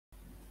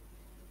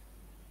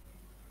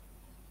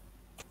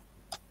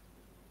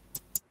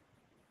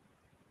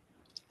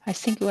I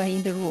think you are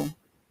in the room.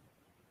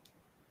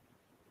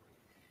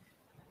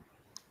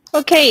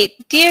 Okay,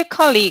 dear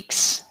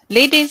colleagues,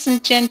 ladies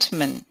and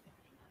gentlemen,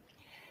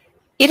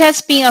 it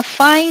has been a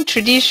fine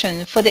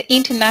tradition for the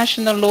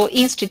International Law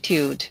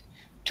Institute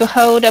to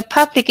hold a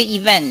public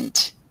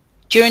event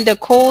during the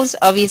course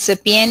of its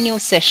biennial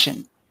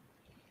session.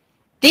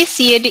 This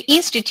year, the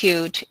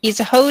Institute is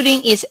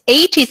holding its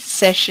 80th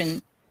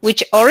session,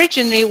 which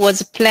originally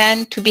was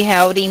planned to be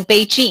held in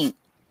Beijing.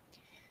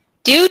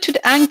 Due to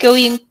the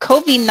ongoing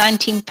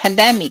COVID-19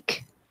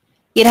 pandemic,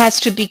 it has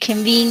to be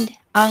convened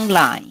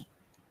online.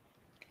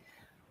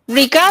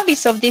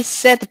 Regardless of this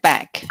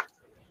setback,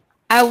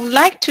 I would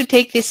like to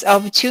take this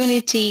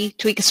opportunity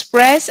to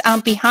express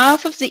on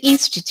behalf of the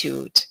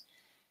Institute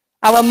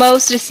our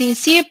most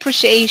sincere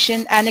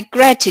appreciation and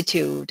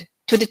gratitude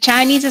to the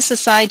Chinese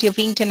Society of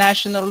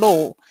International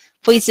Law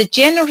for its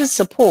generous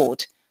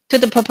support to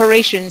the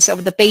preparations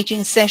of the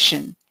Beijing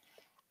session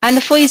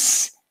and for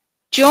its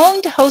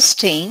joint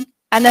hosting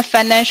and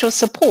financial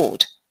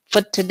support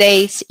for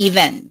today's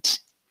event.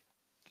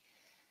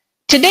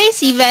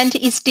 Today's event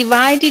is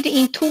divided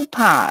in two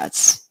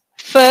parts.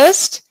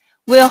 First,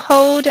 we'll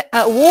hold an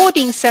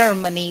awarding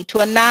ceremony to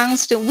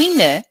announce the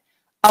winner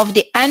of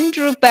the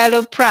Andrés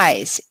Bello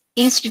Prize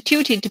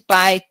instituted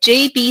by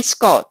J.B.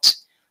 Scott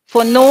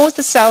for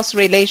North-South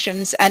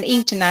Relations and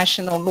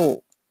International Law.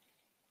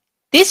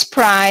 This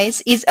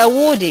prize is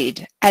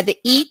awarded at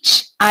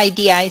each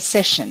IDI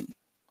session.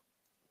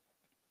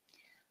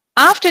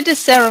 After the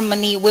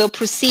ceremony, we'll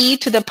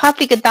proceed to the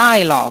public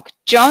dialogue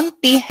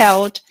jointly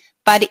held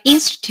by the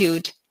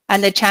Institute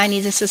and the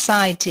Chinese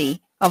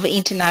Society of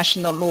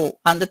International Law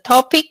on the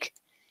topic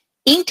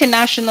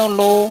International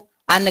Law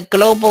and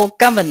Global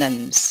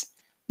Governance,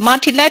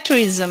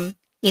 Multilateralism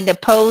in the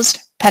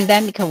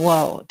Post-Pandemic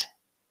World.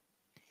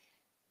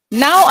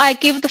 Now I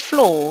give the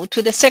floor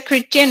to the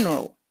Secretary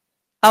General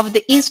of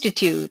the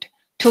Institute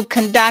to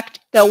conduct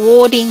the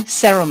awarding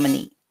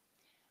ceremony.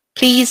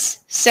 Please,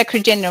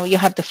 Secretary General, you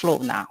have the floor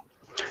now.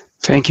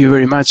 Thank you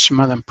very much,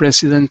 Madam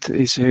President.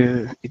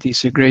 It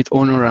is a great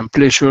honor and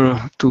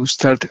pleasure to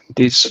start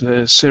this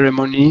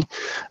ceremony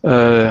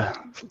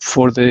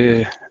for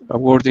the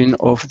awarding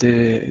of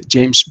the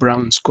James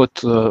Brown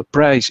Scott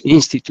Prize,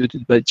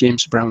 instituted by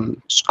James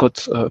Brown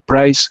Scott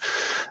Prize,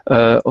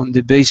 on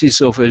the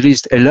basis of a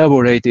list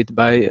elaborated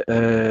by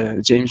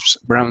James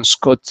Brown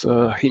Scott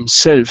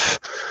himself.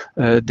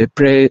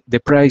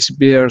 The prize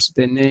bears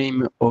the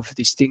name of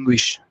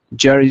distinguished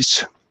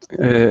jurists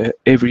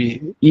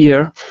every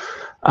year,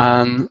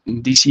 and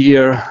this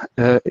year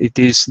it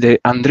is the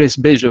Andrés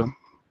Bello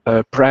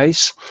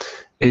Prize,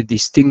 a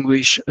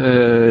distinguished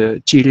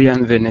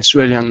Chilean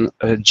Venezuelan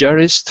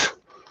jurist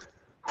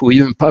who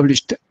even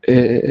published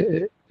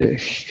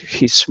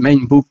his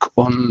main book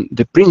on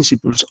the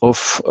principles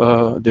of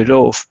the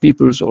law of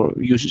peoples, or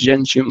jus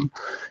gentium,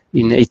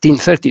 in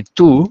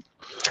 1832.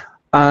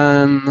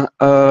 And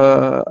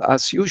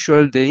as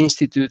usual, the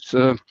Institute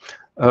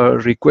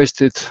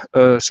requested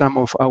some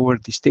of our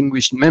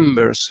distinguished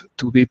members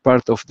to be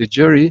part of the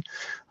jury,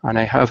 and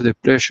I have the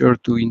pleasure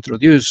to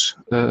introduce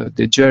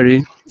the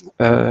jury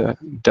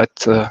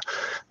that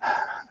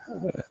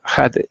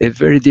had a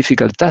very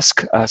difficult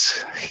task,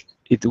 as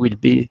it will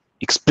be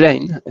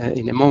explained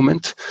in a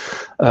moment.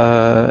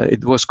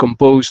 It was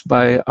composed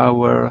by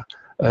our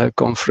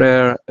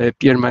confrère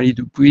Pierre-Marie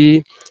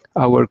Dupuy,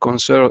 our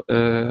consort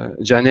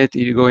Jeannette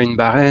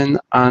Irigoyen-Barren,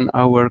 and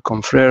our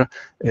confrère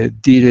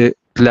Dire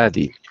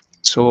Pladi.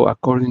 So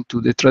according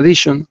to the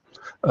tradition,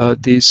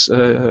 this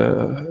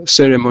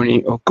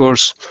ceremony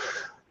occurs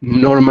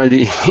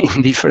normally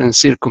in different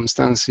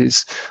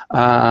circumstances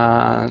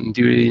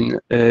during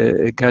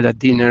a gala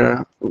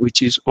dinner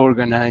which is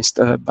organized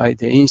by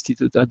the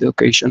Institute at the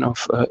occasion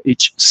of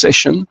each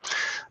session.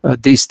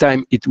 This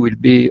time it will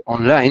be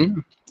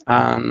online,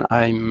 and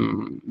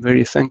I'm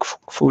very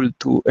thankful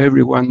to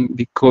everyone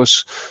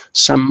because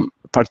some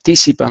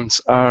participants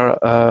are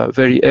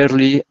very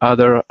early,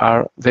 others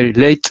are very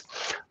late.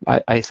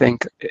 I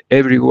thank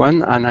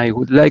everyone, and I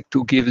would like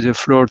to give the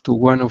floor to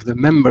one of the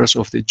members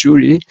of the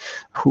jury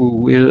who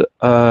will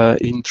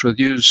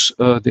introduce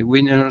the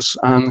winners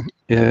and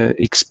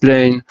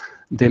explain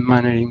the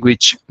manner in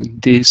which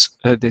this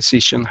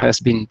decision has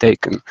been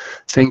taken.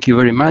 Thank you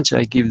very much.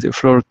 I give the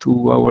floor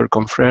to our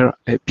confrère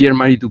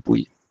Pierre-Marie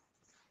Dupuy.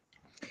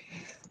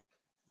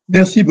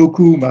 Merci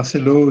beaucoup,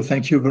 Marcelo.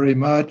 Thank you very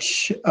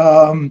much.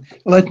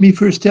 Let me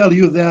first tell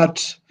you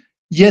that,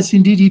 yes,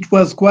 indeed, it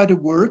was quite a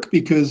work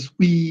because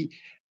we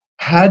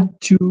had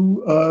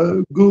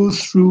to go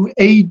through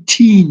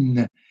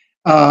 18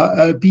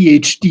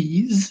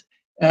 PhDs,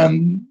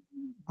 and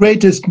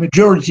greatest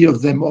majority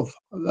of them of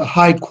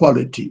high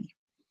quality.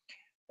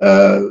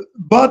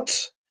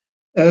 But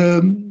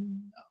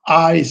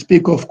I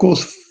speak, of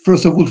course,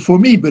 first of all for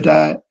me, but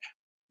I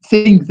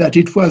think that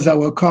it was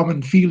our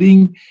common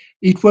feeling.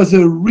 It was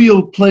a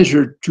real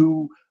pleasure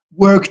to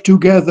work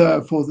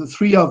together for the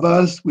three of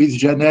us with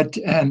Jeannette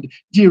and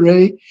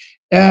Dire,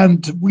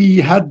 and we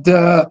had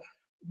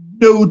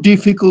no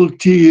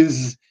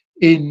difficulties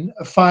in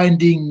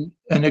finding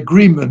an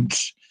agreement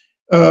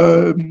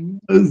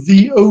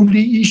The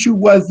only issue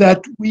was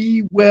that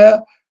we were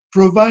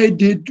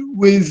provided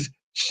with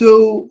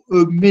so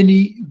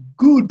many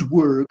good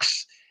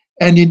works,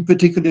 and in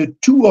particular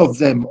 2 of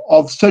them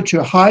of such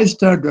a high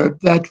standard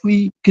that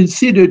we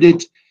considered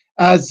it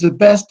as the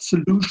best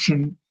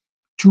solution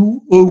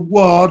to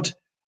award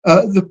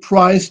the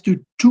prize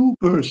to 2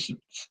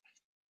 persons.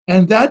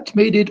 And that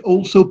made it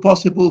also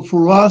possible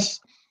for us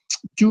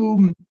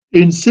to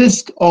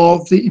insist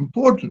of the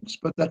importance,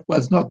 but that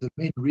was not the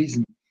main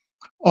reason,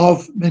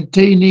 of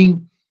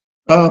maintaining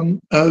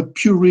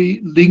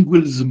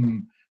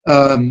plurilingualism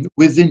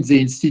within the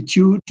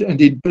Institute,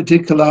 and in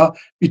particular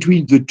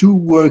between the 2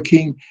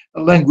 working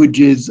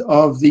languages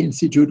of the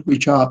Institute,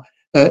 which are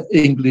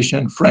English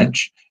and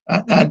French.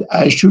 And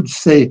I should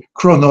say,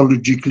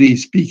 chronologically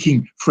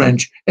speaking,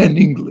 French and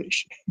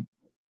English.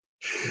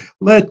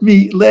 Let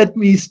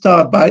me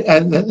start by,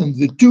 and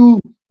the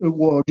 2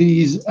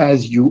 awardees,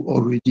 as you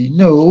already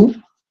know,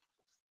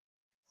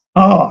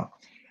 are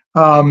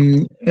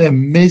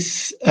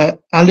Miss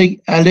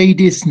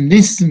Aladis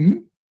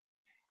Nissen,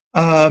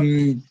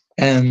 and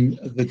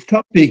the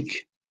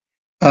topic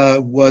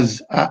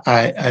was,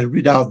 I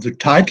read out the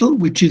title,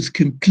 which is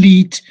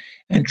complete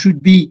and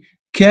should be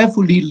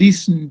carefully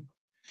listened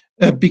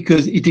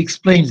because it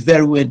explains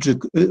very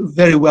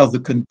well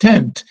the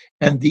content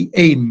and the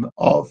aim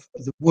of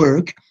the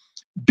work: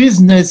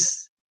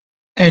 Business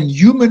and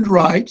Human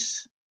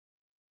Rights,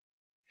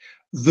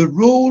 the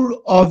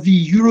role of the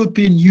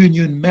European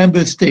Union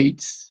member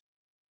states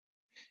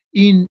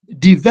in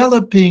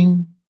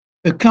developing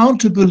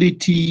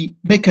accountability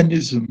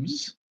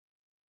mechanisms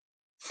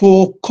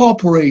for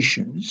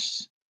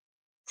corporations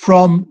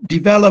from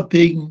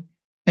developing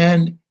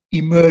and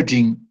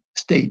emerging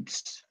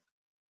states.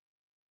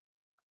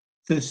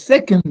 The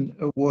second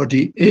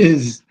awardee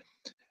is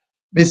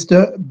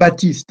Mr.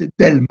 Baptiste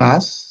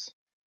Delmas,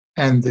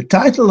 and the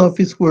title of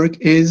his work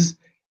is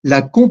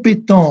La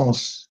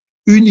compétence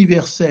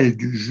universelle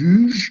du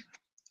juge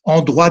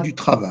en droit du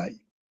travail.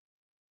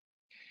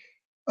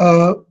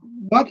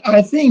 What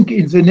I think,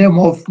 in the name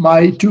of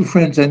my 2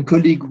 friends and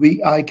colleagues,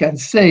 I can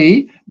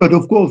say, but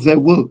of course they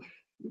will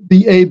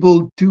be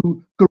able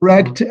to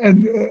correct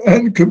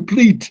and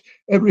complete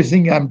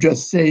everything I'm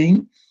just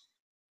saying,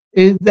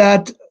 is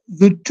that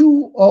the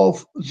 2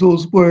 of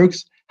those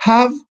works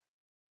have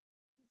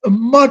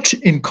much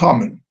in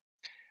common,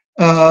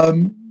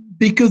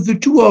 because the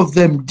 2 of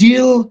them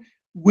deal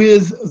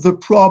with the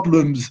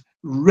problems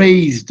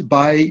raised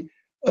by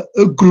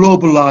a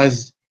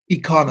globalized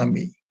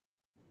economy.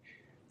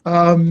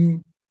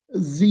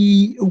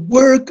 The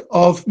work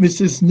of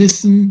Mrs.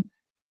 Nissen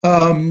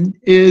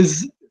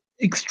is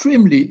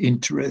extremely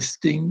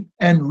interesting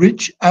and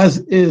rich, as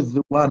is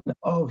the one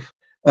of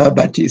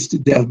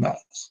Baptiste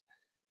Delmas.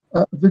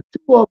 The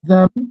 2 of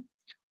them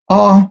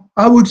are,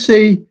 I would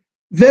say,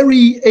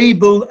 very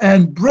able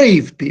and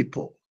brave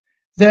people.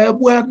 They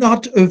were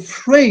not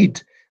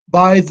afraid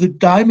by the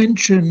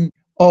dimension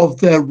of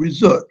their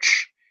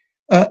research.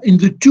 In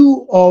the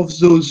 2 of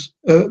those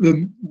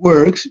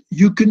works,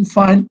 you can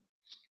find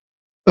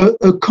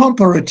a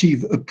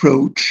comparative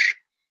approach,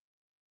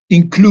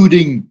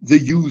 including the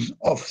use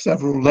of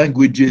several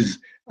languages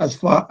as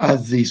far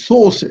as the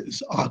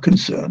sources are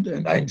concerned,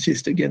 and I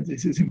insist again,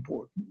 this is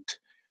important.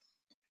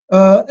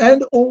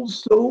 And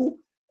also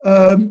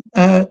an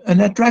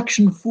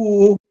attraction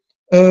for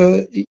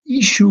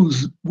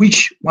issues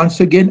which, once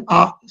again,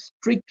 are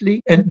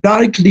strictly and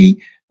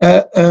directly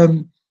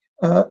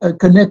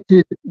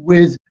connected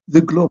with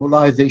the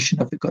globalization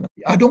of the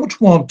economy. I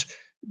don't want,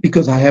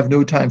 because I have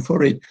no time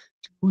for it,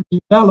 to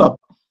develop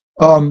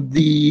on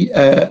the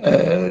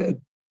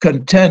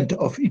content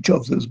of each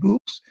of those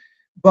books,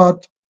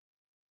 but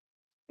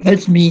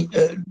let me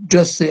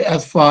just say,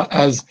 as far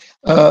as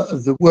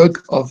the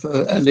work of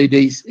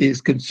Aladis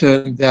is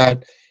concerned,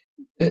 that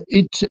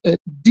it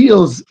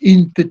deals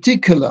in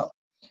particular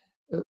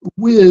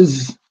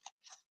with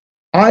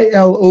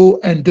ILO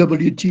and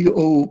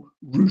WTO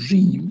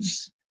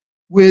regimes,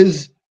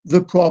 with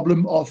the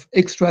problem of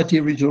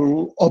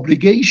extraterritorial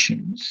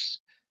obligations,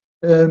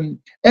 and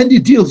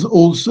it deals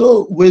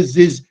also with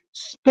this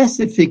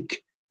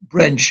specific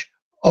branch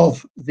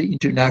of the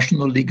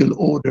international legal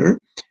order,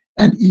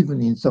 and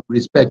even in some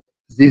respect,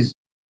 this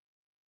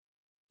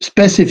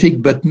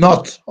specific but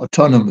not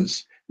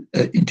autonomous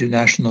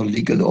international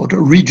legal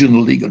order,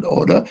 regional legal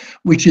order,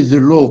 which is the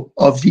law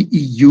of the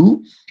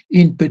EU,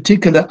 in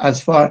particular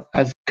as far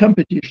as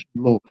competition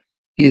law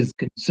is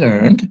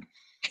concerned.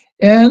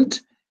 And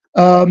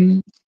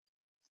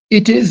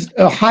it is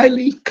a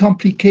highly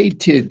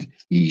complicated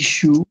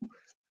issue,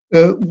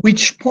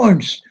 which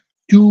points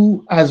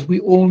to, as we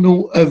all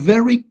know, a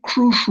very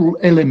crucial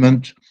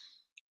element,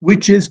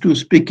 which is, to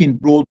speak in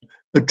broad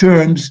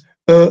terms,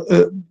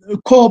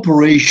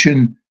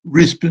 cooperation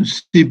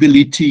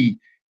responsibility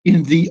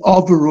in the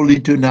overall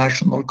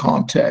international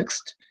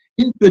context,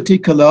 in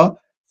particular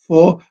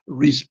for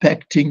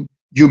respecting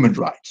human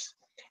rights.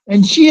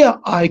 And here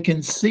I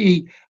can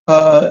see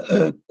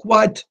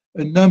quite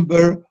a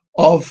number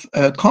of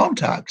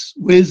contacts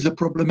with the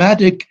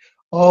problematic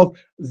of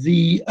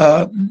the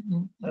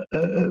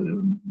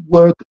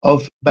work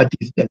of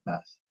Baptiste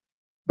Delmas.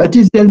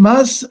 Baptiste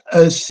Delmas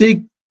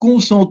s'est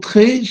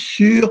concentré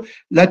sur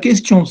la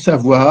question de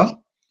savoir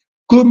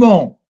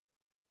comment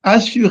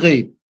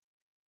assurer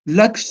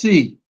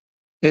l'accès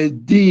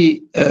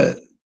des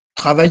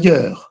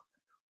travailleurs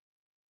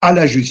à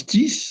la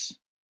justice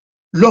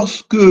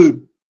lorsque,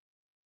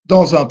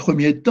 dans un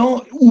premier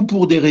temps, ou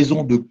pour des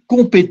raisons de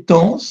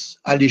compétence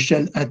à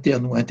l'échelle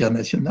interne ou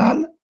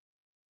internationale,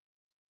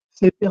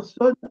 ces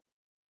personnes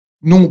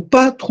n'ont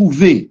pas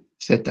trouvé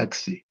cet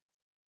accès.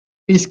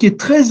 Et ce qui est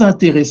très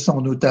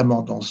intéressant,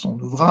 notamment dans son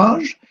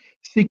ouvrage,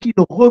 c'est qu'il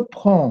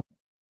reprend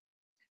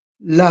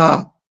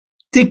la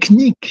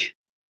technique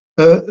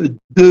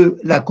de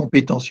la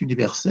compétence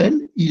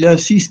universelle. Il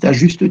insiste à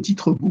juste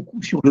titre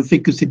beaucoup sur le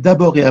fait que c'est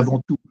d'abord et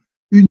avant tout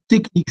une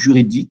technique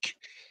juridique.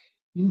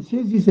 Il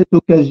saisit cette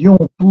occasion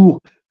pour,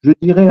 je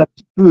dirais, un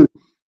petit peu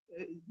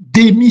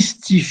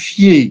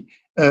démystifier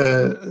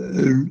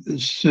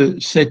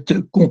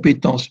cette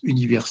compétence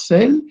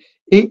universelle,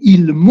 et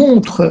il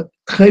montre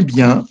très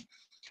bien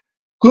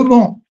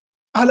comment,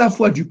 à la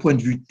fois du point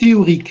de vue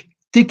théorique,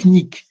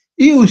 technique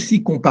et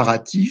aussi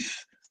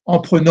comparatif, en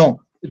prenant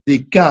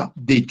des cas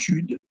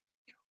d'études,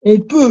 on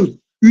peut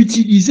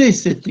utiliser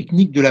cette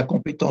technique de la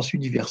compétence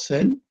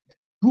universelle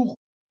pour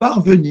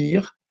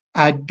parvenir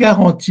à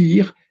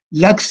garantir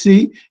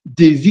l'accès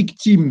des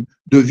victimes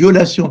de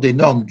violation des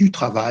normes du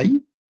travail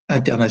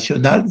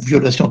international,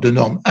 violation de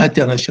normes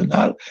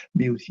internationales,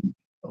 mais aussi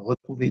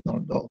retrouvées dans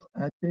l'ordre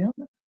interne.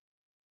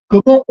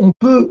 Comment on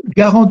peut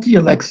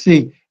garantir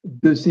l'accès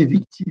de ces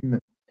victimes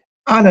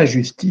à la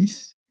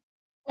justice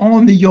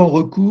en ayant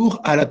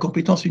recours à la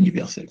compétence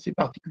universelle. C'est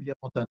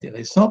particulièrement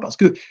intéressant parce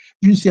que,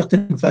 d'une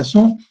certaine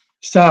façon,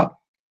 ça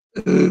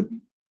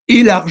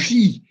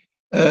élargit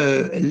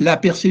la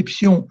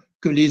perception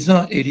que les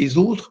uns et les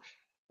autres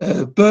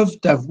peuvent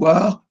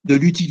avoir de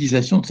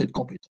l'utilisation de cette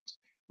compétence.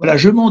 Voilà,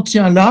 je m'en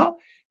tiens là.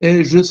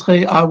 Et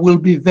I will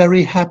be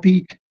very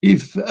happy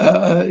if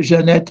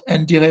Jeannette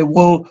and Dire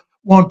will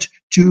want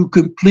to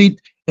complete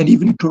and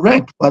even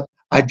correct what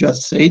I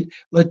just said.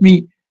 Let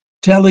me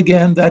tell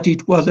again that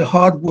it was a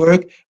hard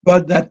work,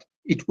 but that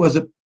it was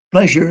a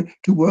pleasure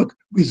to work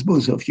with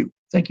both of you.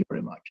 Thank you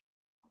very much.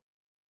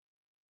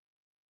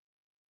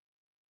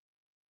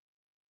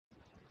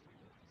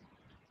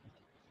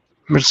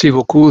 Merci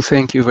beaucoup.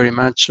 Thank you very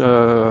much,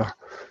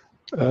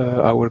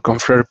 our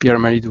confrère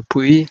Pierre-Marie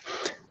Dupuy.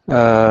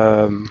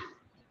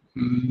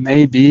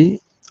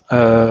 Maybe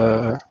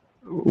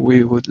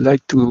we would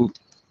like to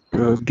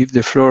give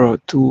the floor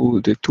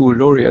to the two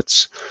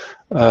laureates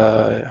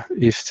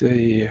if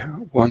they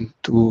want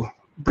to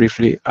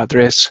briefly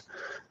address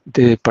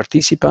the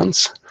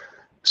participants.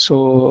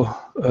 So,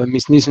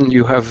 Ms. Nissen,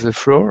 you have the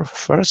floor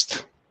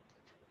first.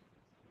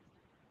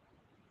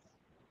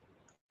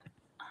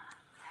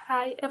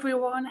 Hi,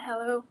 everyone.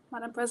 Hello,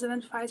 Madam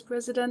President, Vice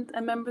President,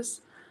 and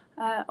members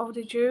of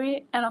the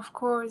jury. And of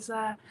course,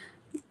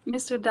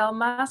 Mr.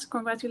 Delmas,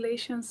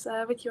 congratulations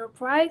with your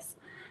prize.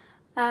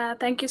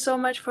 Thank you so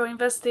much for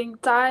investing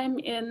time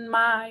in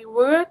my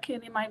work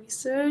and in my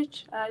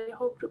research. I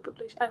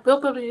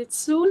will publish it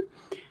soon.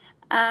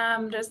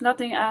 There's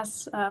nothing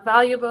as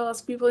valuable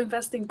as people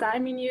investing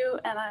time in you.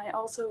 And I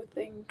also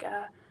think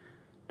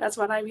that's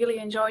what I really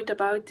enjoyed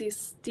about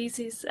this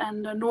thesis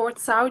and the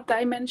North-South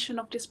dimension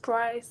of this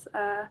prize,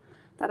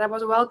 that I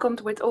was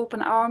welcomed with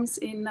open arms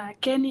in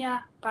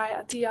Kenya by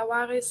Atiya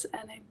Waris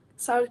and in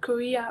South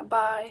Korea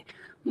by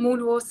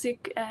Moon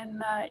Wo-sik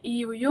and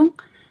Yu Jung,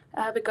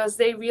 because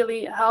they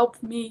really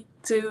helped me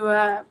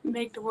to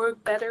make the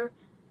work better.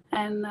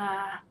 And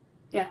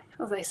yeah,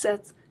 as I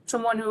said,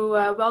 someone who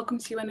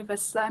welcomes you and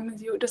invests time with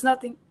you, there's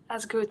nothing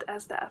as good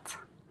as that.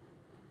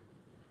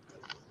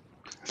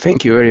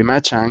 Thank you very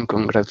much and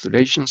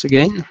congratulations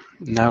again.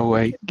 Now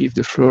I give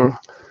the floor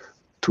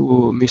to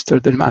Mr.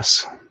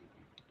 Delmas.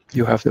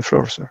 You have the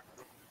floor, sir.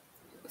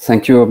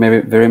 Thank you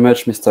very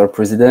much, Mr.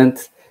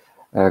 President.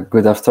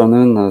 Good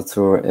afternoon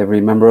to every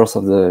members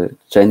of the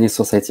Chinese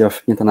Society of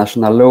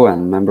International Law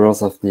and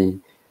members of the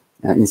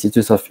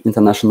Institute of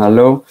International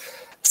Law.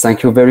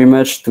 Thank you very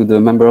much to the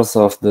members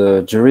of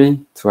the jury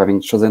to having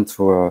chosen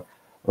to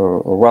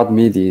award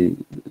me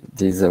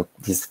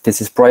this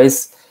thesis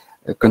prize.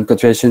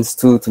 Congratulations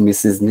to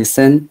Mrs.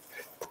 Nissen.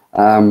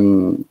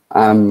 I'm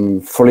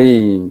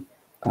fully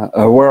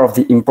aware of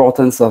the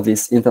importance of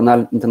this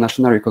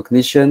international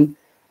recognition,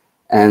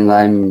 and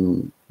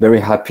I'm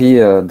very happy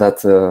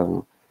that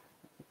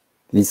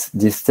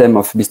this theme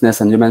of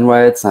business and human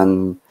rights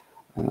and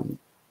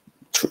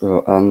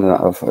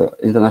of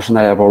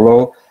international labor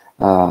law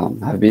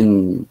have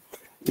been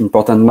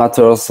important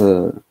matters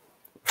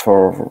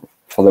for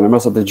the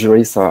members of the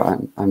jury. So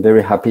I'm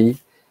very happy.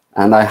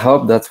 And I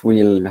hope that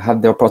we'll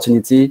have the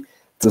opportunity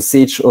to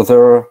see each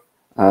other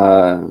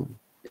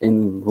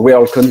in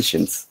real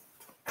conditions.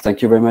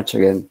 Thank you very much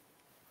again.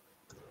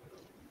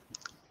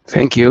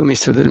 Thank you,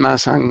 Mr.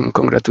 Delmas, and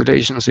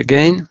congratulations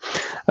again.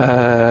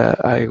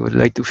 I would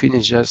like to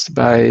finish just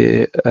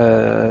by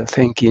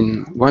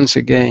thanking once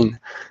again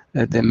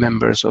the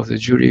members of the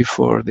jury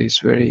for this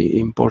very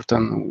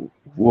important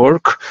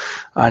work.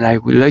 And I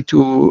would like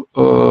to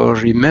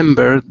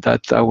remember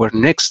that our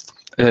next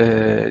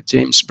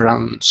James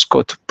Brown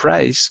Scott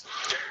Prize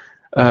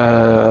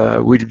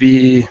will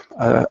be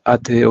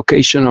at the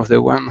occasion of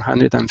the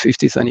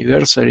 150th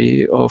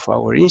anniversary of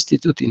our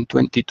institute in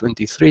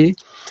 2023.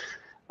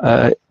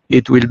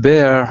 It will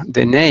bear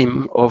the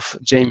name of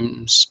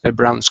James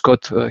Brown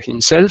Scott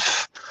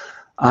himself,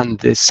 and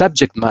the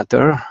subject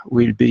matter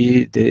will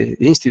be the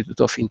Institute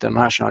of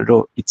International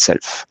Law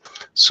itself.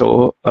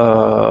 So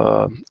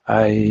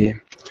I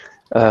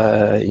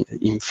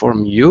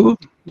inform you,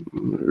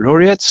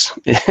 laureates,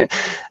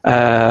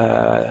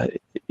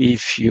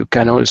 if you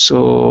can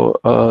also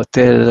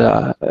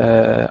tell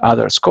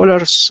other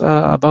scholars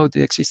about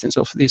the existence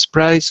of this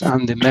prize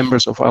and the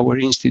members of our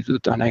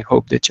institute, and I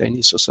hope the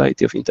Chinese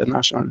Society of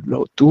International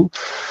Law too.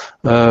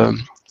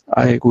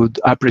 I would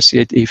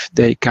appreciate if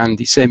they can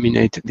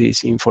disseminate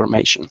this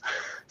information.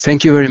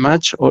 Thank you very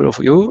much, all of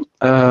you.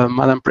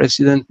 Madam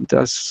President,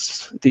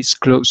 this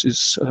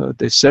closes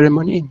the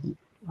ceremony,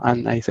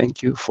 and I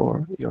thank you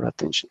for your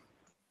attention.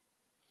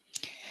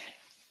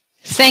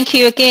 Thank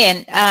you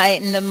again.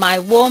 And my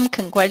warm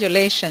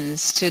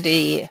congratulations to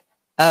the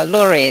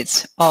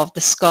laureates of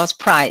the Scott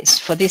Prize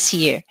for this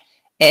year.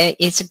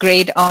 It's a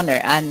great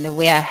honor, and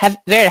we are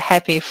very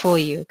happy for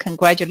you.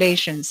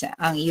 Congratulations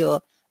on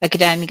your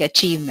academic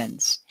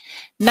achievements.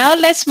 Now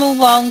let's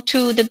move on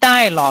to the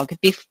dialogue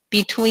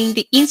between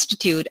the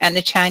Institute and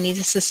the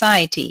Chinese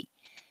society.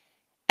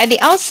 At the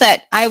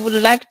outset, I would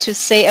like to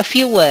say a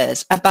few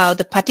words about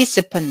the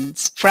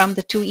participants from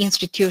the two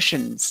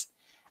institutions,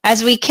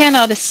 as we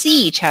cannot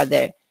see each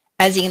other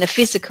as in a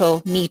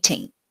physical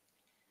meeting.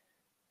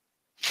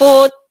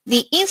 For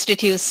the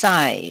Institute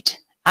side,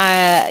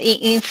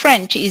 in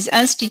French is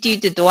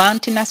Institut de Droit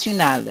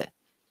International.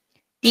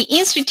 The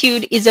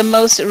Institute is the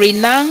most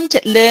renowned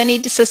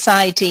learned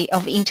society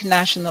of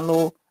international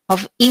law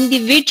of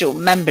individual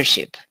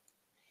membership.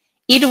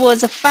 It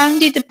was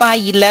founded by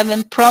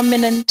 11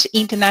 prominent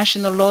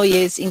international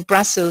lawyers in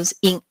Brussels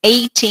in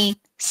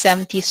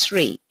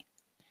 1873.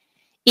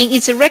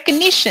 In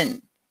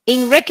recognition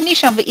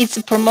of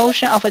its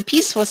promotion of a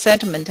peaceful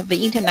settlement of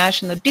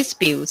international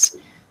disputes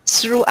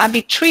through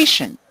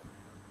arbitration,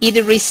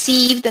 it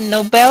received the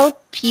Nobel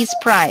Peace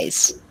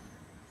Prize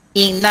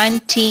in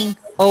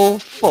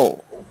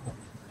 1904.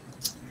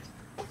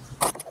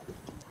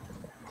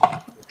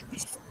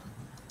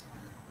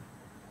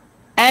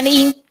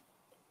 And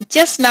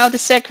just now the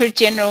Secretary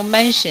General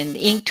mentioned,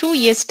 in 2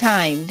 years'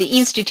 time, the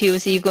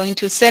Institute is going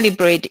to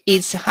celebrate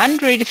its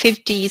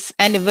 150th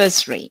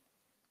anniversary.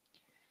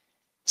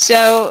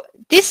 So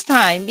this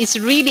time is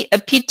really a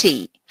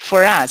pity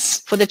for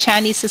us, for the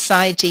Chinese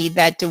society,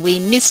 that we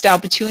missed the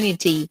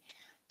opportunity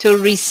to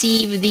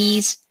receive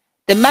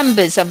the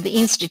members of the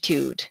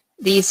Institute,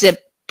 these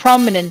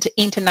prominent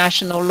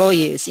international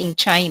lawyers in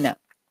China.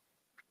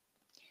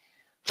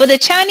 For the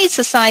Chinese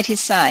society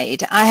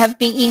side, I have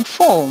been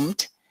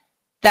informed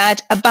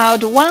that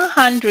about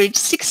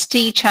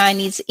 160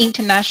 Chinese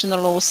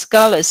international law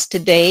scholars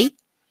today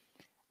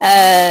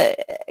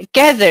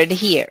gathered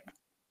here.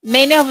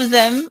 Many of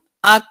them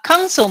are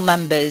council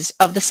members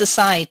of the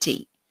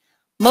society.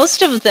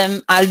 Most of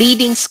them are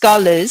leading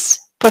scholars,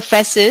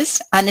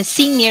 professors, and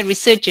senior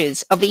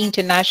researchers of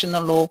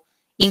international law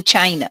in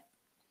China.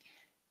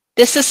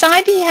 The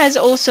society has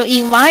also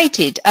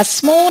invited a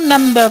small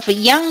number of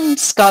young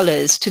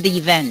scholars to the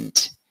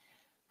event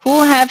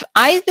who have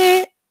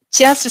either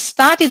just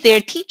started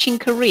their teaching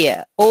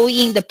career or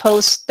in the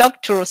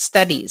postdoctoral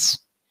studies.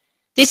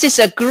 This is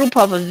a group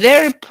of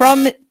very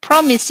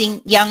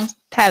promising young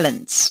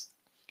talents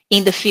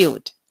in the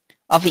field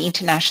of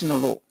international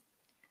law.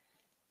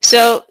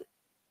 So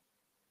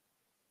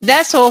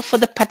that's all for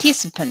the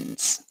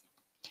participants.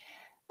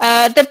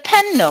 The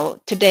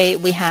panel today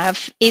we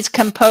have is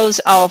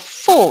composed of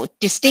 4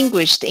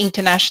 distinguished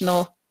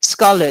international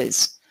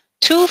scholars,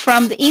 2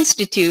 from the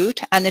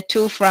Institute and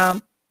 2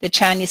 from the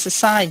Chinese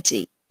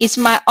Society. It's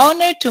my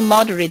honor to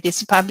moderate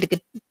this public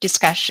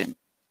discussion.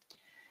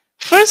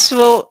 First of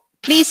all,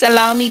 please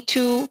allow me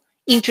to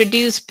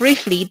introduce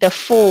briefly the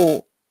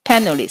 4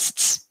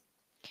 panelists.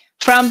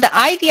 From the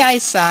IDI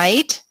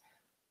side,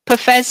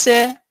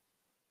 Professor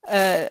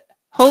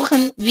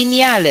Jorge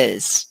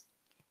Vinuales.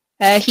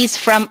 He's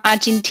from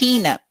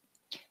Argentina.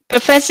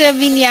 Professor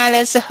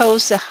Vinuales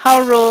holds the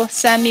Harold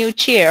Samuel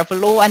Chair of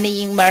Law and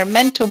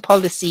Environmental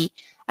Policy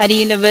at the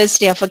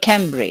University of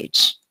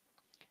Cambridge.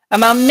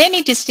 Among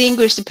many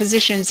distinguished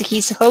positions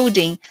he's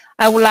holding,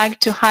 I would like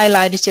to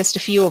highlight just a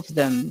few of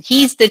them.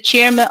 He's the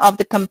chairman of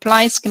the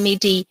Compliance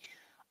Committee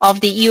of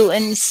the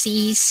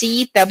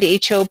UNCC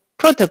WHO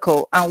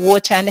Protocol on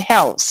Water and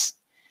Health,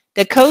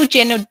 the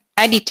co-general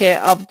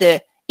editor of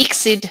the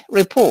XUE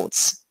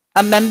reports,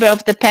 a member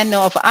of the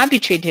panel of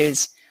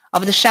arbitrators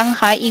of the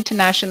Shanghai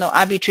International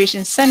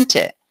Arbitration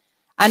Center,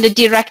 and the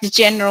Director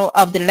General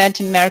of the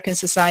Latin American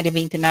Society of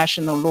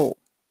International Law.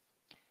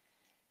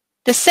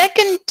 The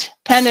second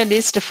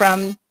panelist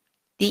from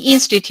the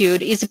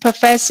Institute is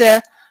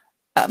Professor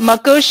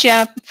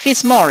Malgosia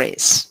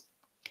Fitzmaurice.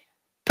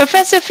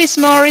 Professor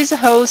Fitzmaurice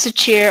holds the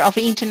chair of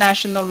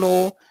international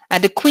law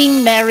at the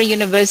Queen Mary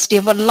University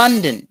of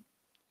London.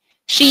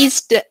 She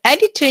is the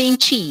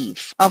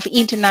editor-in-chief of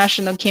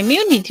International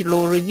Community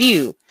Law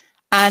Review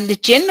and the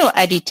general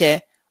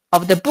editor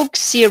of the book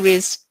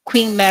series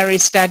Queen Mary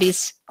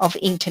Studies of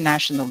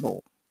International Law.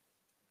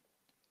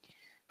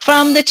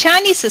 From the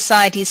Chinese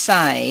society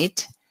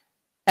side,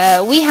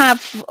 we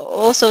have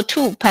also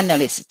two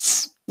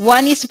panelists.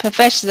 One is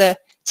Professor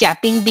Jia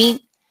Bingbing,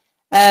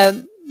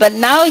 but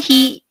now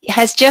he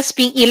has just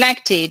been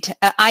elected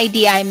an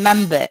IDI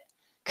member.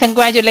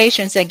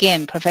 Congratulations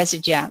again, Professor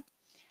Jia.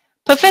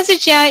 Professor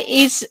Jia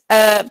is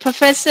a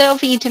professor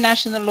of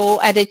international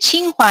law at the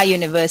Tsinghua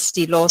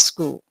University Law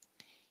School.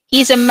 He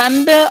is a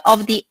member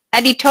of the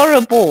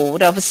editorial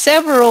board of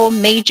several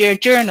major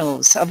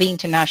journals of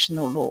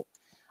international law,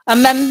 a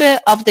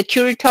member of the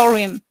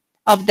curatorium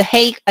of the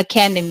Hague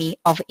Academy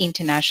of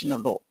International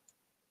Law.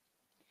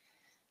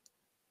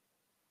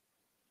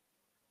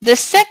 The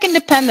second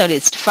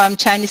panelist from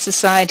Chinese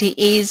society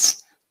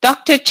is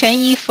Dr. Chen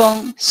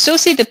Yifeng,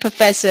 Associate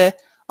Professor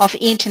of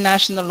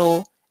International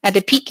Law at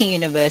the Peking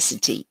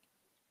University.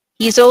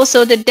 He is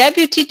also the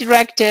Deputy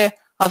Director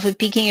of the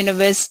Peking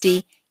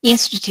University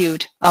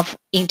Institute of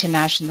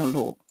International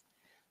Law.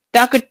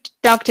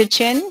 Dr.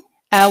 Chen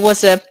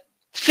was a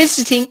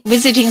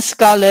visiting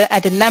scholar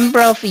at a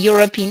number of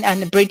European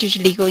and British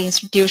legal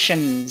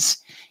institutions,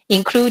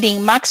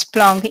 including Max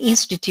Planck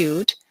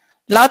Institute,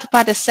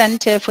 Lauterbach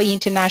Center for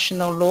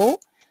International Law,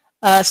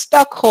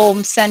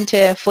 Stockholm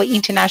Center for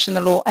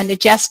International Law and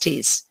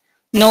Justice,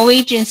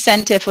 Norwegian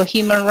Center for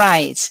Human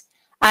Rights,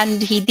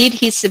 and he did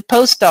his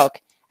postdoc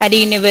at the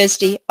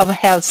University of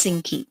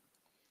Helsinki.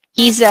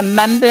 He is a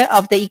member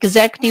of the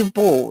executive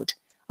board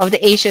of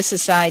the Asia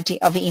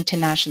Society of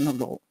International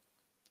Law.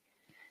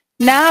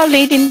 Now,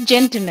 ladies and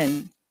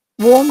gentlemen,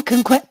 warm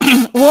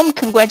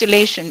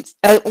congratulations,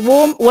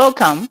 warm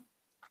welcome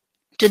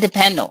to the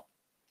panel.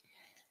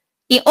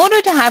 In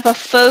order to have a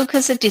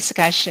focused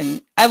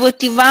discussion, I will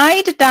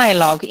divide the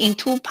dialogue in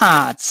two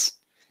parts,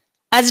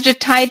 as the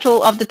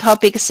title of the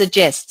topic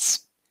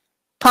suggests.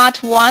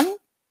 Part one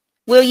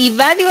will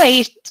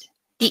evaluate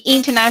the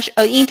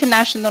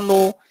international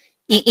law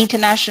in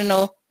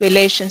international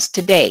relations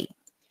today,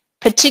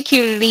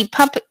 particularly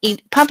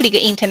public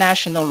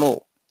international law.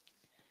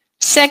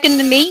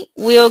 Secondly,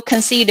 we'll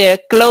consider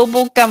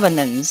global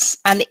governance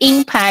and the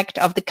impact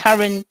of the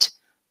current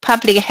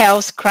public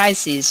health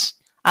crisis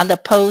on the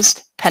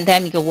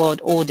post-pandemic world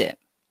order.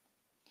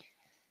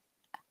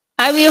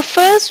 I will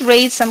first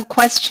raise some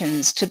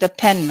questions to the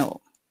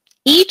panel.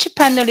 Each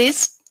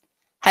panelist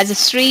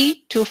has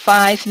 3 to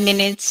 5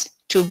 minutes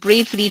to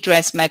briefly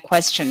address my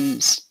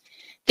questions.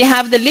 They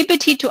have the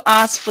liberty to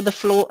ask for the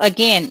floor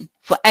again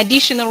for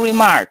additional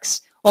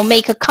remarks or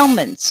make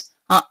comments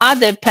on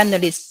other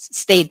panelists'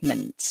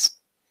 statements.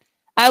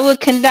 I will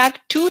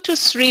conduct 2 to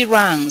 3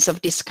 rounds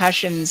of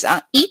discussions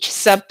on each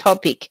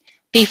subtopic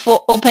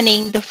before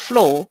opening the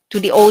floor to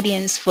the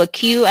audience for a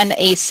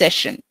Q&A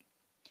session.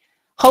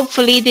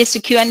 Hopefully, this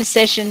Q&A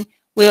session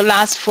will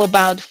last for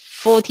about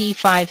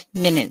 45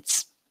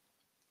 minutes.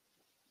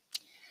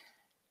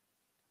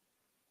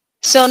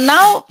 So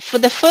now, for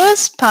the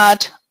first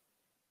part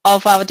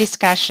of our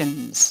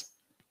discussions,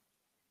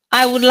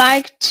 I would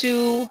like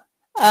to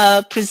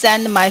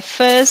present my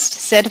first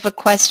set of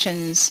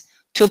questions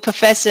to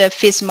Professor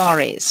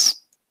Fitzmaurice.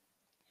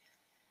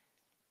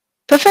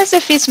 Professor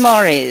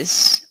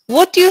Fitzmaurice,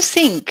 what do you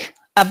think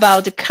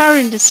about the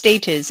current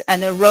status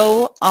and the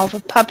role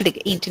of public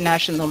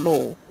international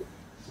law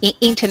in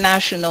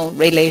international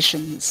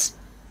relations,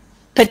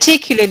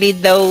 particularly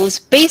those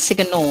basic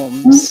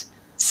norms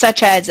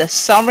such as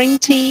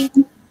sovereignty,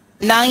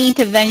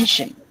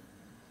 non-intervention?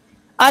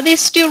 Are they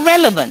still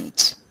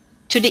relevant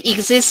to the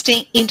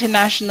existing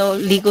international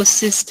legal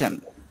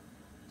system?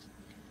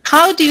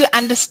 How do you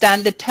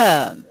understand the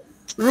term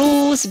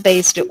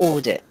rules-based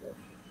order?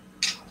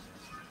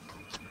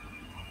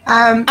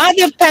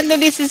 Other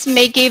panelists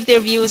may give their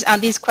views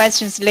on these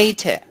questions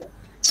later.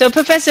 So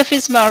Professor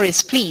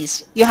Fitzmaurice,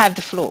 please, you have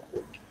the floor.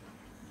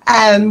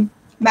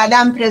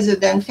 Madam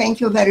President, thank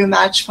you very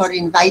much for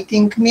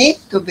inviting me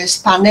to this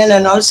panel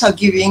and also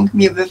giving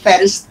me the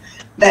first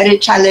very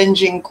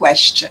challenging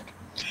question.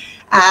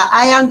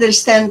 I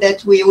understand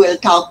that we will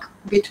talk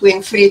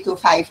between 3 to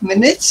 5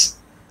 minutes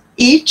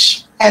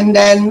each, and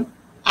then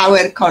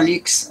our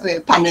colleagues,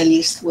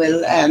 panelists,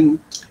 will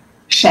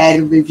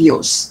share the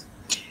views.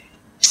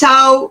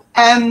 So,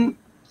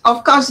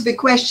 of course, the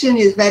question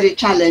is very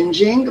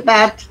challenging,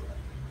 but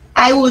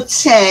I would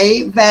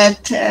say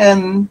that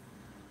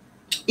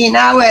in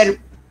our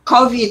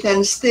COVID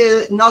and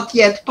still not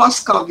yet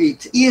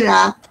post-COVID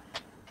era,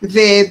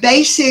 the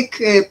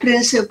basic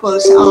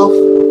principles of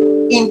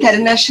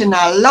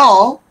international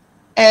law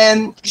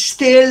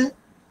still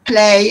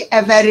play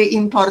a very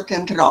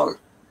important role.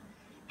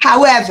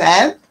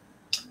 However,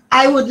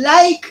 I would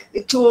like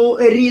to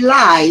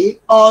rely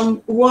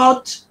on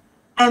what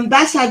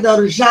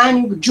Ambassador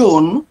Zhang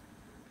Jun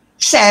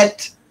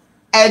said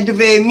at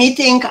the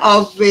meeting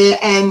of the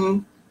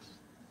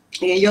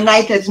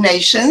United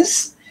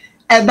Nations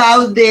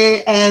about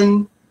the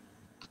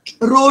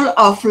rule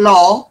of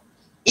law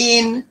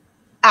in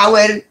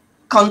our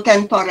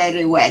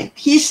contemporary world.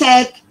 He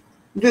said,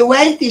 the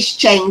world is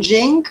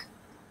changing,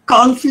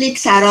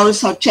 conflicts are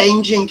also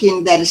changing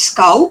in their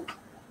scope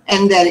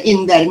and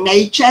in their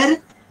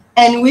nature,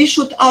 and we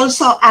should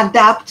also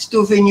adapt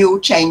to the new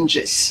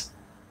changes.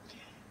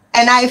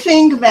 And I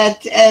think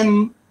that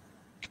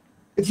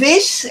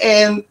this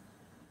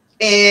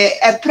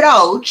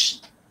approach,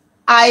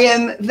 I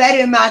am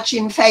very much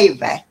in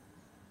favor.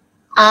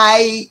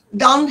 I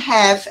don't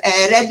have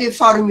a ready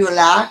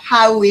formula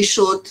how we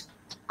should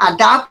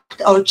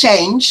adapt or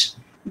change,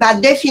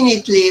 but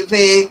definitely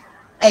the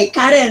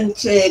current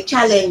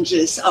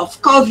challenges of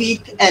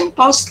COVID and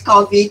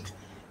post-COVID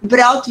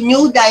brought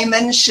new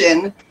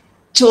dimension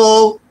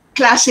to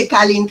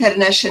classical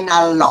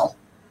international law.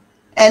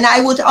 And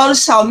I would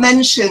also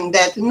mention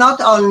that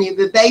not only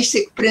the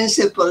basic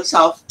principles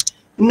of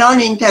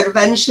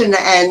non-intervention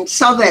and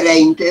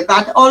sovereignty,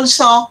 but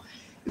also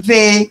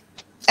the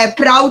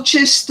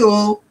approaches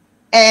to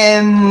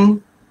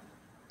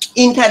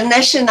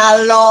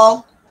international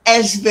law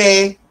as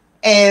the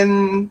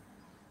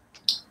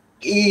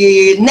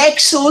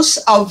nexus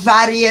of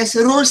various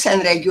rules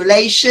and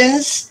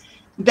regulations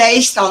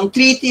based on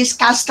treaties,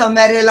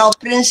 customary law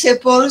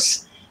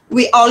principles.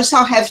 We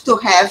also have to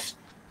have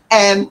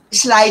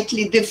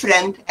slightly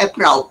different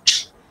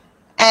approach.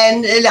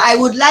 And I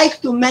would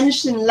like to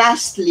mention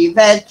lastly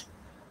that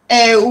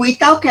we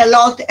talk a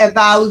lot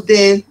about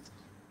this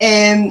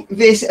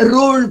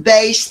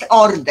rule-based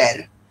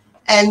order,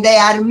 and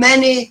there are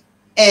many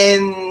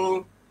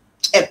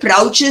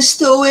approaches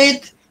to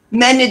it,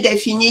 many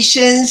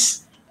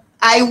definitions.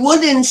 I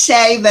wouldn't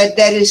say that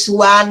there is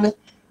one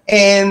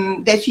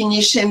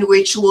definition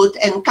which would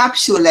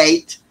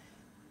encapsulate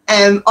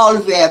all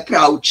the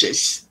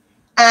approaches.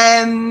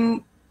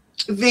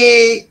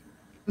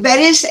 There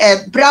is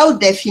a broad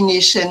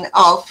definition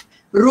of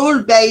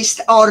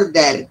rule-based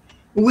order,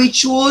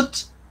 which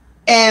would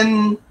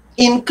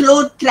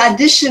include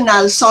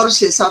traditional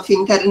sources of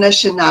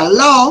international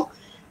law,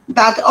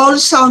 but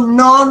also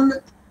non-legally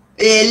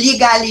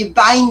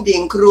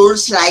binding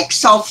rules like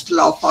soft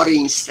law, for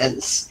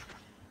instance.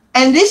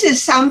 And this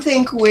is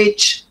something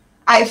which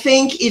I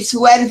think is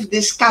worth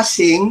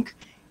discussing,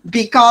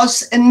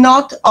 because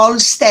not all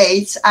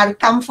states are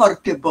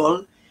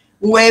comfortable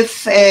with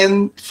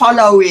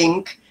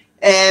following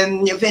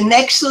the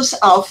nexus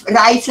of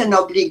rights and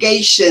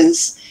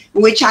obligations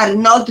which are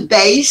not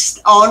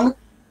based on,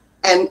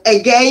 and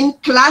again,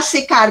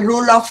 classical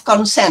rule of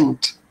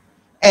consent,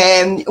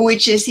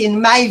 which is,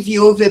 in my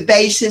view, the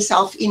basis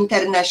of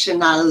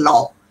international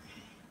law.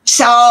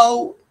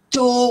 So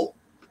to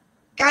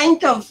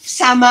kind of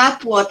sum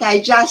up what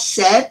I just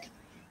said,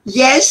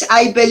 yes,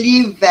 I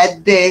believe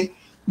that the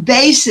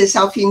basis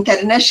of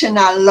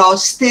international law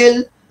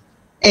still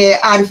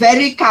are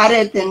very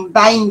current and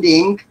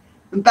binding,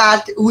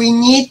 but we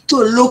need to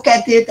look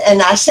at it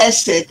and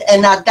assess it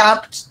and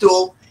adapt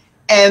to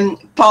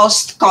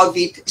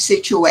post-COVID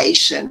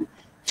situation.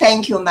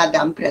 Thank you,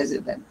 Madam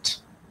President.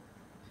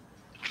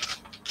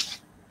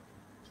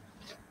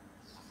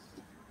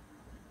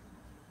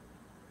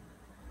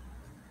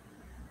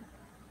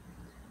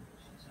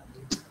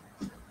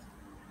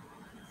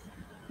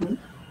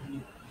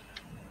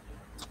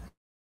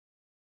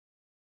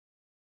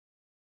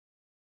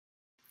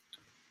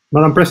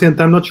 Madam President,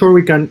 I'm not sure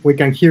we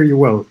can hear you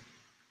well.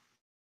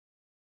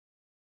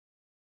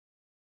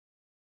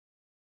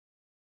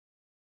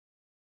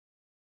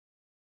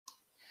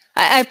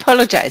 I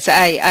apologize.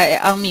 I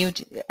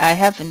unmute. I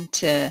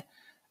haven't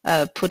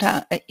put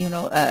on,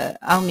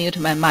 unmute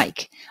my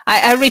mic.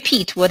 I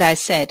repeat what I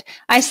said.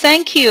 I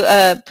thank you,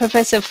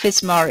 Professor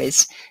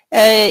Fitzmaurice.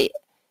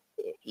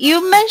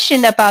 You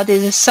mentioned about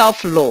the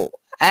soft law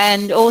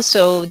and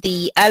also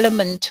the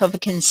element of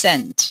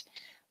consent.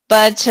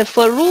 But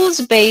for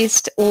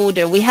rules-based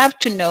order, we have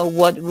to know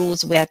what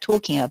rules we are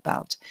talking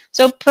about.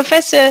 So,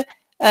 Professor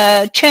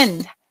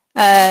Chen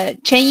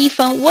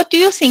Yifeng, what do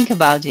you think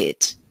about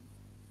it?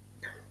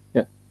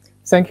 Yeah,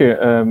 thank you,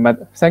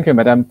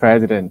 Madam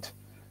President.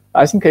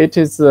 I think it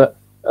is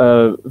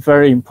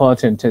very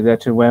important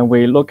that when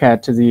we look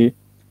at the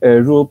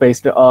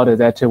rule-based order,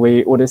 that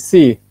we would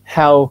see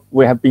how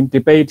we have been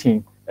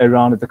debating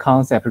around the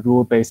concept of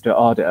rule-based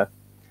order.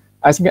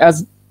 I think,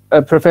 as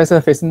Professor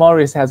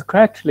Fitzmaurice has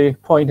correctly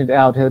pointed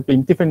out, there have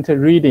been different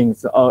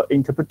readings or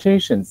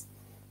interpretations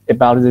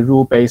about the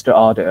rule-based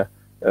order,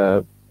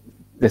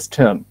 this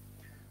term.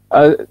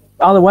 On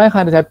the one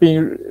hand, there have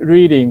been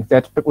reading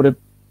that would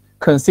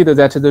consider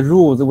that the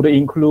rules would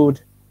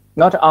include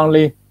not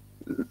only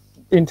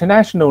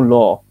international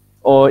law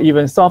or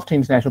even soft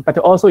international, but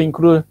also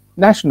include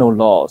national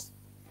laws.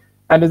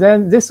 And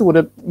then this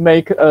would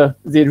make the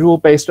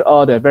rule-based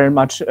order very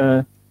much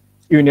a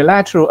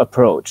unilateral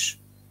approach.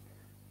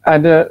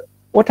 And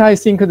what I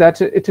think that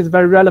it is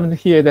very relevant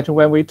here, that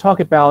when we talk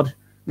about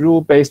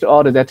rule-based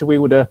order, that we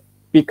would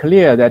be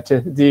clear that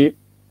the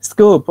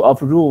scope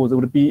of rules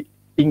would be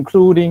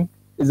including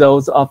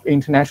those of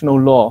international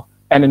law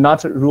and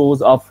not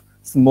rules of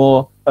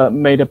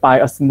made by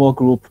a small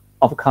group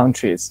of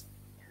countries.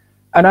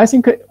 And I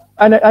think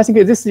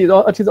this is,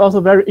 it is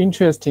also very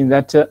interesting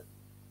that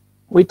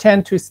we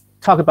tend to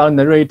talk about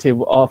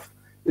narrative of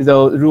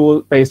the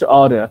rule-based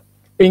order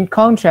in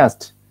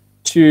contrast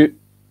to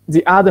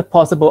the other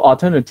possible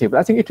alternative.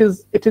 I think it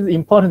is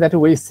important that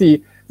we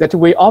see that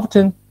we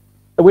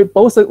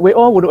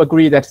all would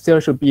agree that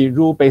there should be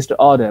rule-based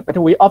order, but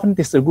we often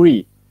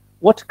disagree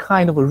what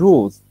kind of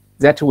rules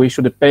that we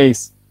should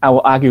base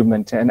our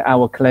argument and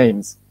our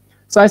claims.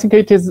 So I think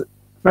it is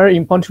very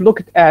important to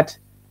look at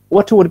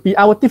what would be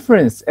our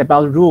difference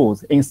about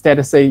rules instead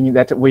of saying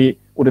that we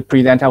would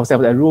present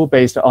ourselves as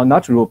rule-based or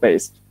not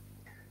rule-based.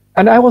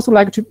 And I also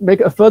like to make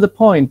a further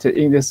point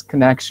in this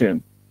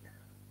connection.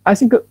 I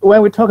think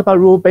when we talk about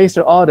rule-based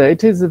order,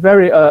 it is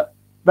very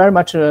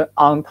much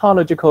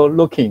ontological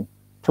looking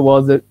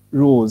towards the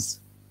rules.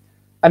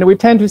 And we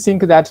tend to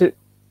think that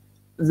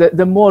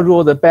the more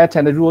rules, the better,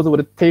 and the rules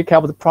would take care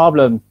of the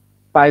problem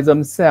by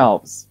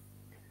themselves.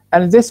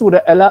 And this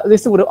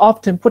would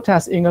often put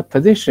us in a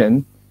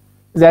position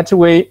that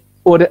we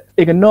would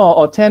ignore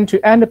or tend to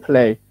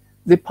underplay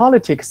the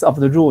politics of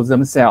the rules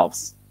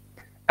themselves.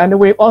 And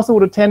we also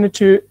would tend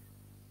to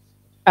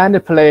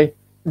underplay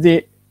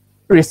the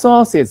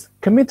resources,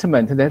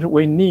 commitment that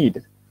we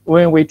need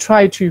when we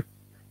try to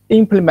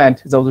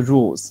implement those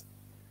rules.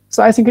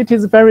 So I think it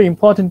is very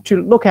important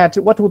to look at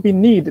what would be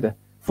needed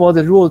for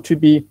the rule to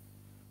be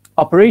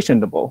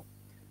operationable.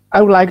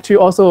 I would like to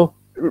also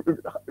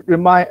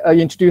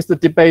introduce the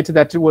debate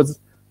that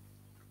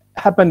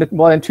happened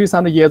more than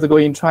 2,000 years ago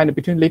in China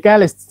between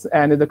legalists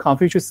and the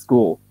Confucius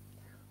school.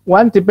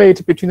 One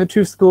debate between the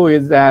two schools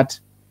is that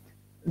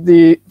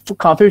the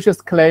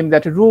Confucius claimed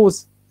that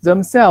rules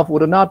themselves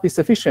would not be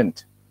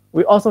sufficient.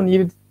 We also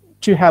needed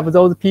to have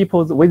those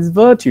people with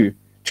virtue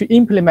to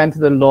implement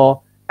the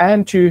law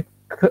and to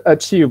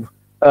achieve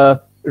a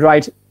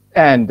right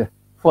end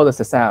for the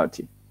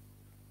society.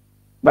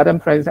 Madam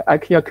President,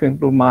 I here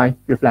conclude my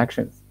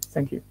reflections.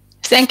 Thank you.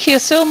 Thank you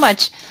so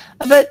much.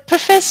 But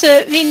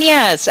Professor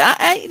Vinuales,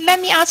 let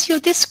me ask you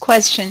this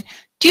question.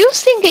 Do you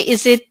think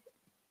is it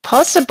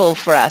possible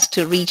for us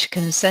to reach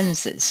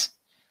consensus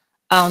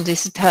on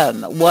this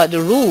term, what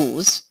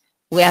rules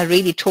we are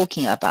really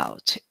talking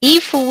about?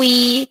 If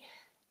we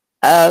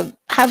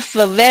have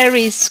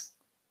various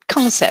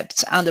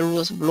concepts on the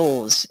rules of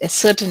laws, it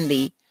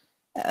certainly,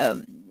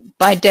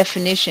 by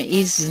definition,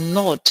 is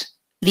not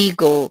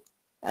legal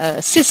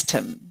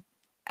system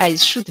as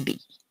it should be.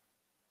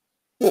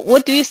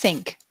 What do you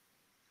think?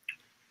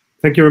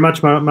 Thank you very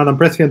much, Madam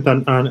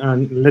President,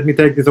 and let me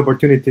take this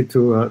opportunity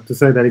to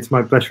say that it's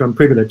my pleasure and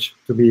privilege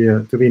to be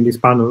in this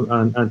panel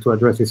and to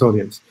address this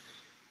audience.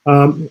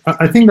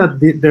 I think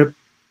that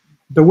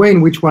the way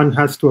in which one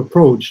has to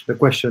approach the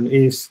question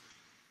is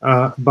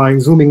by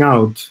zooming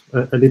out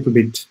a little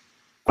bit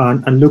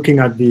and looking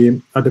at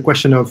the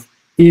question of,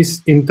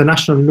 is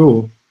international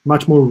law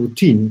much more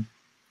routinely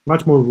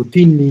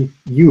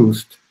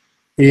used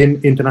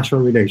in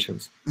international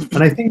relations?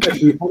 And I think that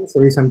the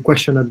answer is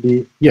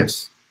unquestionably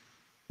yes.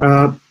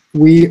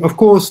 We, of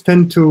course,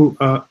 tend to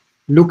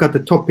look at the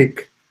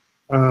topic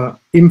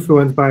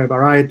influenced by a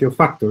variety of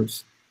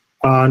factors,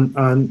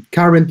 and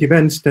current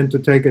events tend to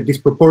take a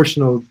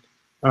disproportional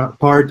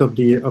part of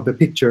the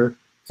picture.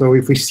 So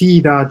if we see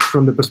that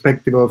from the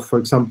perspective of, for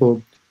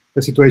example,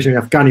 the situation in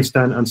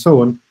Afghanistan and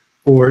so on,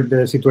 or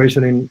the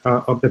situation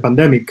of the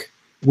pandemic,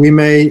 we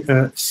may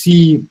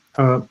see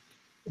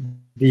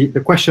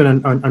the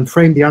question and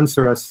frame the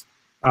answer as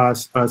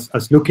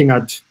looking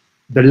at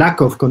the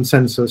lack of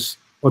consensus,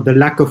 or the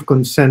lack of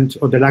consent,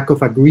 or the lack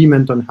of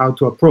agreement on how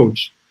to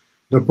approach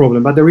the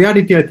problem. But the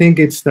reality, I think,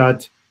 is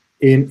that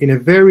in a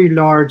very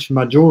large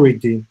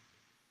majority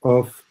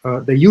of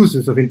the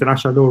uses of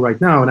international law right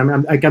now,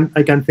 and I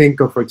can think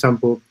of, for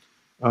example,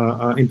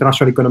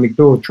 international economic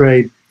law,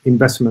 trade,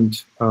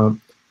 investment,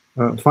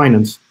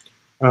 finance.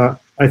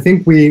 I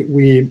think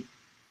we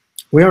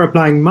are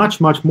applying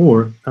much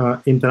more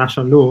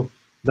international law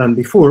than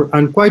before,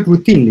 and quite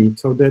routinely.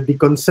 So the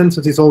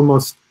consensus is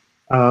almost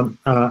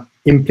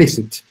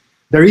implicit.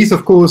 There is,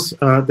 of course,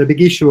 the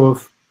big issue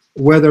of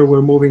whether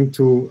we're moving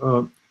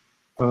to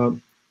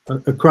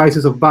a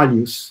crisis of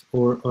values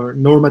or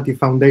normative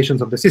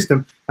foundations of the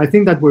system. I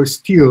think that we're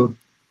still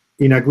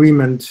in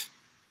agreement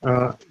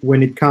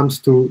when it comes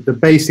to the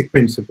basic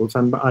principles.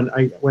 And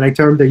when I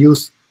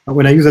use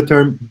the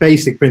term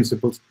basic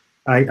principles,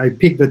 I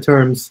pick the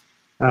terms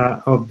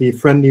of the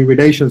Friendly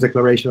Relations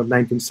Declaration of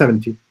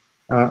 1970,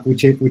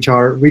 which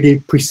are really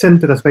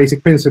presented as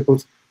basic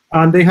principles,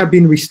 and they have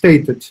been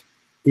restated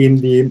in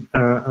the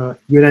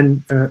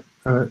UN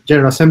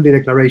General Assembly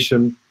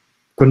Declaration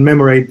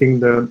commemorating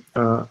the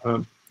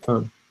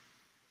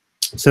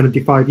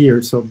 75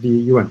 years of the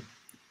UN,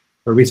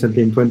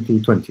 recently in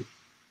 2020.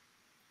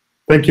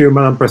 Thank you,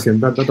 Madam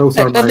President. Those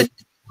are my...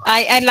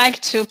 I'd like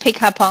to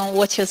pick up on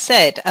what you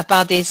said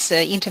about this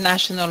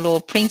international law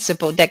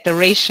principle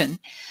declaration.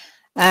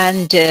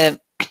 And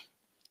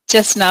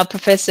just now,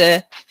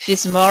 Professor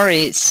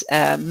Fitzmaurice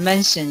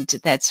mentioned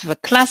that the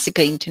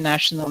classical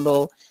international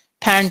law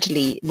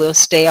apparently will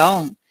stay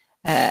on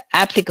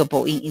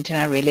applicable in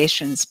international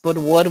relations, but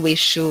what we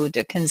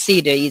should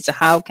consider is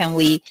how can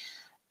we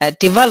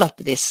develop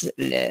this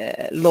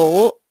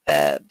law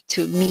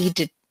to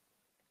meet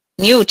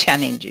new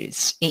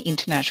challenges in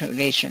international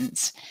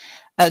relations.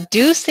 Do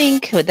you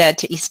think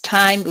that it's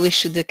time we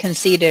should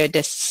consider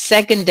the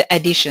second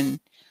edition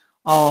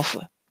of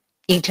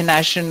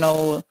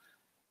International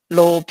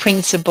Law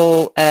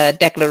Principle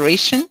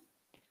Declaration?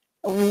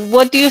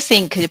 What do you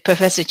think,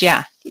 Professor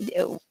Jia?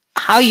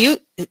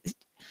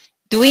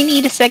 Do we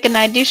need a second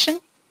edition?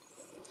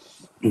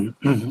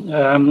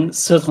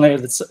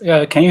 Certainly.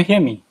 Can you hear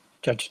me,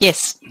 Judge?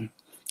 Yes.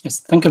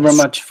 Yes. Thank you very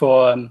much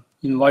for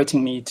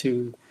inviting me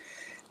to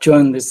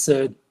join this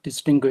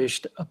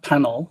distinguished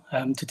panel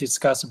to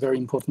discuss a very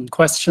important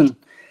question.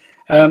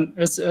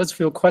 As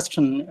for your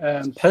question,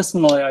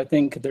 personally, I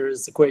think there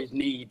is a great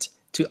need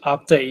to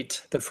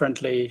update the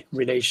Friendly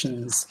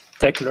Relations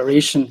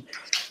Declaration,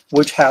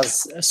 which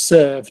has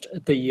served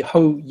the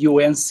whole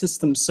UN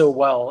system so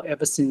well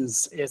ever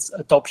since its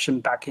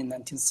adoption back in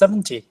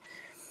 1970.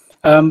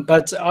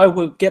 But I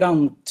will get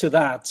on to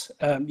that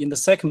in the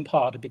second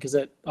part, because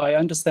I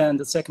understand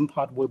the second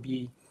part will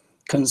be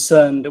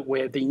concerned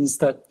with the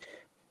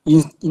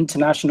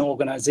international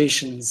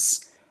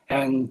organizations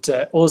and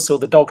also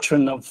the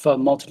doctrine of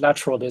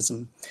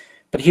multilateralism.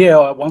 But here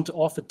I want to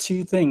offer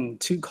two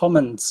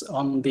comments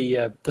on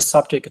the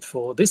subject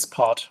for this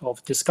part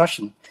of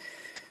discussion.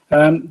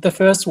 The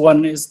first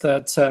one is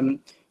that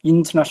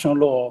international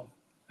law,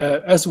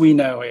 as we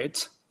know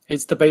it,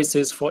 is the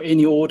basis for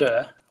any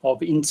order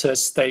of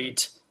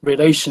interstate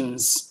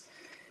relations.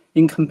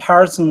 In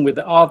comparison with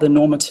other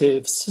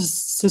normative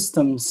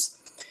systems,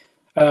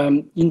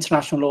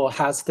 international law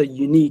has the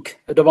unique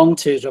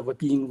advantage of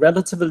being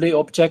relatively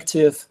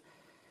objective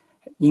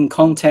in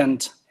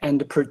content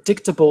and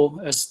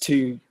predictable as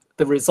to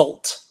the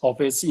result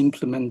of its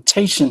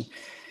implementation.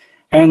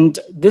 And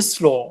this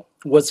law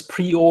was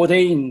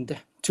preordained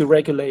to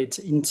regulate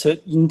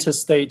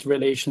interstate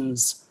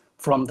relations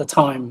from the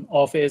time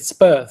of its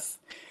birth.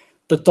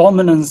 The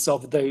dominance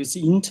of those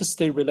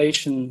interstate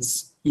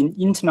relations in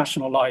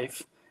international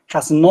life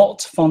has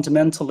not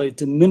fundamentally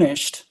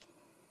diminished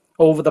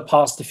over the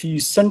past few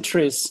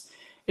centuries.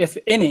 If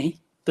any,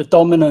 the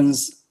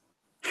dominance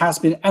has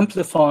been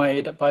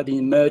amplified by the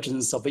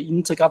emergence of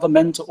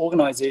intergovernmental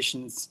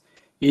organizations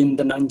in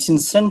the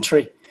 19th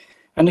century.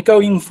 And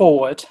going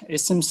forward, it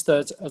seems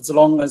that as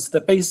long as the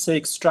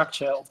basic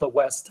structure of the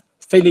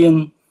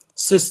Westphalian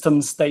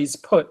system stays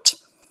put,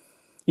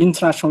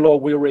 international law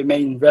will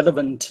remain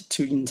relevant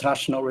to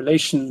international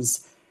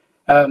relations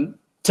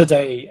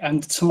today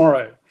and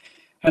tomorrow.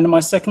 And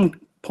my second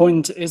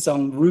point is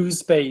on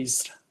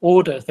rules-based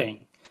order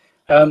thing.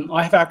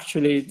 I have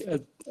actually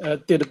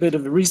did a bit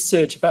of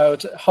research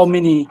about how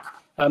many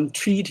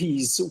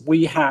treaties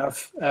we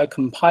have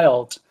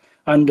compiled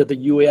under the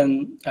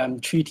UN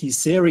treaty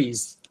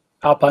series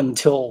up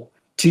until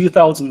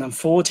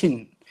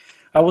 2014.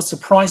 I was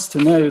surprised to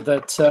know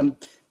that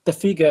the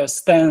figure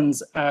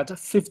stands at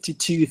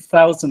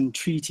 52,000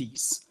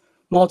 treaties,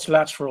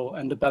 multilateral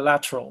and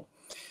bilateral.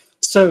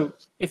 So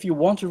if you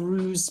want a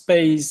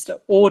rules-based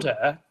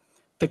order,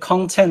 the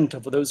content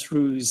of those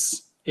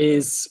rules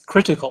is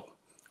critical.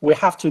 We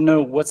have to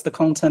know what's the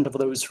content of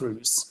those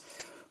rules.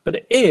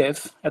 But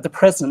if at the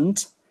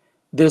present,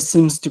 there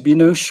seems to be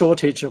no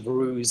shortage of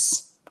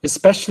rules,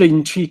 especially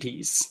in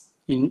treaties,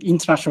 in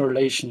international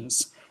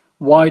relations,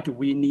 why do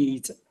we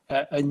need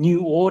a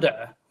new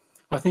order?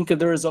 I think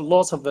there is a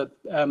lot of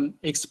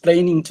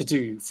explaining to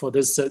do for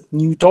this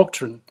new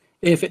doctrine,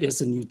 if it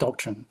is a new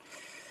doctrine.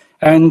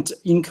 And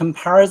in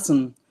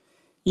comparison,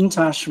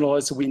 international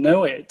as we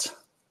know it,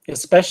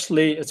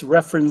 especially as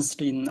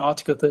referenced in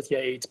Article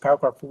 38,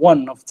 paragraph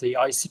 1 of the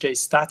ICJ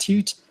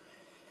statute,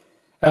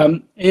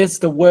 is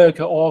the work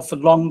of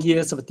long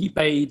years of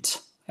debate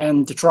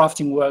and the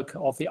drafting work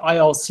of the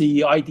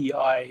ILC,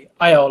 IDI,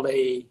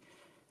 ILA,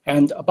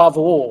 and above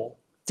all,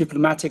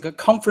 diplomatic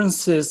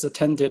conferences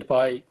attended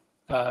by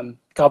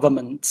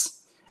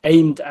governments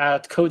aimed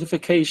at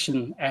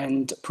codification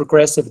and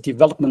progressive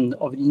development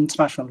of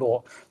international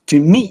law to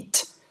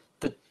meet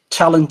the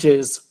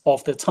challenges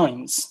of the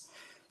times.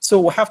 So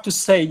we have to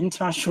say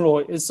international law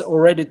is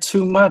already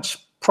too much,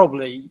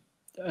 probably,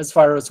 as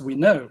far as we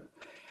know.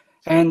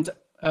 And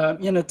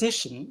in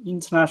addition,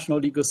 international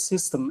legal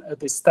system as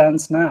it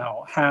stands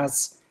now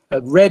has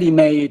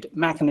ready-made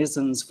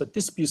mechanisms for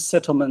dispute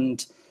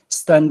settlement,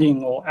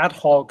 standing or ad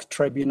hoc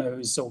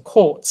tribunals or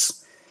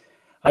courts.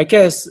 I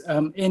guess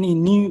any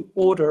new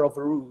order of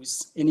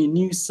rules, any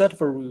new set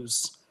of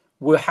rules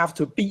will have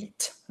to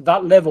beat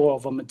that level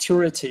of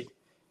maturity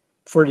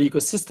for the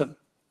legal system.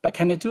 But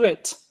can it do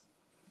it?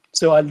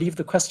 So I leave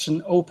the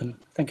question open.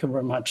 Thank you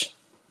very much.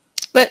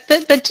 But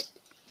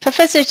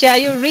Professor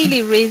Jia, you really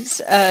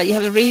you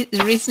have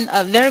raised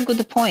a very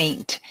good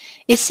point.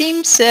 It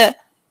seems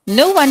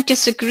no one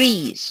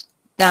disagrees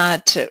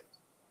that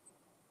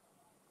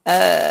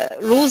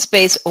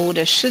rules-based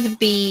order should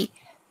be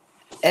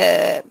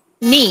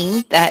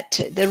mean that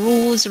the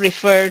rules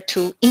refer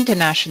to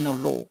international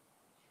law.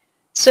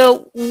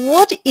 So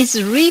what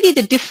is really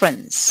the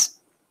difference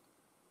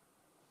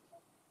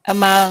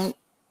among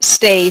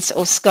states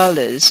or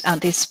scholars on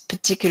this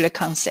particular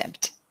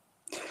concept?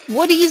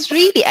 What is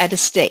really at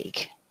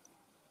stake?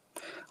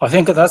 I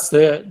think that's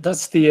the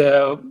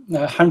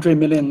 $100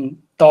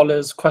 million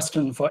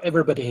question for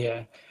everybody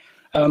here.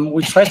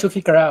 We try to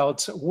figure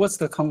out what's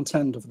the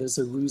content of this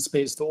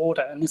rules-based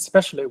order, and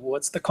especially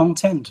what's the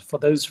content for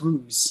those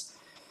rules.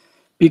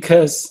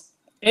 Because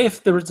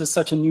if there is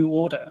such a new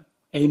order,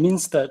 it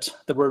means that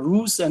there were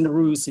rules and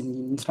rules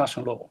in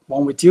international law.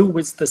 When we deal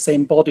with the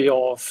same body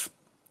of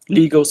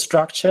legal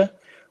structure,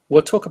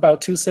 we'll talk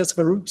about two sets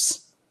of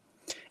rules.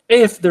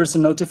 If there's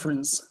no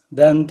difference,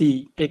 then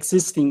the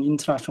existing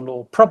international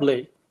law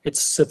probably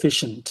it's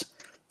sufficient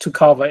to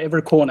cover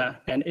every corner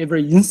and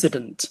every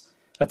incident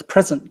at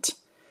present.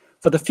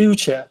 For the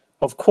future,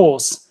 of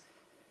course,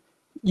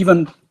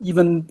 even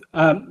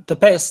the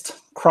best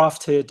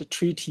crafted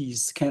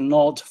treaties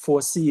cannot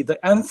foresee the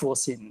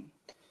unforeseen.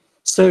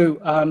 So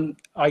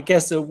I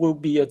guess it will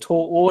be a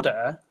tall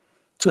order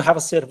to have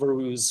a set of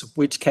rules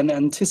which can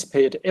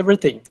anticipate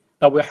everything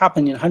that will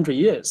happen in 100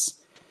 years.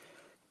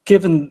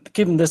 Given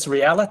this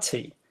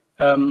reality,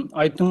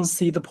 I don't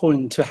see the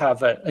point to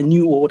have a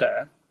new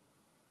order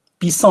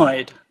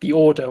beside the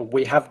order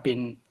we have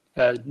been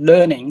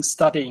learning,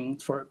 studying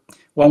for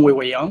when we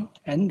were young,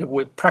 and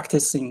we're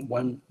practicing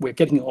when we're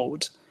getting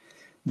old.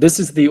 This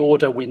is the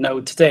order we know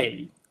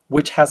today,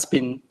 which has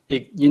been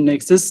in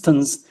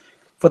existence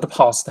for the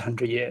past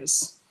 100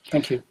 years.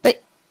 Thank you.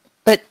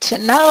 But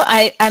now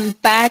I'm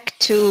back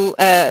to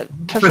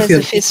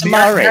Professor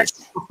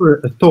Fitzmaurice. Offer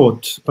a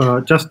thought,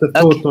 just a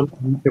thought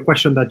on the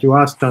question that you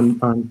asked and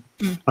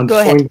the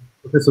point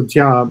Professor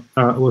Jia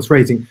was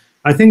raising.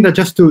 I think that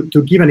just to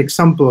give an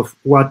example of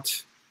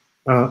what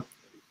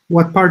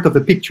part of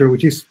the picture,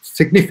 which is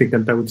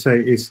significant, I would say,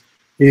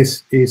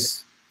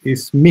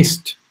 is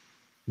missed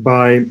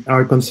by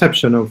our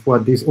conception of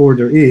what this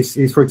order is,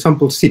 for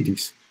example,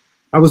 cities.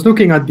 I was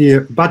looking at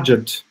the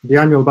budget, the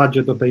annual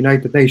budget of the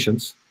United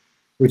Nations,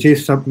 which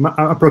is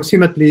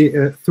approximately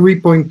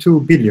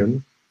 3.2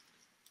 billion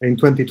in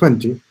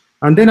 2020.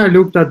 And then I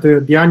looked at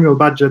the annual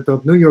budget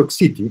of New York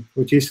City,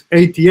 which is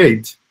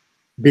 88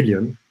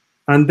 billion.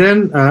 And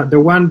then the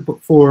one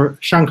for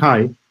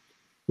Shanghai,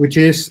 which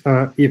is,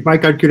 if my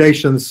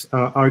calculations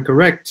are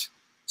correct,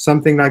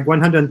 something like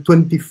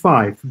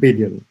 125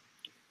 billion.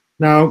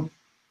 Now,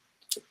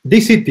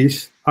 these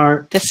cities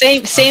are the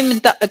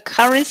same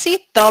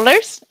currency,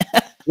 dollars.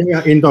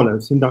 Yeah, in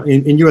dollars,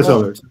 in US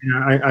dollars.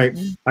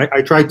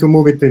 I try to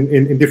move it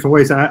in different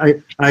ways.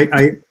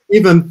 I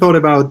even thought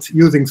about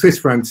using Swiss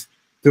francs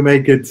to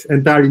make it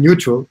entirely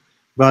neutral.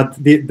 But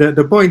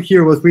the point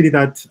here was really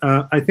that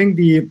I think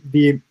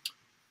the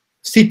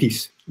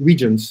cities,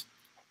 regions,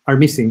 are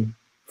missing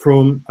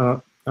from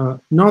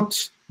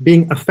not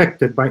being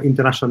affected by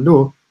international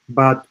law,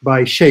 but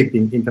by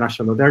shaping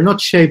international law. They're not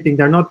shaping,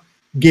 they're not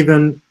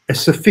given a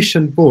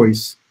sufficient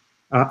voice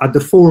at the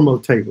formal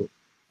table.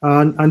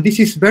 And this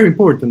is very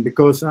important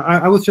because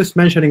I was just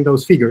mentioning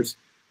those figures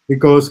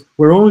because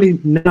we're only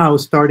now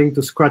starting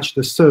to scratch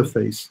the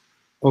surface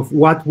of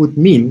what would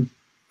mean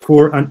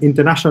for an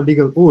international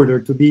legal order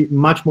to be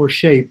much more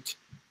shaped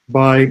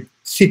by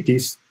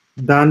cities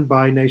than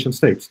by nation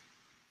states.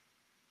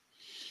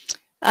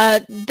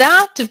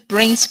 That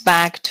brings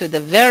back to the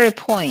very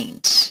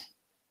point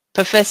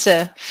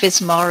Professor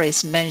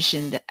Fitzmaurice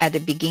mentioned at the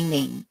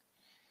beginning,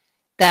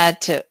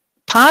 that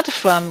apart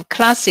from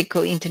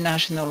classical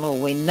international law,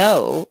 we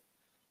know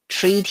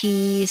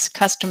treaties,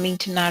 custom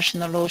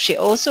international law. She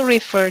also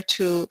referred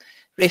to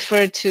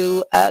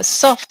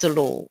soft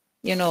law,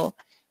 you know,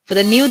 for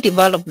the new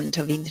development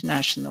of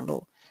international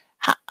law.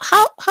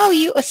 How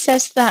you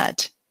assess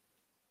that?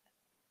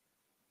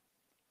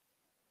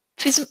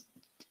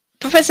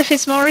 Professor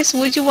Fitzmaurice,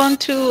 would you want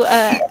to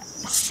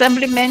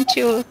supplement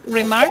your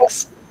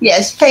remarks?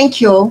 Yes,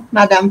 thank you,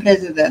 Madam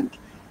President.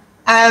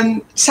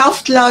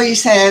 Soft law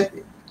is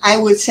I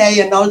would say,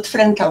 an old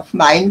friend of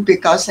mine,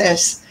 because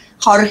as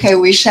Jorge,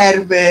 we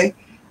share the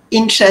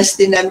interest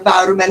in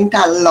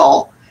environmental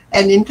law,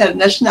 and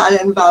international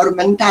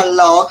environmental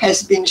law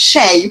has been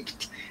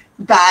shaped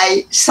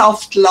by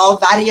soft law,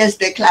 various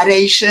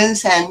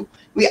declarations, and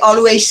we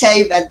always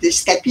say that the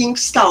stepping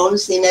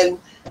stones in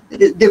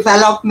the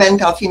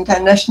development of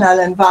international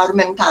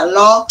environmental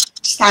law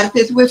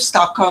started with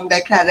Stockholm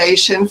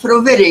Declaration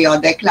through the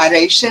Rio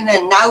Declaration,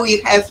 and now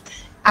we have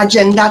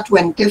Agenda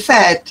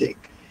 2030.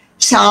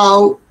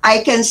 So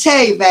I can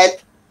say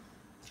that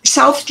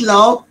soft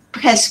law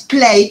has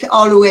played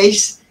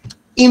always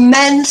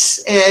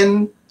immense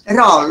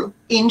role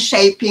in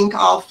shaping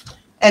of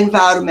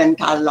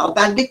environmental law.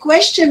 But the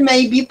question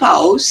may be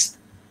posed,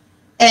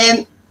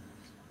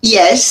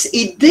 yes,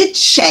 it did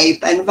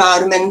shape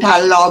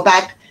environmental law,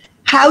 but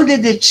how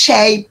did it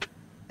shape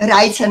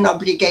rights and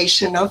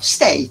obligation of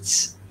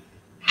states?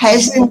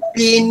 Hasn't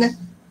been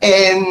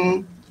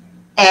a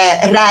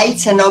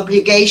rights and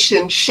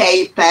obligation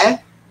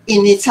shaper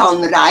in its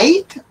own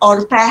right,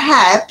 or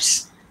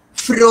perhaps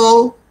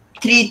through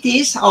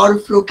treaties or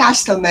through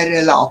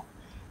customary law.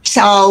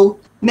 So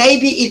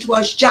maybe it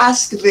was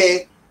just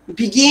the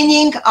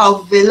beginning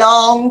of the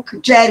long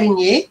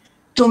journey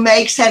to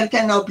make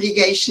certain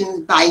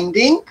obligations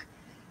binding.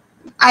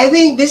 I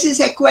think this is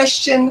a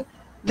question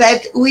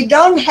that we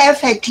don't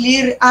have a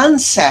clear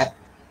answer.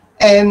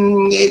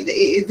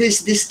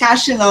 This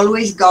discussion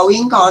always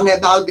going on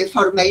about the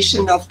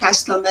formation of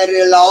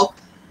customary law.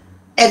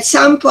 At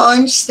some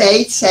point,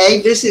 states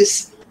say this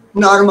is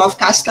norm of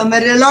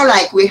customary law,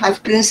 like we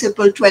have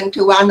Principle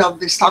 21 of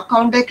the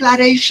Stockholm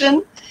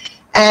Declaration,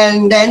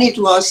 and then it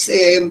was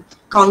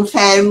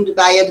confirmed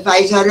by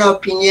advisory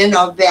opinion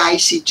of the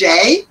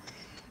ICJ.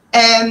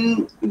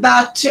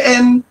 But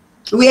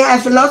we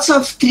have lots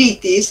of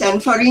treaties,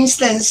 and for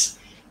instance,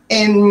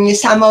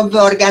 some of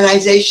the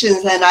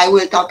organizations, and I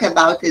will talk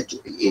about it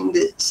in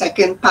the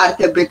second part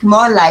a bit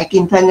more, like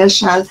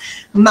International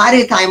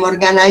Maritime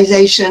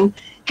Organization,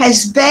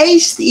 has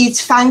based its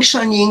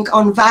functioning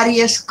on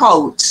various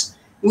codes,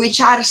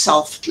 which are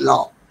soft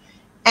law.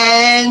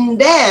 And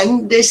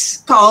then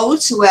these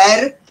codes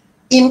were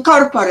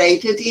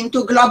incorporated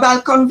into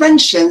global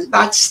conventions,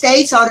 but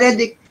states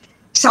already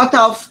sort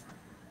of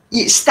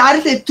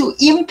started to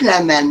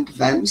implement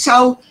them.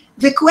 So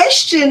the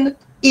question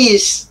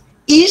is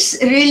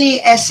really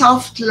a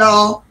soft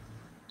law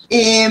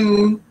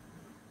a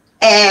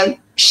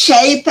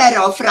shaper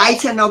of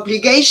rights and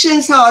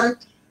obligations, or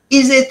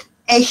is it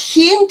a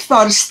hint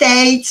for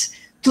states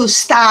to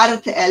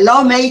start a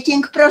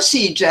lawmaking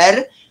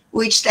procedure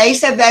which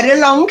takes a very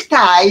long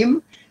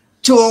time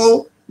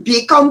to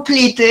be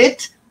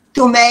completed,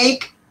 to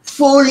make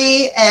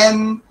fully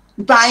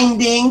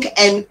binding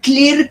and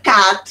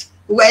clear-cut,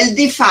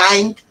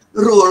 well-defined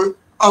rule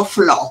of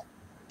law?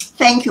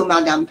 Thank you,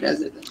 Madam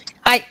President.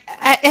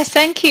 I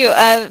thank you,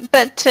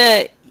 but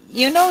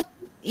you know,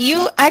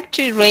 you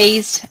actually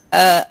raised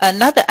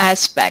another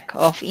aspect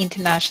of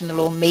international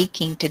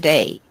lawmaking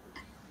today,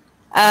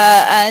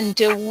 and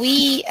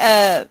we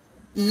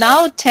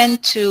now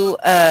tend to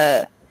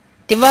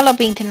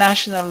develop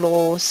international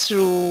law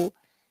through,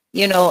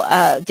 you know,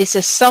 this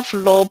soft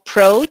law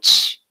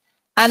approach,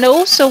 and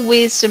also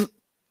with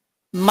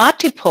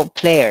multiple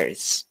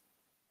players.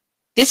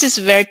 This is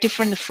very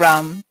different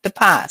from the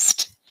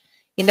past.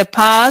 In the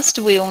past,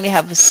 we only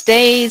have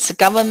states,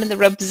 government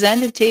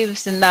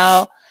representatives, and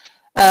now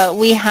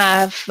we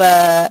have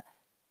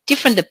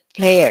different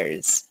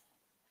players.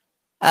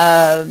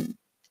 And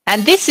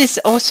this is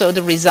also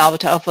the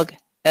result of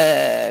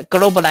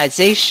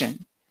globalization,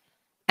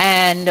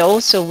 and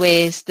also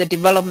with the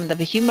development of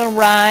human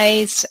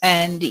rights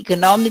and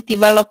economic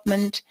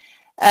development,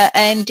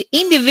 and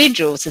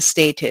individuals'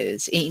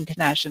 status in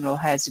international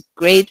has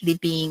greatly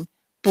been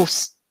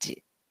boosted.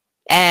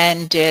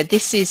 And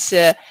this is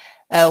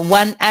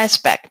one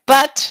aspect.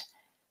 But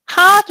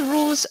hard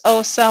rules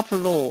or soft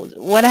laws,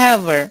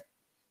 whatever,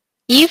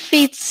 if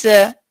it's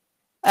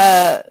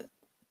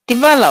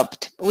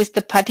developed with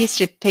the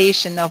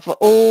participation of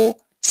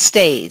all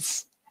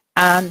states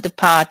and the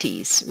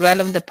parties,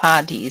 relevant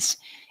parties,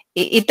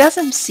 it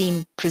doesn't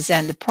seem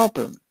present a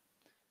problem.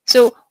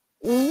 So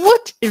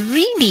what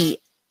really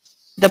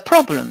the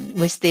problem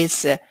with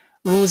this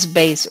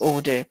rules-based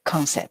order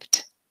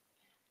concept?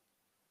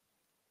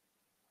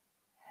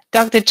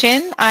 Dr.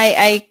 Chen,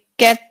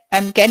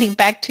 I'm getting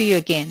back to you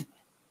again.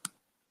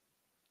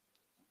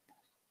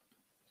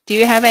 Do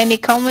you have any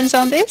comments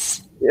on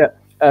this? Yeah,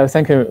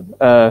 thank you,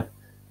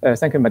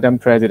 Madam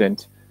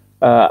President.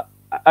 I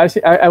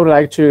would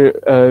like to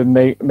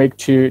make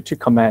two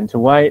comments.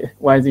 Why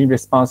in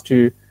response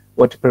to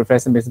what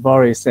Professor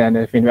Fitzmaurice and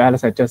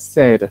Vinuales had just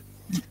said,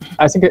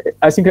 I think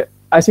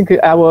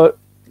our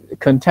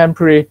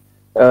contemporary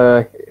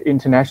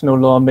international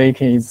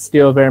lawmaking is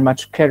still very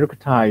much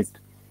characterized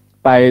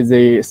by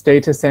the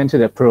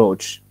state-centered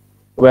approach,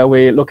 where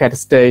we look at the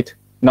state,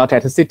 not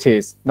at the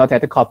cities, not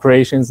at the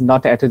corporations,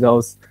 not at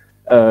those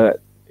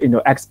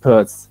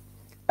experts,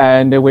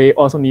 and we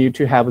also need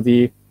to have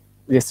the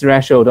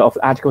threshold of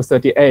Article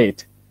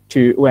 38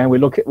 to when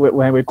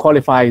we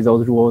qualify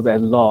those rules as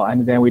law,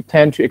 and then we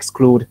tend to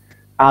exclude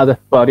other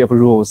body of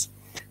rules.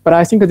 But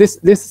I think this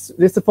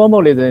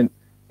formalism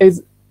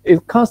is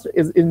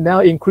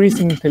now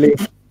increasingly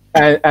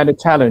and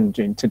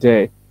challenging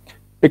today,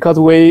 because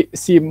we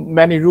see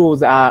many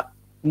rules are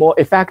more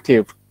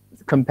effective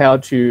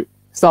compared to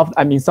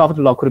soft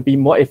law could be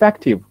more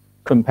effective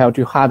compared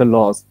to hard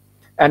laws.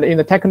 And in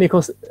the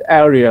technical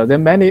area, there are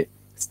many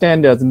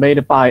standards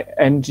made by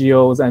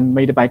NGOs and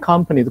made by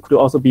companies could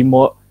also be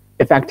more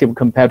effective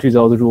compared to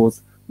those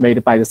rules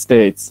made by the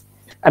states.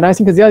 And I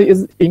think there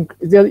is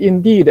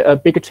indeed a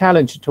big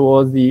challenge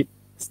towards the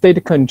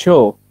state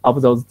control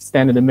of those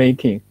standard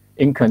making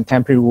in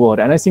contemporary world.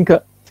 And I think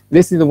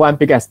this is one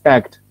big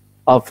aspect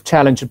of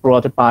challenge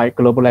brought by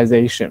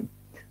globalization.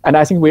 And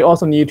I think we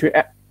also need to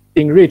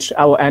enrich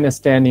our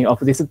understanding of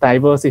this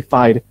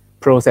diversified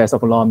process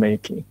of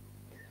lawmaking.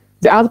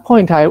 The other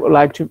point I would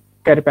like to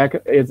get back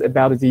is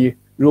about the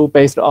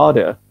rule-based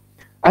order.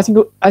 I think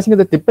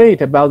the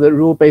debate about the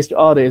rule-based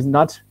order is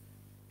not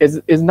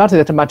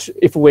that much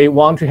if we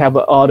want to have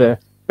an order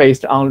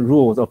based on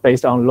rules or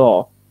based on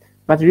law,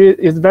 but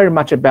it's very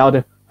much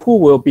about who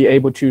will be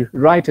able to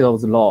write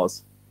those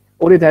laws.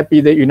 Would that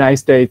be the United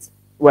States,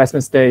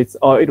 Western states,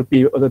 or it would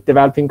be the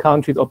developing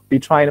countries, or be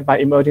tried by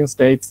emerging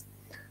states?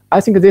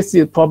 I think this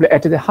is probably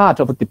at the heart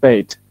of the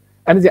debate.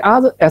 And the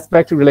other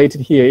aspect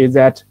related here is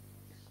that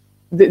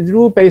the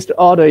rule-based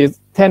order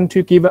tend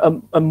to give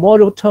a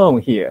moral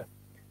tone here.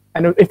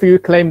 And if you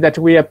claim that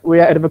we are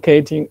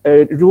advocating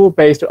a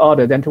rule-based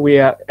order, then we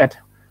are at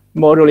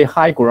morally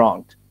high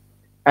ground,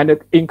 and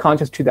in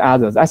contrast to the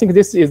others. I think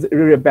this is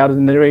really about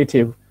the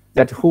narrative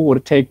that who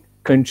would take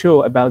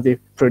control about the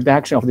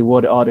production of the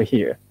world order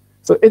here.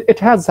 So it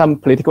has some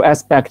political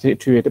aspect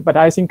to it, but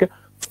I think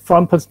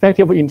from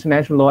perspective of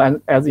international law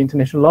and as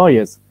international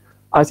lawyers,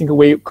 I think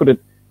we could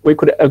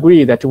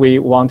agree that we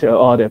want an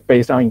order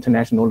based on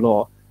international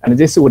law, and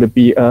this would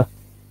be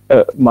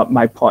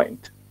my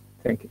point.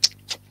 Thank you.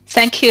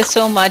 Thank you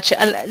so much.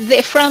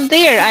 From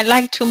there, I'd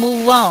like to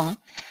move on.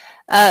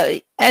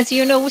 As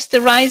you know, with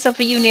the rise of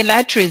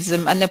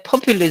unilateralism and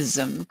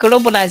populism,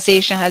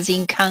 globalization has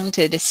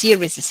encountered a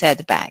serious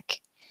setback.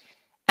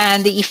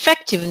 And the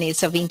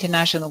effectiveness of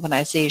international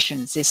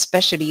organizations,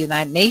 especially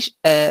United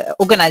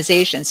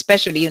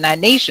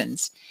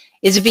Nations,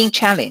 is being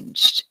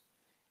challenged.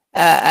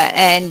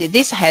 And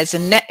this has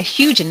a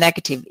huge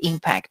negative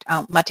impact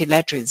on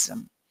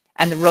multilateralism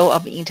and the role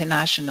of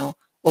international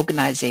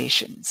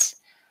organizations.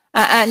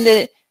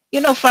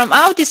 From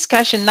our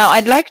discussion now,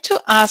 I'd like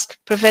to ask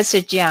Professor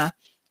Jia,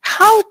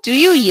 how do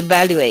you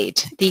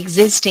evaluate the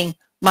existing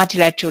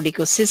multilateral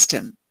legal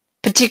system,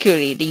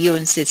 particularly the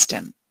UN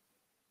system?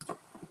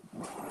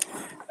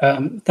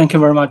 Thank you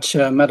very much,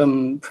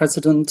 Madam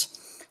President.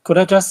 Could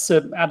I just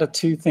add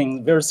two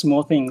things, very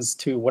small things,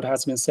 to what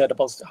has been said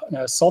about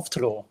soft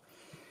law?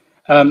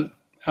 I'm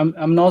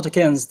not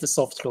against the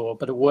soft law,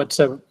 but what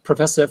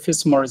Professor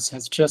Fitzmaurice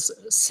has just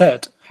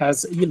said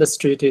has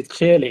illustrated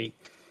clearly.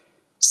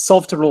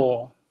 Soft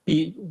law,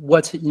 in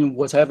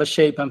whatever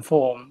shape and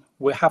form,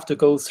 will have to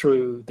go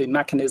through the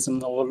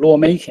mechanism of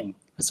lawmaking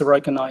as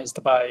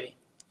recognized by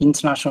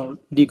international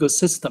legal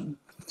system.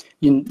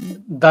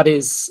 That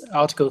is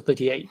Article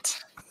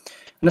 38.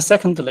 And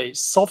secondly,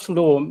 soft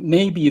law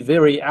may be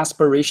very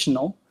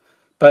aspirational,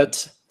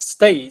 but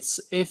states,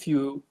 if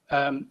you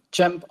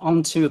jump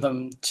onto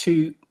them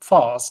too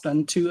fast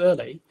and too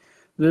early,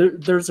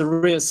 there's a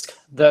risk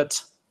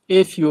that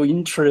if your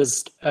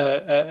interest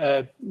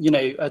are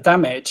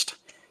damaged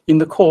in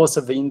the course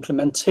of the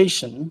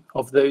implementation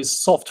of those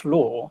soft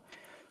law,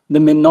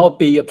 there may not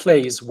be a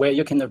place where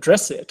you can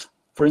address it.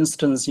 For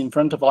instance, in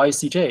front of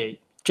ICJ,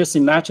 just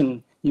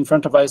imagine in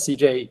front of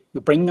ICJ,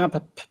 you bring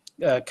up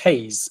a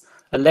case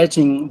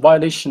alleging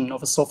violation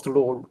of soft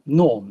law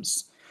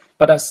norms.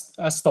 But I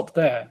stop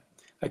there.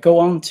 I go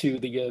on to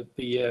the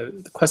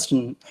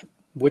question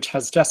which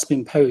has just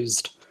been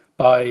posed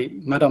by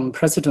Madam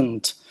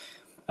President.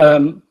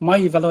 My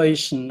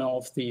evaluation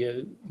of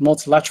the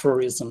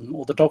multilateralism,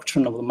 or the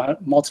doctrine of the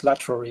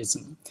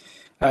multilateralism,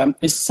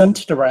 is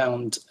centered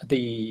around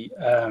the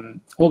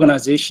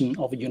Organization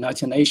of the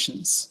United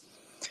Nations.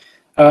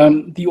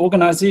 The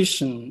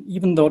organization,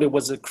 even though it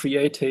was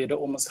created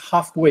almost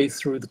halfway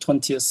through the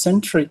 20th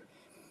century,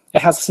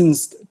 it has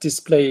since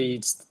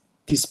displayed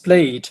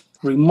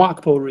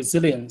remarkable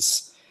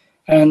resilience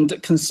and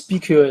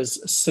conspicuous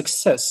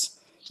success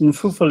in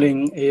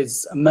fulfilling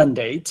its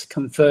mandate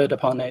conferred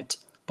upon it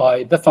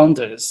by the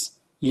founders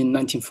in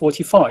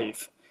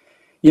 1945.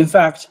 In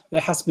fact,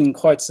 it has been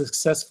quite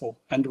successful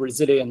and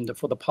resilient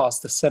for the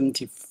past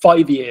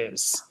 75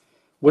 years,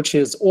 which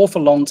is an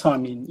awful long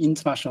time in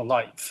international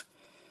life.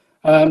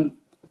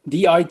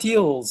 The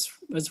ideals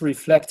as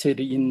reflected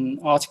in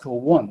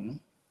Article 1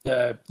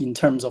 in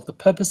terms of the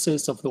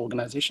purposes of the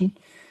organization,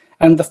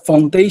 and the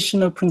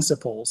foundational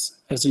principles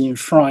as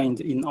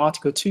enshrined in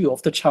Article 2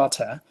 of the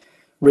Charter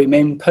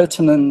remain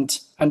pertinent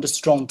and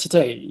strong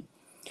today.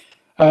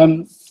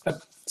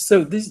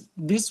 So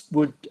this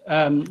would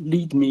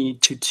lead me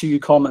to two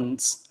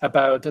comments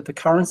about the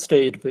current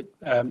state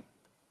of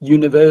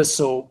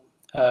universal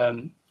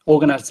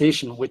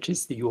organization, which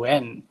is the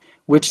UN,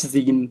 which is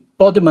the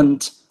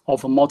embodiment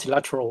of a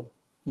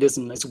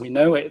multilateralism as we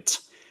know it.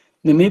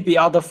 There may be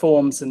other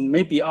forms and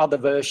maybe other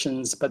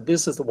versions, but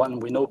this is the one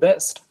we know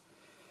best.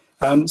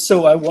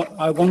 So I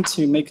want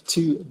to make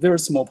two very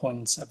small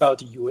points about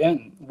the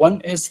UN.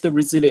 One is the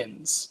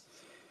resilience.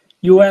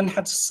 UN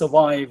had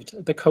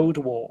survived the Cold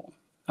War,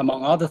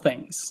 among other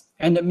things,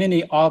 and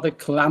many other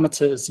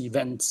calamitous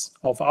events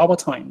of our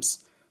times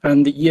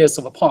and the years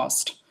of the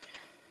past.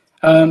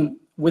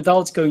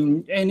 Without going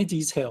into any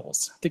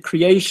details, the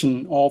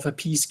creation of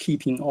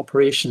peacekeeping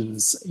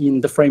operations in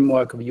the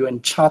framework of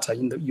UN Charter,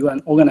 in the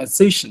UN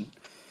organization,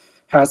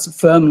 has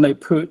firmly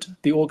put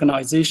the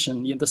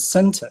organization in the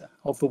center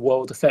of the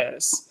world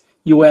affairs.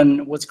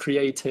 UN was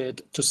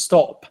created to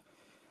stop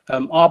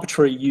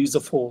arbitrary use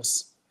of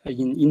force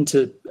in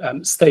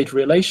inter-state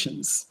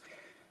relations.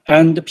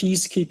 And the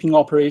peacekeeping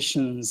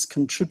operations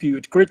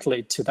contribute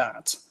greatly to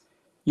that,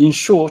 in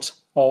short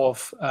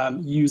of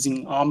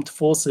using armed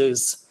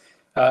forces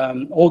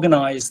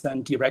organized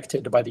and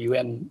directed by the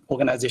UN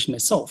organization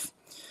itself.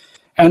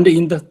 And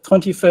in the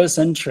 21st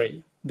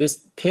century,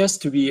 this appears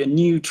to be a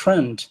new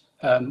trend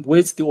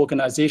with the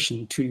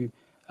organization to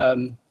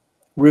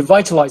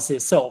revitalize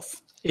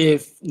itself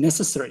if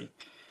necessary.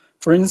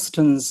 For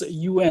instance,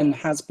 UN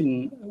has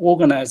been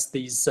organized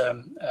these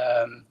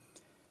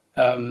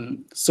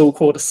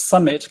so-called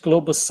summit,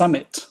 global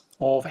summit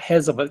of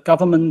heads of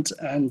government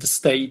and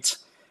state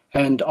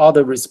and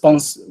other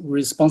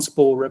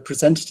responsible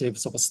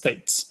representatives of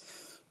states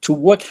to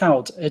work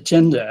out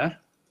agenda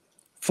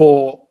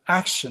for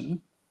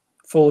action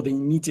for the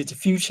immediate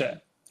future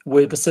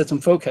with a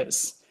certain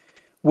focus,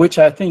 which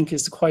I think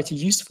is quite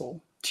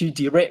useful to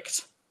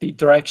direct the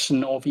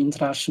direction of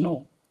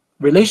international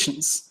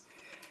relations.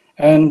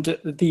 And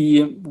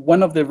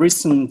one of the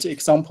recent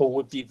example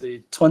would be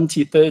the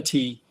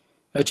 2030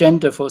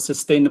 Agenda for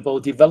Sustainable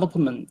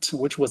Development,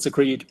 which was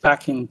agreed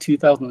back in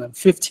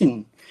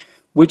 2015,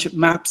 which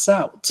maps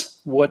out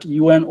what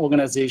UN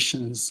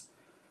organizations,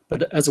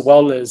 but as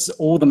well as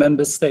all the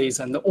member states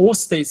and all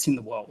states in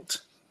the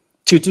world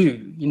to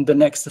do in the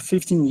next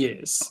 15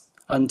 years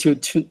until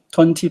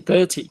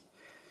 2030.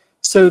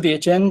 So the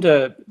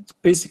agenda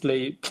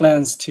basically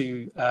plans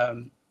to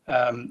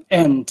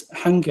end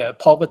hunger,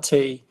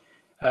 poverty,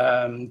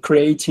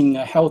 creating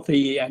a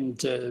healthy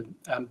and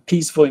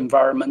peaceful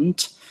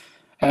environment,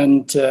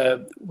 and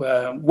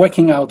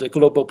working out a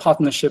global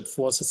partnership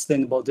for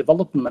sustainable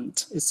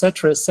development,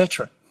 etc.,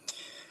 etc.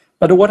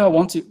 But why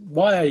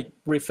I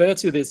refer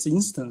to this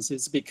instance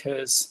is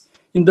because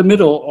in the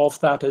middle of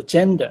that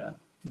agenda,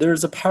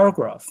 there's a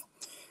paragraph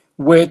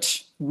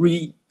which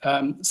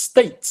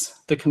states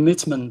the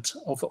commitment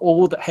of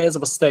all the heads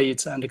of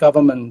state and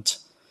government,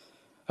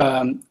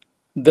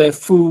 their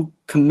full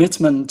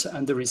commitment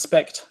and the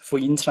respect for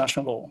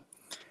international law.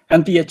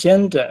 And the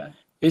agenda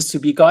is to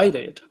be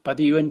guided by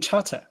the UN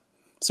Charter.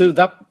 So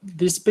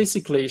this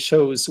basically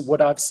shows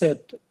what I've said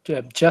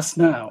just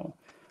now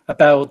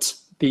about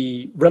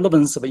the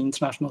relevance of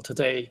international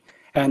today,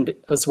 and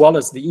as well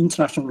as the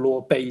international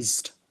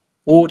law-based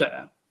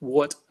order,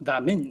 what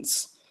that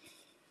means.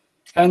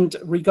 And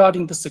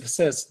regarding the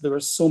success, there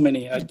are so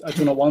many. I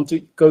do not want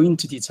to go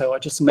into detail. I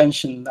just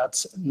mentioned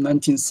that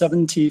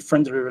 1970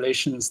 Friendly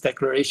Relations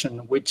Declaration,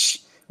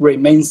 which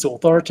remains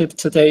authoritative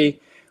today,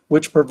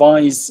 which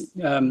provides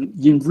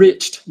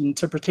enriched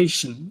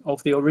interpretation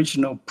of the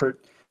original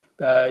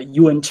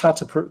UN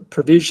Charter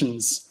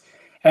provisions.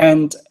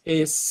 And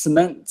it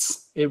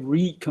cements, it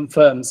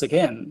reconfirms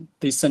again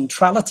the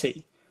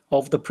centrality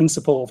of the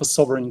principle of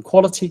sovereign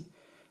equality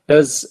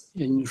as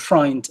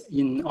enshrined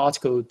in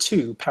Article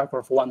 2,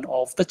 Paragraph 1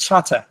 of the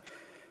Charter.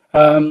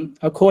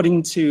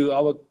 According to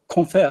our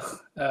confrère,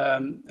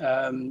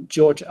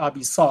 Jorge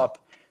Abisab,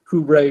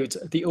 who wrote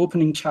the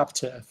opening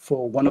chapter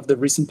for one of the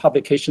recent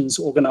publications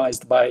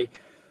organized by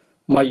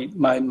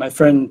my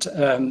friend,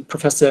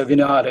 Professor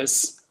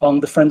Vinuales, on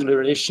the Friendly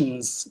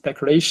Relations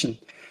Declaration.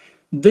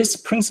 This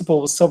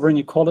principle of sovereign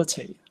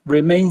equality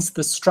remains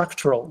the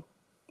structural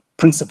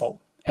principle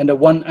and the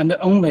one and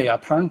only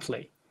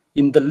apparently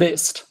in the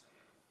list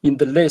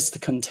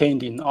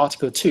contained in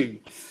Article 2.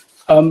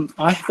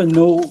 I have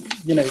no,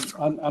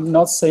 I'm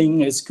not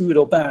saying it's good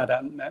or bad.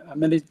 I'm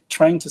merely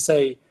trying to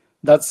say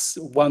that's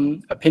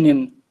one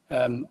opinion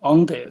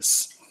on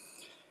this.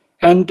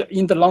 And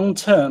in the long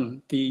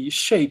term, the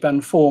shape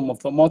and form of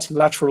the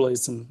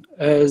multilateralism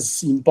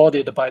as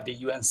embodied by the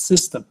UN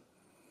system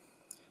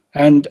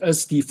and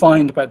as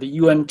defined by the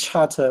UN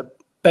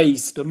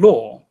Charter-based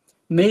law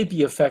may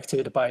be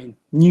affected by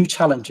new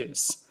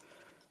challenges.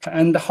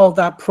 And how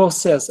that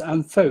process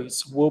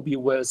unfolds will be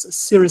worth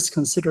serious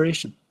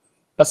consideration.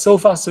 But so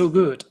far, so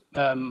good.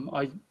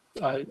 I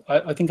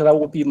think that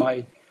will be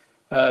my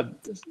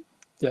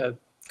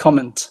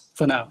comment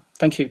for now.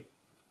 Thank you.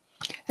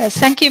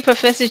 Thank you,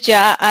 Professor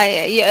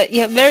Jia.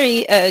 You're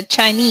very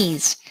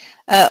Chinese,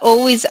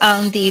 always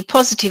on the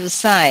positive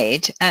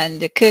side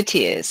and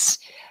courteous,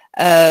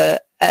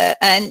 but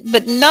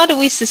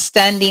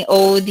notwithstanding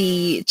all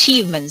the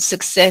achievements,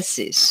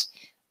 successes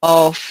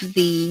of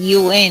the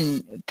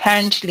UN.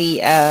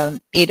 Apparently,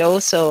 it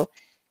also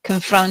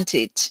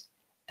confronted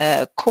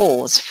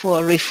calls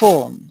for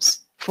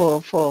reforms,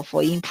 for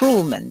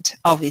improvement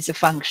of its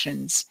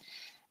functions,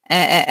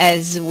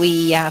 as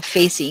we are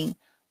facing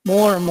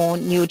more and more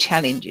new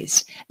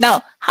challenges.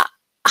 Now,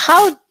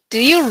 how do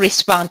you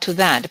respond to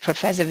that,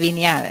 Professor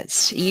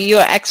Vinuales?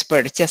 You're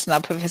expert, just now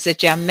Professor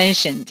Jia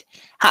mentioned.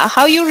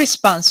 How you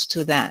respond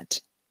to that?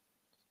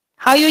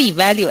 How you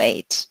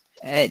evaluate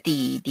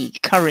the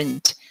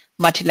current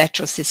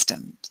multilateral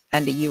system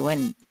and the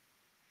UN?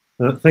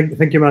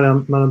 Thank you,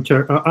 Madam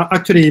Chair.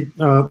 Actually,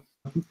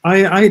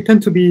 I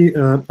tend to be,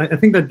 I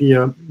think that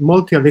the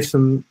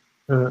multilateralism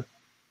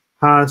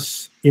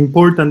has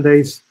important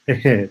days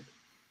ahead.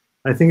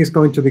 I think it's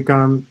going to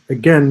become,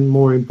 again,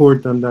 more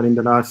important than in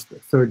the last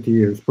 30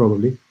 years,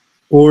 probably,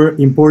 or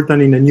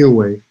important in a new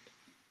way.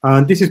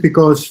 And this is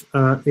because,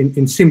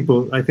 in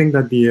simple, I think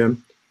that the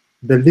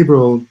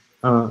liberal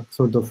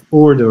sort of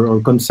order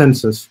or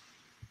consensus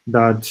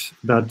that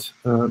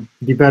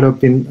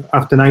developed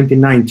after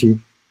 1990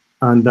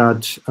 and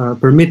that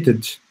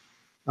permitted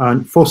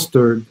and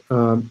fostered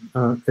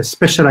a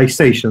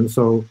specialization,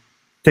 so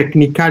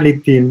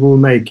technicality in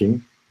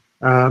rulemaking,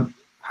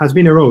 has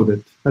been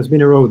eroded.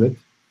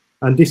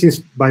 And this is,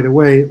 by the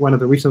way, one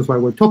of the reasons why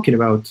we're talking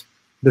about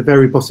the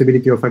very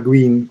possibility of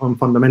agreeing on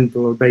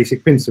fundamental or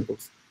basic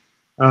principles.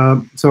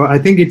 So I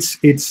think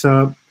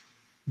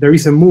there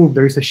is a move,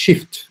 there is a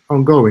shift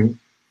ongoing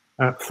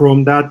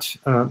from that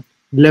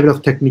level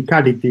of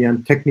technicality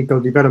and technical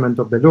development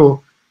of the law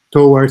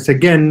towards,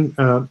 again,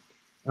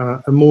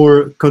 a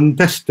more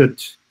contested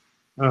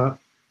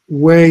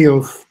way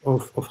of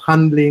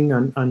handling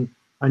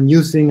and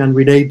using and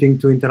relating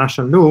to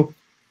international law.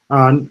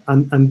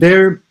 And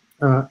there,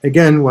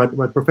 again,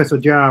 what Professor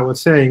Jia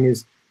was saying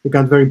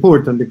becomes very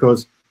important,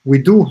 because we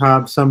do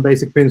have some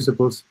basic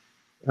principles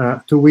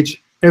to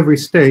which every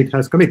state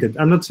has committed.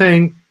 I'm not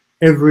saying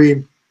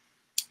every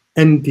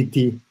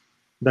entity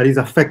that is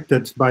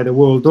affected by the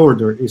world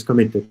order is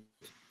committed.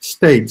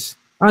 States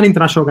and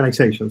international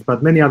organizations,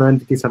 but many other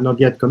entities have not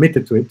yet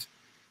committed to it.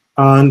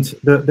 And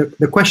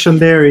the question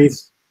there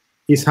is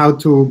how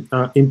to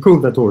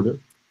improve that order,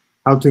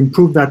 how to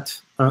improve that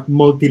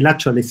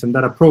multilateralism,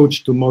 that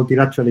approach to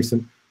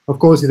multilateralism. Of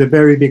course, is a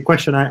very big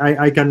question.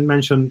 I can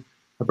mention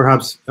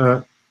perhaps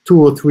 2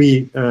 or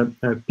 3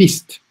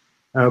 pistes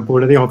pour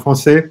le dire en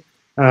français.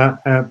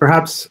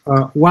 Perhaps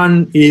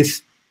one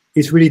is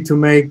really to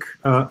make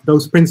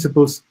those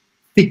principles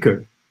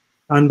thicker.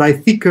 And by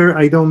thicker,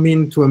 I don't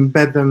mean to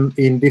embed them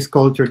in this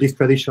culture, this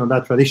tradition, or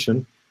that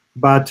tradition,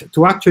 but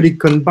to actually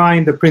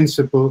combine the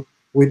principle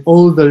with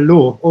all the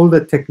law, all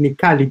the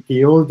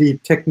technicality, all the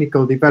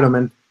technical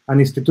development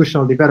and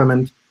institutional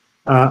development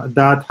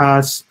that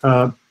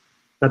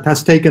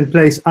has taken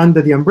place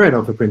under the umbrella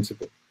of the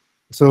principle.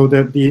 So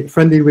the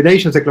Friendly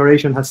Relations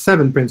Declaration has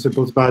 7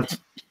 principles, but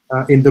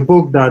in the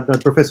book that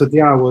Professor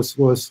Dia was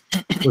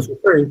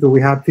referring to,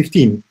 we have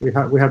 15. We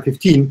have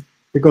 15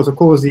 because, of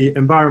course, the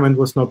environment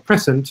was not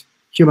present.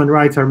 Human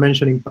rights are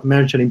mentioned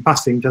in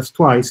passing just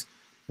twice.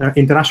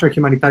 International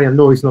humanitarian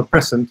law is not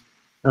present.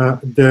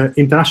 The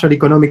international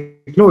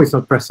economic law is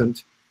not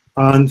present,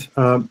 and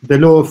the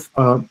law of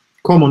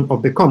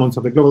the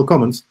global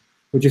commons,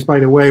 which is, by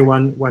the way,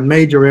 one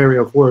major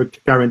area of work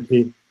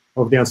currently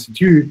of the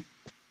Institut,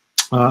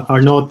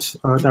 are not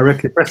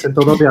directly present,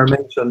 although they are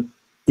mentioned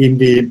in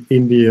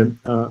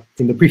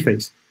the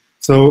preface,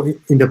 so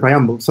in the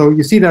preamble. So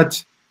you see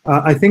that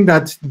I think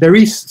that there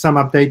is some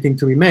updating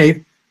to be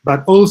made,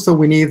 but also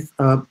we need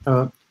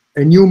a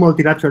new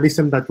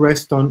multilateralism that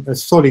rests on a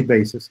solid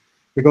basis.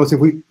 Because if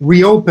we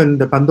reopen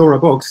the Pandora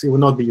box, it will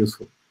not be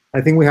useful.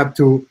 I think we have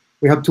to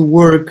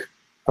work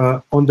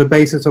on the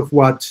basis of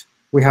what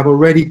we have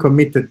already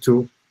committed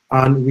to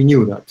and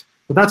renew that.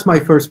 So that's my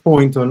first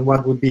point on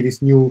what would be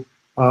this new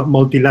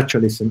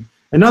multilateralism.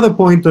 Another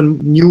point on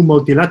new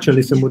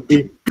multilateralism would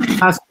be it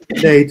has to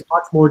relate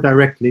much more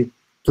directly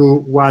to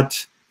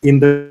what in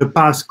the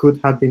past could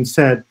have been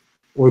said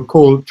or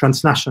called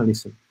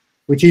transnationalism,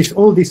 which is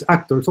all these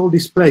actors, all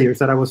these players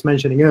that I was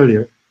mentioning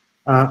earlier,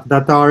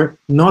 that are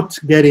not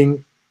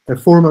getting a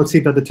formal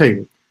seat at the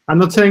table. I'm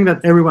not saying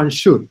that everyone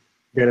should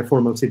get a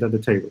formal seat at the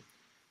table.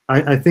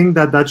 I think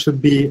that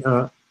should be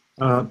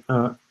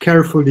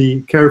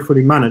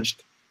carefully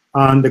managed.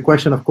 And the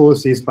question, of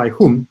course, is by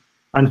whom?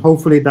 And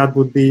hopefully that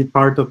would be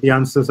part of the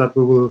answers that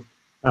we will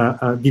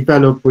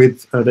develop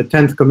with the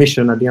 10th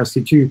Commission at the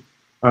Institut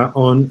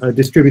on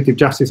distributive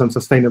justice and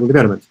sustainable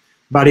development.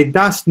 But it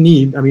does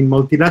need, I mean,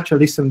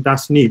 multilateralism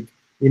does need,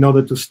 in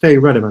order to stay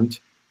relevant,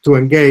 to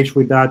engage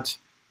with that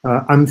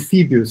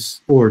amphibious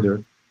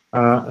order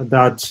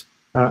that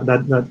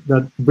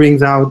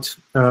brings out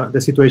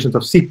the situations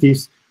of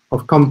cities,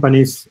 of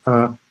companies,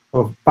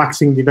 of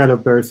vaccine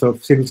developers,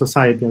 of civil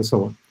society, and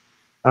so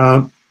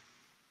on.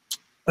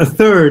 A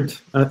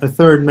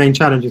third main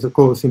challenge is, of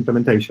course,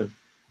 implementation.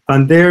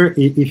 And there,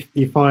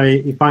 if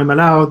I'm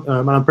allowed,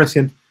 Madam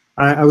President,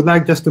 I would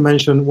like just to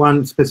mention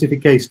one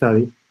specific case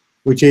study,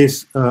 which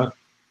is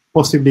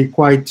possibly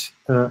quite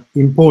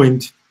in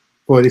point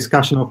for a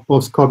discussion of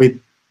post-COVID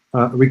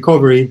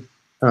recovery,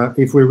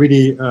 if we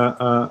really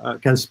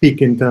can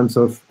speak in terms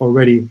of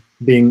already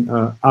being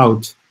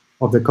out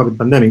of the COVID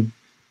pandemic.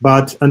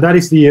 And that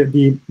is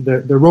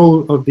the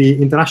role of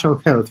the international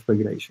health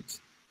regulations.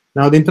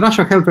 Now, the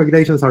international health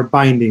regulations are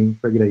binding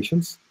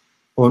regulations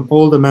on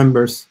all the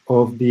members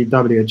of the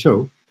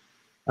WHO.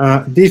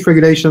 These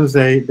regulations,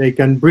 they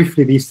can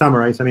briefly be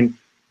summarized. I mean,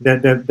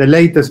 the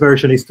latest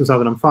version is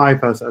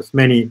 2005, as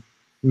many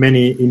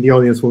in the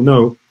audience will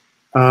know,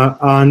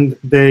 and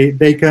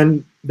they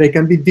can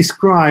be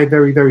described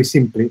very, very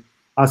simply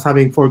as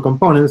having 4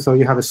 components. So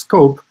you have a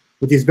scope,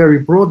 which is very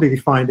broadly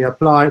defined. They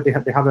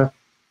have a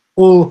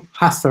all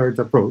hazards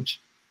approach.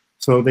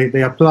 So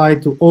they apply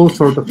to all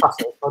sorts of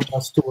hazards, not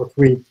just 2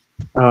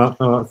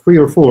 or 3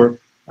 or 4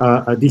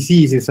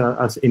 diseases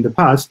as in the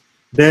past.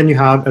 Then you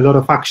have a lot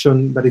of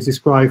action that is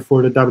described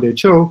for the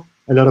WHO,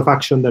 a lot of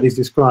action that is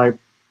described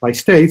by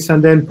states,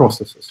 and then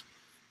processes.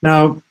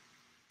 Now,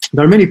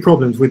 there are many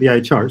problems with the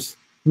IHRs,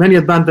 many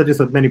advantages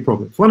and many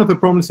problems. One of the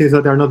problems is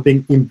that they are not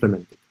being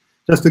implemented.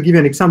 Just to give you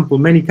an example,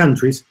 many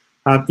countries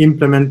have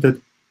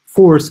implemented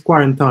forced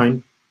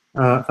quarantine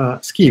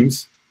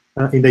schemes.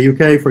 In the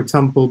UK, for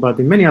example, but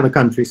in many other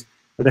countries,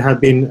 there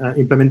have been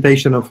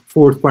implementation of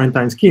forced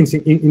quarantine schemes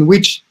in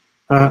which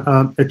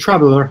a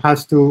traveler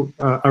has to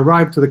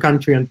arrive to the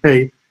country and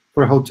pay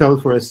for a hotel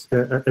for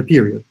a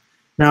period.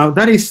 Now,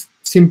 that is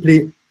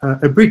simply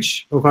a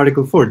breach of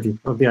Article 40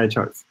 of the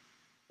IHRs.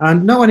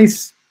 And no one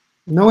is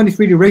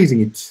really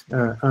raising it,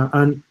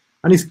 and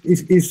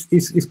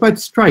it's quite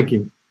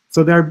striking.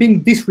 So they are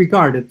being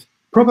disregarded,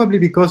 probably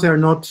because they are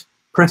not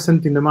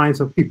present in the minds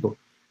of people.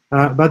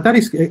 But that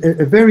is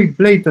a very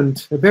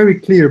blatant, a very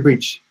clear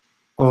breach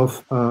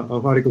of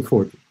Article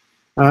 40.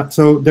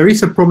 So there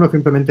is a problem of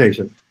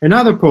implementation.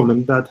 Another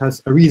problem that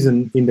has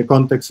arisen in the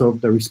context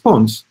of the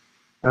response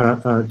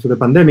to the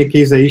pandemic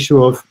is the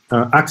issue of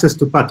access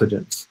to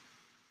pathogens.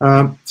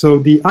 So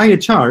the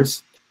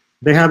IHRs,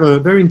 they have a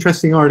very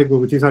interesting article,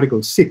 which is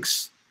Article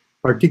 6,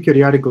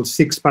 particularly Article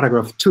 6,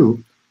 paragraph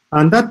 2.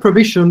 And that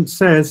provision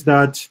says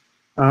that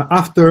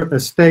after a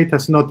state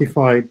has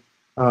notified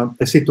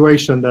a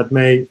situation that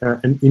may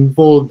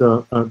involve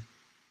a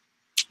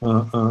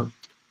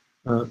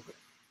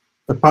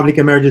public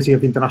emergency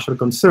of international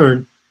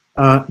concern,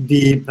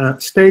 the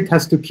state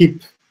has to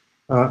keep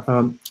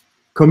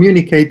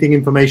communicating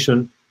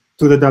information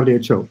to the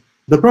WHO.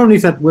 The problem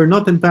is that we're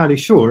not entirely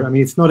sure. I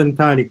mean, it's not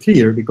entirely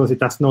clear because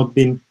it has not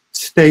been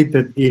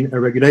stated in a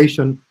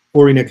regulation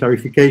or in a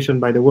clarification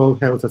by the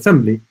World Health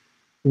Assembly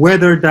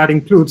whether that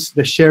includes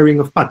the sharing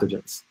of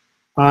pathogens.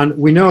 And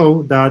we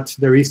know that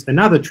there is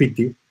another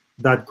treaty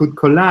that could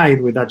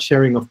collide with that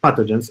sharing of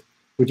pathogens,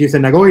 which is the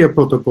Nagoya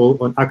Protocol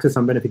on Access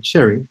and Benefit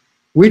Sharing,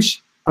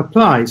 which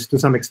applies to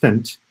some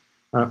extent,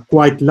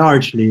 quite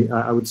largely,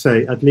 I would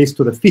say, at least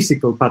to the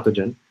physical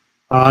pathogen.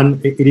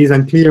 And it is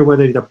unclear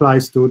whether it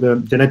applies to the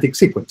genetic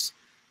sequence.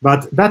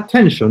 But that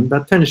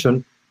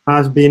tension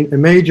has been a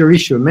major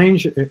issue,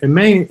 a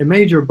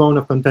major bone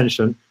of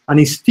contention, and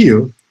is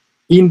still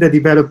in the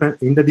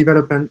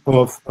development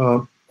of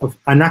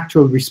an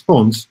actual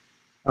response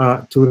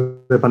to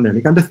the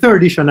pandemic. And the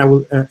third issue, and I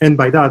will end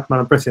by that,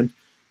 Madam President,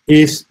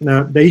 is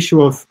the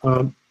issue of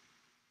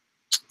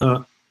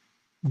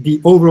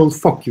the overall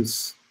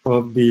focus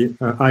of the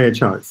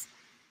IHRs.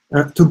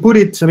 To put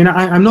it, I mean,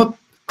 I'm not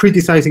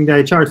criticizing the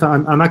IHRs.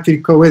 I'm actually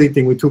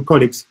co-editing with two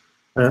colleagues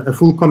a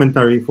full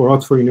commentary for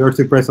Oxford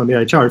University Press on the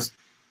IHRs.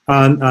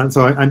 And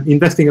so I'm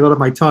investing a lot of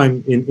my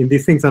time in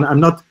these things, and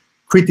I'm not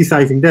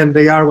criticizing them.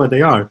 They are what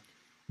they are.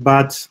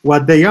 But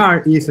what they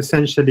are is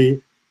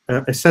essentially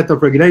a set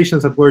of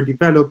regulations that were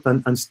developed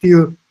and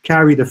still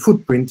carry the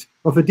footprint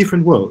of a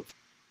different world.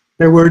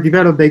 They were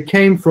developed, they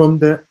came from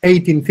the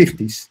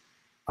 1850s,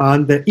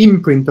 and the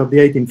imprint of the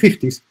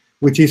 1850s,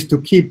 which is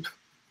to keep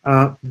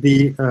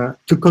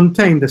to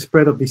contain the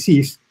spread of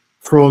disease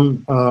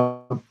from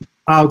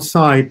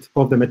outside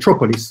of the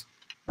metropolis.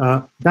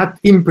 That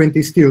imprint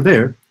is still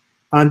there,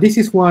 and this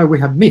is why we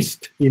have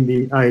missed in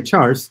the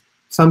IHRs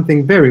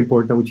something very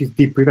important, which is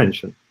deep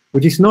prevention,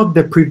 which is not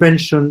the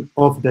prevention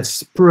of the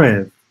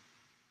spread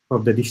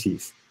of the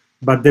disease,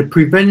 but the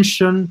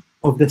prevention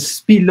of the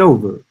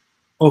spillover,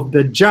 of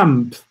the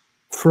jump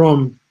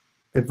from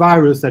a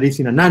virus that is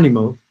in an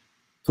animal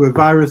to a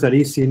virus that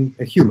is in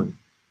a human.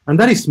 And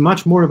that is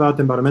much more about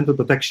environmental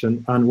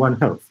protection and One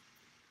Health.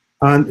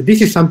 And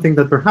this is something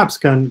that perhaps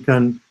can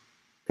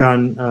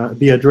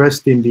be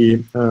addressed in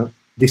the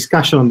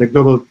discussion on the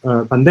global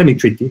pandemic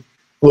treaty,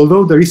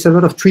 although there is a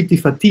lot of treaty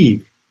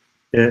fatigue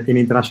in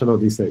international law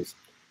these days.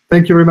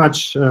 Thank you very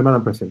much,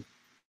 Madam President.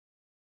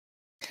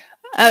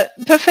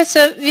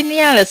 Professor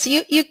Vinuales,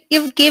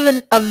 you've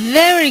given a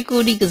very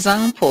good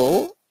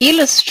example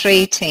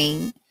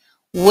illustrating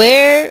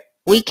where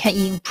we can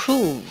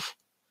improve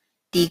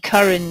the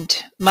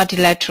current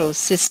multilateral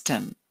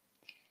system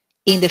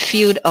in the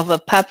field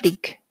of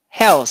public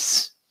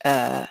health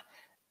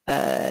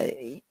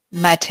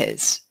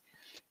matters.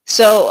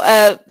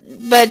 So,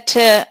 but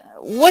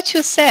what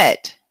you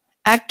said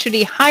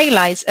actually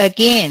highlights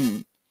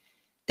again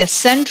the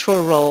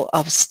central role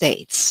of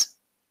states.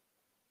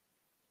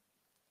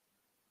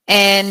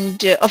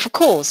 And of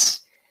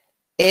course,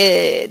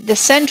 the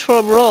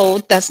central role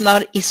does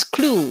not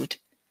exclude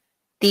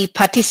the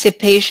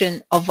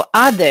participation of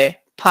other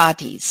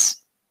parties,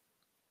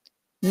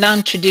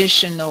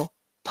 non-traditional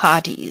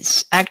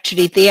parties.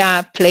 Actually, they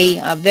are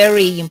playing a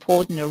very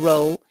important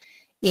role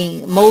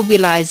in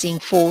mobilizing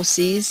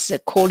forces,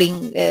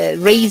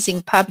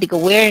 raising public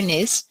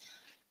awareness.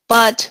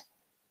 But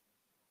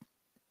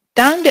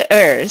down to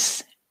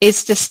earth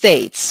is the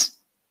states.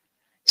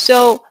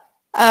 So,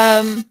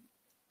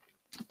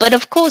 but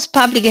of course,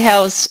 public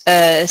health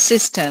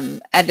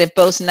system at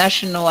both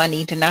national and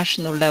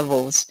international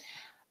levels,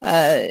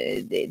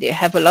 they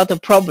have a lot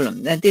of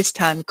problems. And this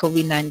time,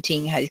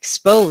 COVID-19 has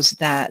exposed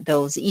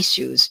those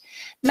issues.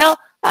 Now,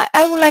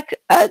 I would like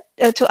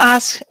to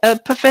ask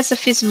Professor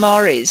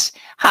Fitzmaurice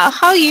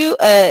how you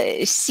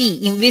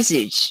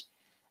envisage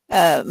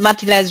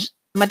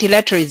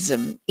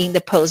multilateralism in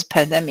the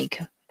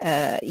post-pandemic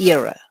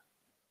era.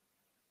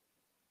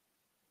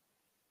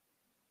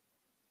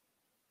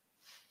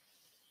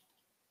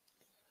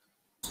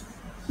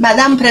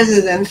 Madam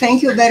President,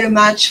 thank you very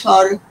much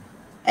for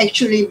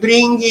actually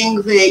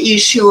bringing the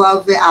issue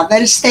of the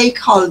other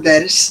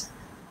stakeholders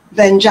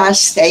than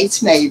just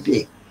states,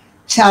 maybe.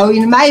 So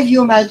in my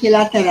view,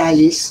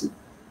 multilateralism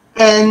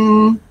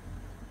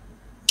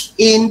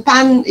in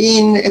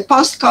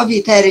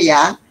post-COVID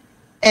area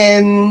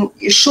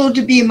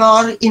should be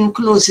more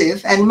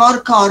inclusive and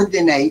more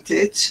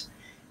coordinated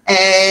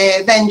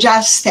than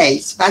just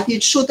states, but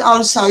it should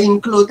also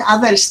include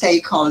other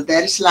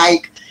stakeholders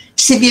like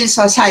civil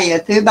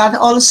society, but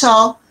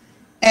also,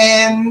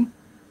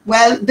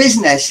 well,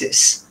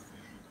 businesses.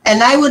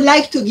 And I would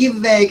like to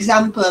give the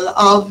example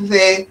of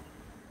the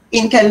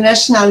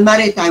International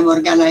Maritime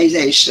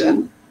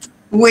Organization,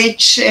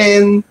 which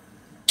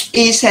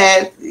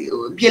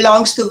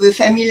belongs to the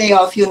family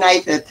of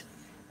United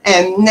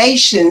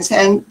Nations,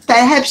 and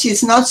perhaps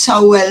it's not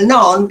so well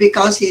known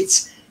because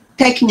it's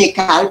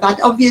technical, but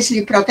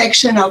obviously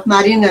protection of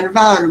marine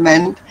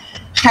environment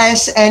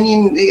has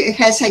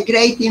a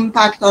great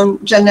impact on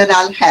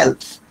general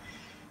health.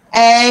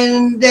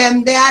 And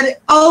there are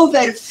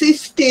over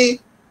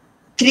 50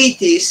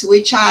 treaties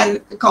which are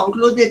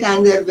concluded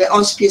under the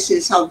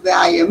auspices of the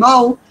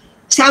IMO,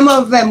 some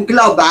of them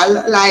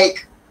global,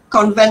 like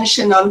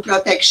Convention on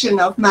Protection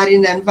of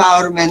Marine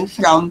Environment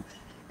from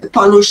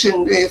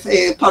pollution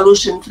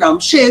from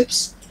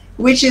ships,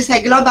 which is a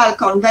global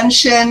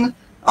convention.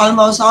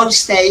 Almost all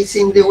states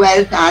in the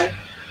world are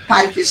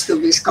parties to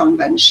this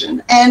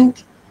convention.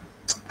 And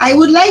I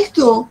would like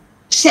to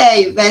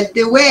say that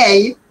the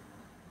way,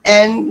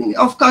 and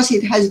of course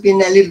it has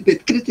been a little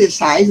bit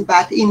criticized,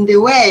 but in the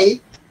way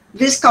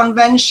these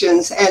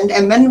conventions and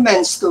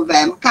amendments to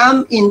them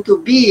come into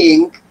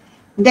being,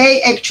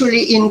 they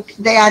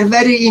are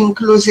very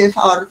inclusive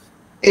of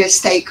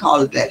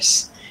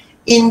stakeholders.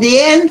 In the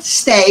end,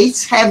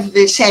 states have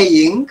the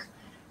saying,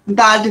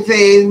 but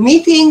the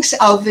meetings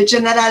of the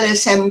General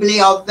Assembly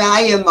of the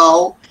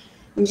IMO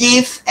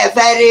give a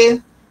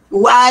very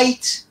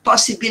wide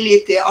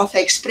possibility of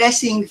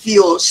expressing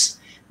views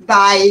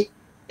by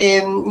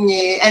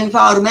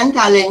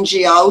environmental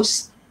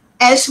NGOs,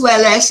 as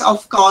well as,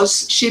 of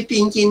course,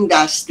 shipping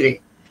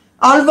industry.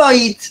 Although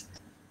it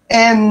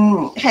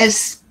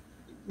has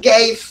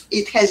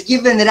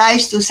given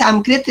rise to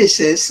some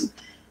criticism,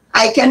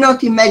 I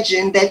cannot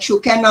imagine that you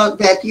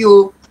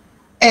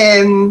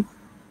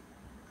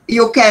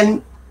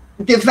can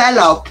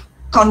develop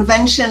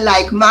convention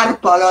like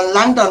MARPOL or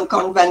London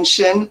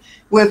Convention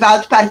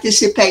without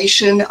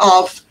participation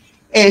of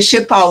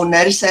ship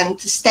owners and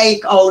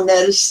stake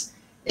owners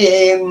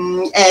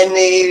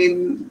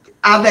and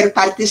other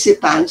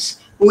participants,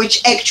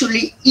 which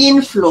actually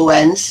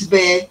influence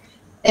the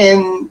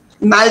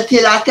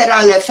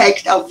multilateral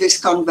effect of these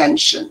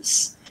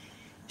conventions.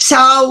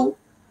 So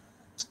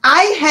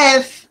I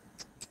have,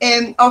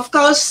 of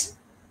course,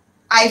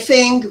 I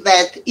think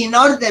that in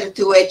order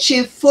to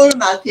achieve full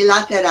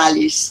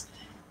multilateralism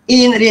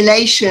in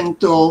relation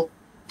to,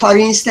 for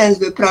instance,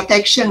 the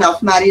protection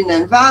of marine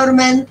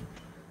environment,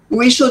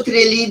 we should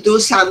really do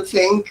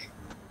something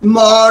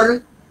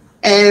more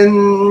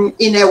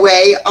in a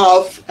way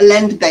of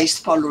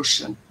land-based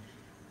pollution.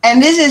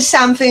 And this is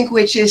something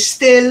which is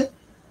still,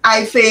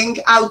 I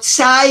think,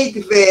 outside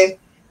the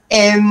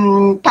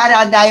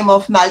paradigm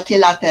of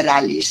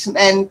multilateralism.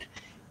 And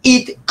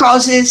it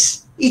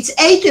causes, it's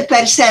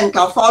 80%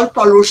 of all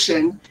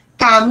pollution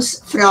comes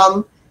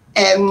from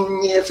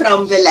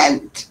the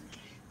land.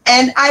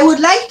 And I would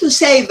like to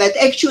say that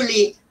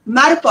actually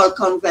MARPOL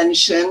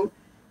Convention,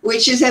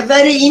 which is a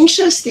very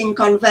interesting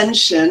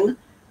convention,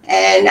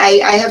 and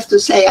I have to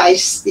say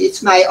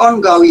it's my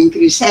ongoing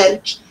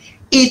research,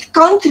 it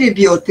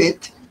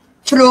contributed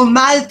through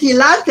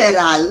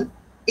multilateral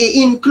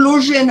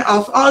inclusion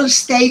of all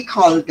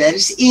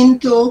stakeholders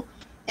into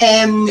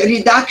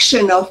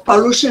reduction of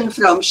pollution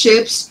from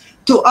ships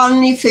to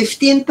only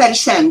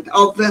 15%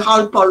 of the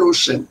whole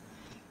pollution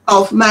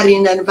of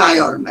marine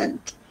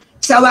environment.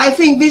 So I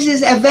think this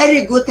is a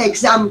very good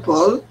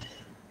example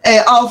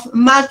of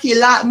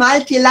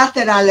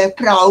multilateral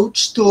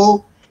approach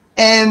to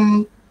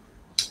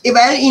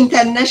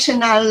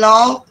international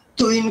law,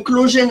 to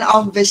inclusion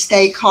of the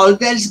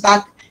stakeholders,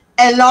 but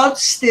a lot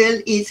still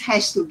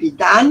has to be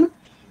done,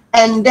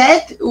 and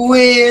that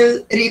will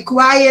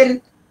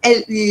require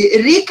a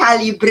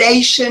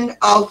recalibration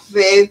of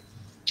the,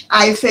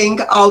 I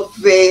think, of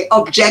the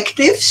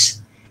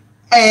objectives,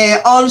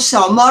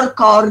 also more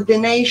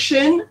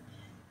coordination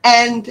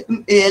and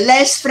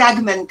less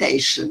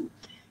fragmentation.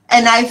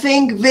 And I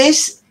think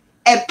this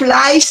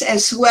applies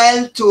as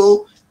well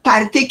to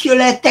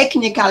particular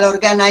technical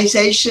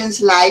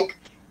organizations like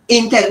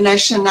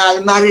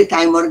International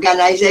Maritime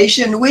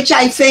Organization, which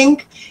I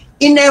think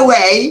in a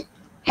way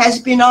has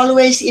been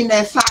always in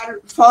a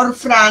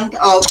forefront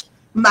of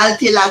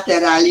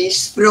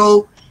multilateralists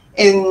through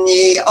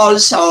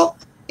also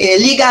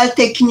legal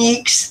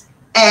techniques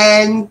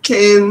and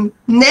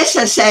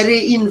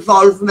necessary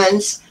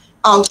involvements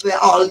of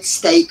all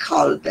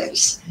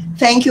stakeholders.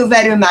 Thank you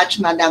very much,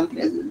 Madam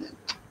President.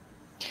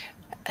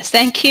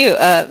 Thank you,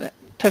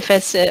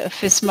 Professor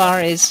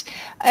Fitzmaurice.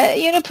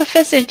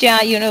 Professor Jia,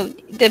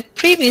 the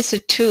previous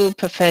two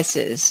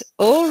professors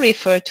all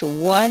refer to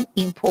one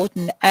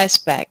important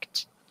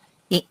aspect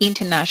in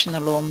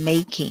international law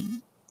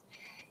making.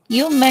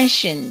 You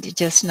mentioned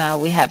just now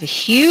we have a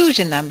huge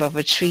number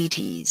of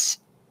treaties.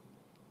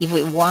 If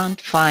we want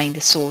to find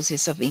the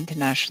sources of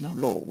international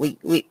law,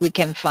 we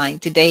can find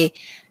today,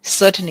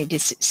 certainly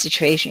this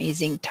situation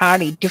is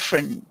entirely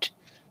different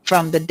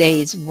from the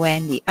days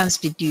when the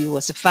Institut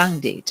was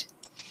founded,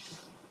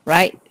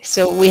 right?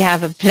 So we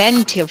have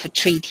plenty of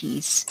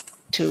treaties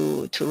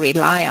to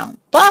rely on.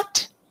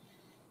 But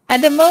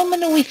at the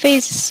moment we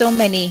face so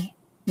many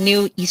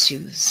new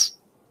issues.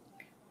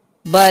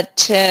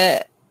 But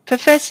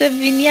Professor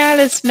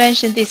Vinuales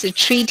mentioned this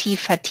treaty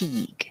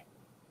fatigue.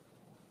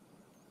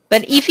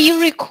 But if you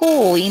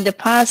recall, in the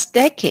past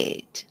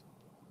decade,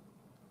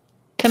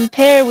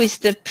 compared with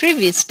the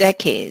previous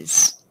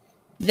decades,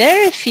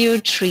 very few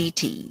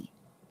treaties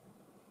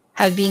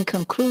have been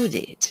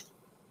concluded.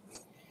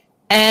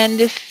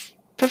 And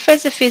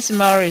Professor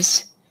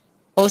Fitzmaurice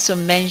also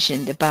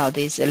mentioned about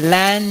this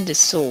land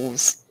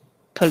source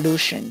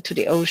pollution to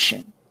the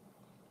ocean.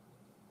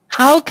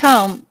 How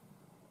come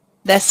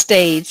that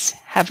states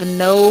have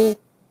no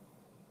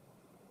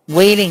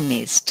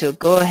willingness to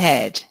go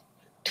ahead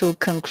to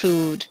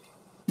conclude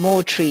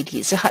more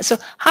treaties? So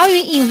how do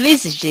you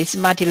envisage this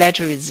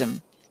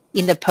multilateralism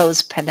in the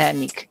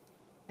post-pandemic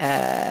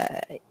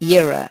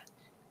era?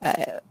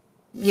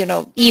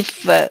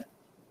 If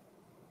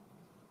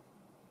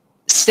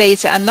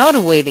states are not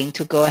willing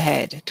to go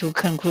ahead to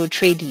conclude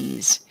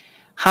treaties,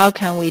 how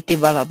can we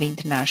develop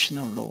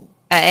international law?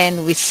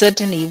 And we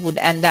certainly would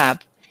end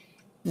up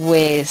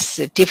with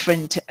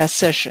different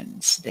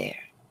assertions there.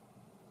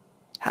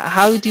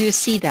 How do you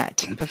see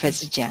that,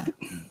 Professor Jia?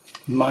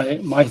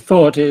 My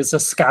thought is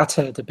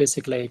scattered,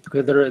 basically,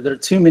 because there are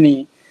too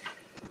many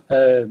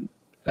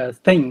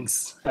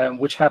things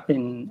which have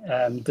been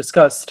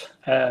discussed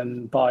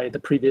by the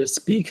previous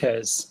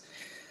speakers.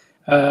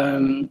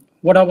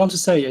 What I want to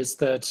say is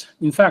that,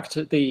 in fact,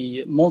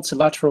 the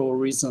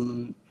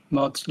multilateralism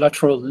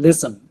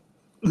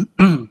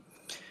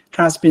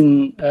has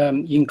been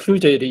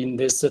included in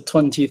this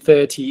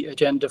 2030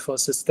 Agenda for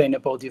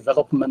Sustainable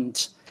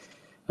Development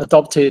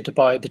adopted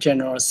by the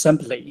General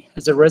Assembly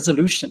as a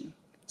resolution.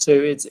 So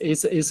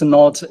it's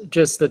not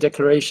just a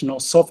declaration or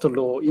soft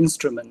law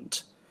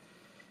instrument.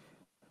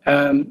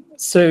 Even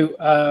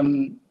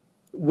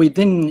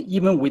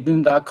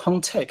within that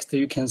context,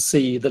 you can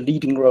see the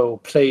leading role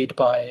played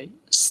by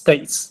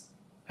states,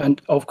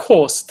 and of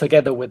course,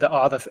 together with the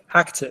other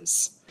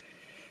actors.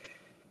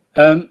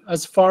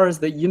 As far as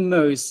the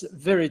inmost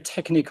very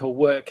technical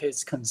work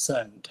is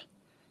concerned,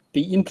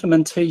 the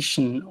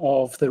implementation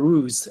of the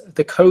rules,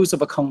 the codes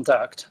of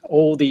conduct,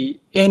 or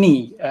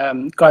any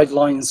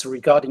guidelines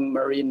regarding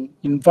marine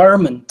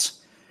environment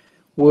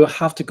will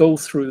have to go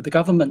through the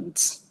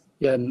governments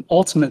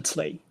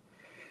ultimately.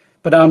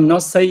 But I'm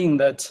not saying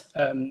that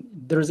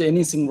there's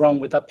anything wrong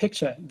with that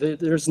picture.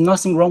 There's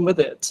nothing wrong with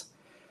it.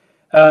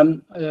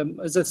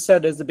 As I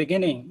said at the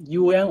beginning,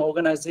 UN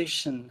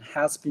organization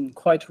has been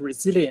quite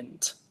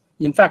resilient.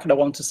 In fact, I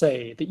want to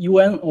say the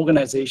UN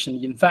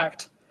organization, in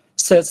fact,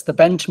 sets the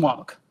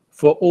benchmark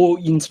for all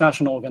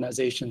international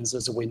organizations,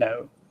 as we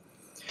know.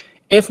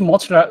 If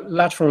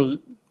multilateralism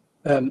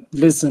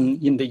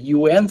in the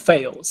UN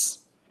fails,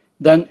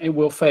 then it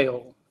will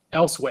fail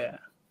elsewhere,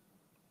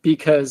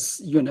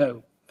 because,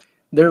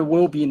 there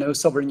will be no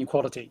sovereign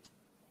equality,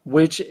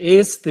 which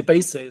is the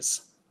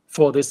basis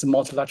for this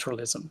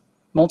multilateralism.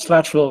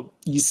 Multilateral,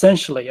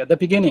 essentially, at the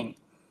beginning,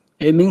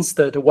 it means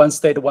that one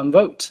state, one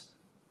vote,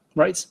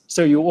 right?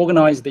 So you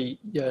organize the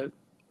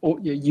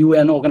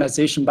UN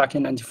organization back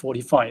in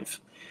 1945.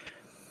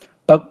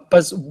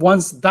 But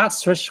once that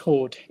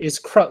threshold is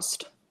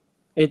crossed,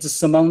 it's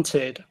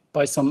surmounted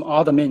by some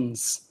other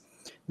means,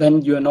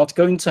 then you're not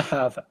going to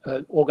have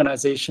an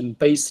organization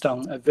based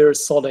on a very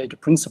solid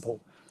principle,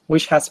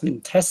 which has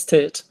been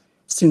tested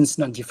since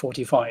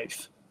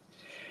 1945.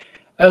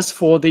 As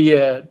for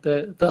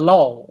the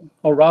law,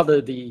 or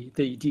rather the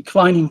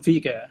declining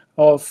figure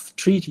of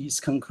treaties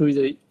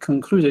concluded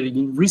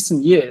in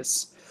recent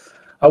years,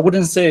 I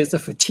wouldn't say it's a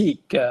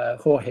fatigue,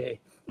 Jorge.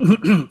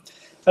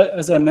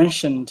 As I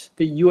mentioned,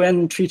 the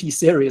UN treaty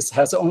series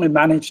has only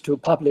managed to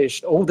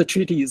publish all the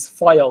treaties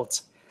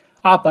filed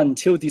up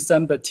until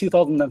December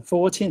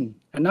 2014,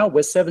 and now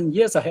we're 7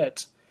 years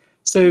ahead.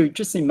 So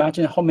just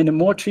imagine how many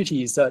more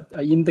treaties are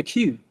in the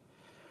queue.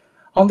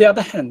 On the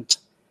other hand,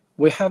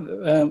 we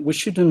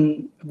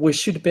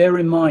should bear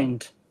in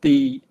mind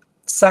the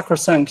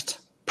sacrosanct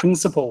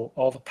principle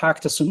of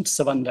pacta sunt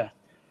servanda.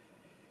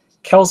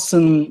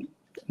 Kelsen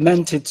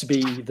meant it to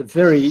be the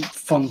very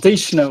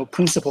foundational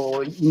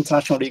principle of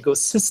international legal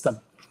system.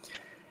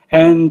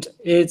 And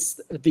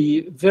it's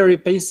the very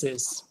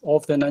basis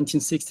of the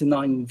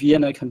 1969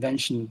 Vienna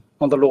Convention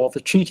on the Law of the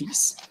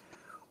Treaties.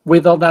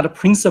 Without that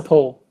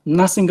principle,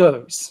 nothing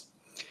goes.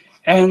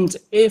 And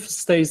if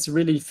states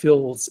really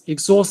feel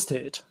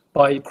exhausted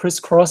by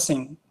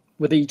crisscrossing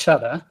with each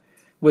other,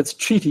 with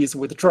treaties,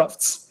 with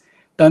drafts,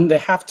 then they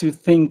have to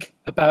think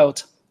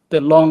about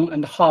the long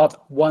and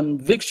hard-won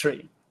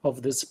victory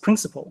of this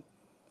principle,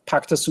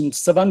 pacta sunt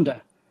servanda.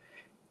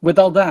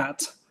 Without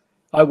that,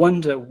 I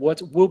wonder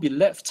what will be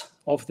left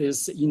of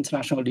this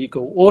international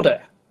legal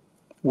order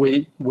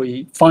we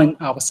find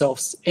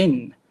ourselves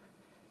in.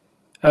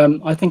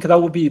 I think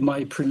that would be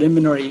my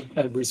preliminary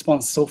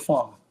response so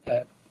far,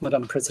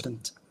 Madam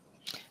President.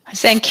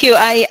 Thank you.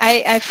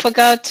 I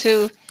forgot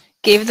to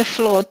give the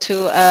floor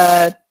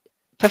to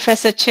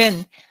Professor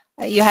Chen.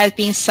 You have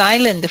been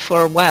silent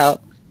for a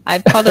while. I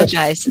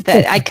apologize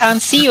that I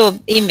can't see your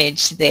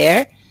image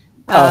there.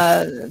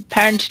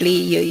 Apparently,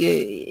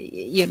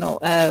 you know,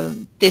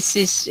 this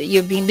is,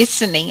 you've been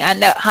listening,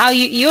 and how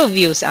your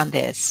views on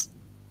this?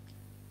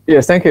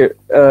 Yes, thank you,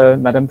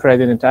 Madam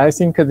President. I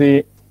think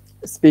the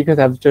speakers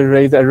have just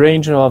raised a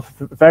range of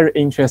very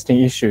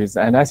interesting issues,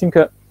 and I think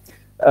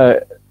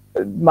I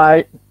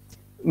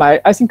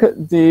think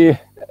the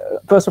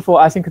first of all,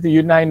 I think the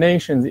United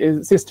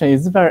Nations system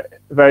is very,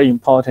 very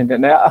important,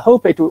 and I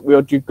hope it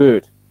will do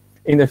good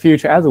in the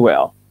future as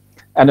well.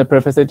 And the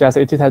Professor just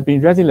said it has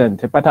been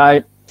resilient, but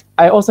I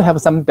also have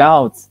some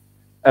doubts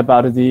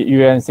about the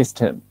UN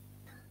system.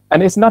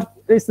 And it's not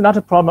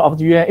a problem of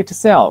the UN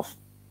itself,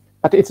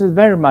 but it's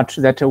very much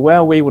that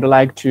where we would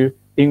like to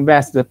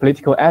invest the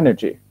political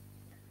energy.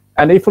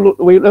 And if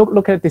we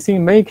look at the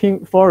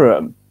decision-making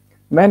forum,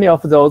 many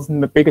of those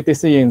big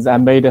decisions are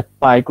made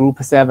by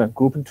Group 7,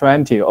 Group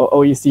 20, or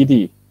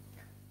OECD.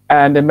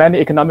 And many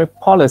economic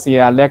policy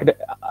are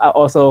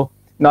also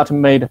not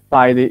made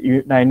by the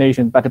United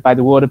Nations, but by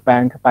the World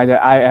Bank, by the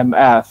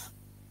IMF.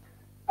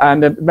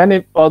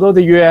 And although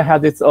the UN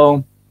has its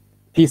own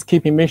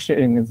peacekeeping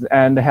missions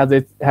and has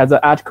an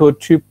Article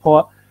 2,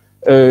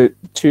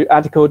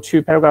 Article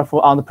 2, Paragraph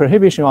 4 on the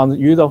prohibition on the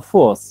use of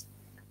force,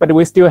 but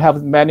we still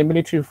have many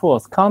military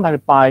force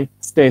conducted by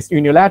states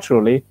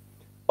unilaterally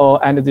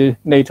or under the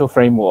NATO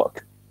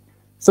framework.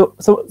 So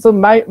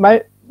my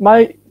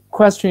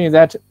question is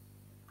that,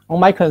 or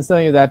my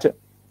concern is that,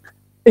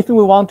 if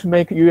we want to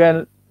make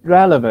UN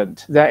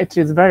relevant, then it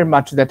is very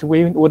much that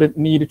we would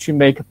need to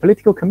make a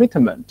political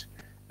commitment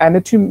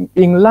and to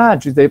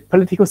enlarge the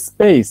political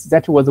space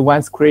that was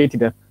once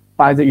created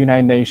by the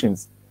United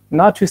Nations,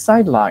 not to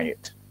sideline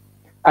it.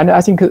 And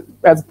I think,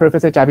 as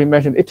Professor Jabi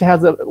mentioned, it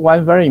has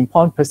one very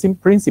important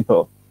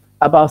principle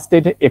about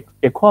state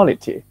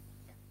equality,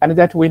 and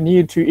that we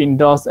need to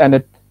endorse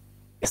and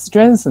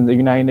strengthen the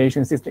United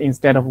Nations system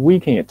instead of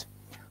weakening it.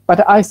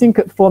 But I think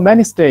for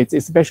many states,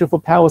 especially for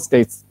power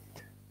states,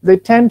 they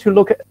tend to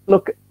look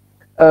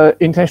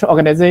international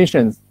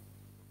organizations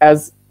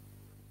as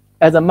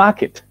a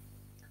market.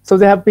 So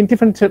there have been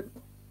different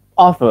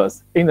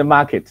offers in the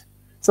market.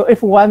 So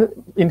if one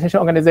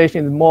international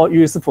organization is more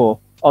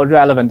useful or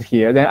relevant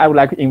here, then I would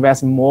like to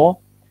invest more.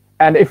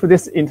 And if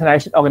this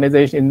international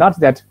organization is not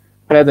that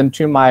pleasant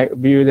to my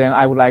view, then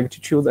I would like to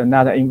choose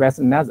another, invest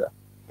in another.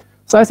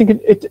 So I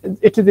think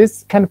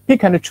this kind of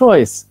pick and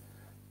choose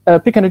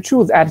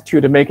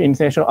attitude to make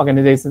international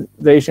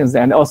organizations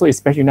and also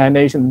especially United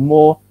Nations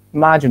more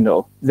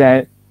marginal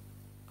than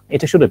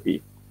it should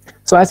be.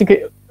 So I think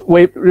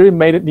we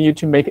really need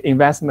to make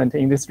investment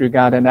in this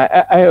regard. And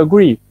I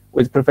agree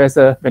with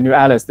Professor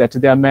Vinuales that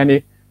there are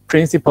many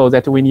principles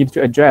that we need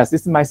to address.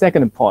 This is my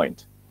second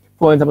point.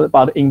 For example,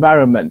 about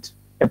environment,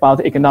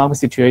 about economic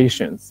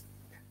situations.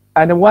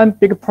 And one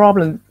big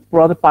problem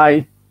brought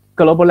by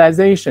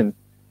globalization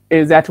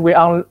is that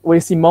we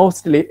see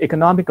mostly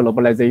economic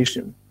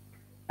globalization.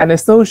 And the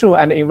social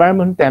and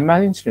environmental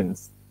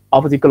dimensions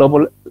of the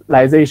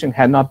globalization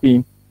have not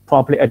been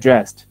properly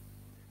addressed.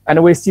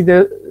 And we see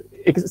the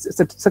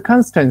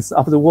circumstance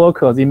of the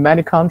workers in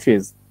many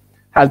countries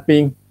has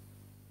been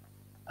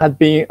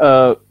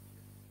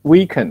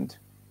weakened.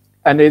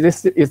 And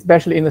this,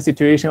 especially in the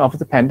situation of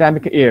the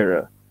pandemic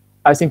era,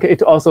 I think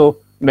it also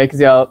makes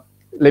their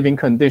living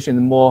conditions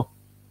more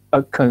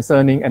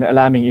concerning and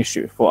alarming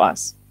issue for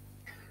us.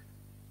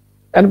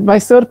 And my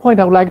third point,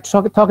 I would like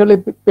to talk a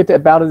little bit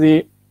about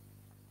the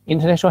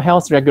international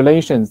health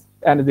regulations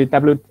and the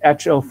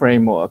WHO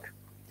framework.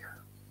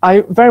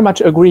 I very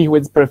much agree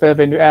with Professor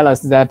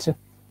Vinuales that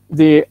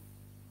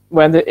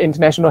when the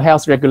international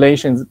health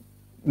regulations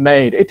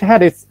made, it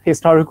had its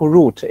historical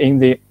root in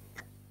the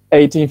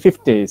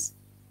 1850s,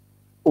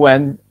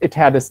 when it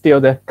had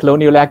still the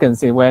colonial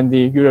legacy, when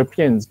the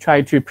Europeans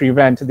tried to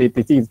prevent the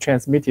disease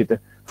transmitted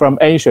from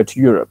Asia to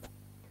Europe.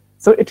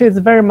 So it is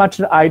very much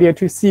the idea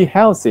to see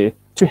health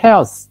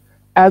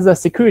as a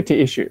security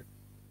issue.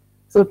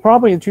 So the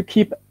problem is to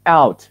keep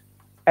out,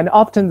 and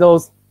often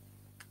those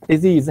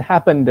diseases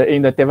happened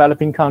in the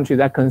developing countries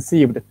that are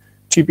conceived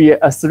to be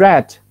a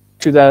threat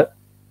to the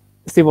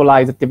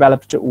civilized,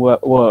 developed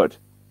world.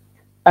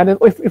 And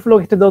if you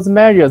look at those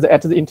measures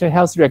at the international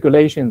health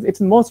regulations, it's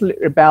mostly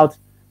about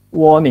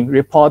warning,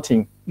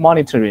 reporting,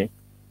 monitoring.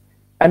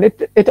 And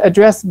it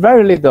addressed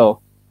very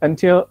little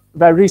until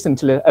very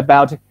recently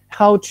about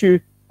how to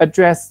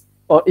address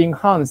or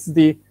enhance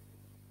the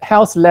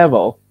health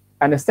level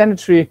and the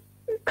sanitary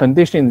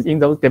conditions in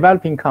those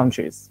developing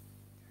countries.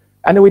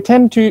 And we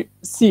tend to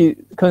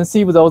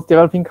conceive those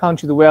developing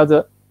countries where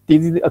the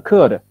disease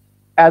occurred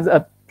as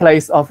a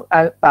place of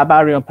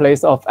barbarian,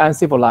 place of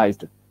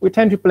uncivilized. We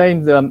tend to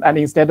blame them and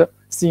instead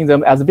seeing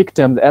them as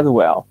victims as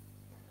well.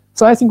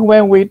 So I think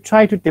when we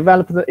try to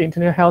develop the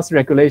internal health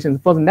regulations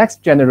for the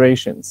next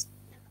generations,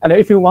 and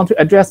if you want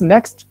to address the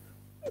next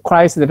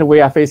crisis that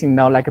we are facing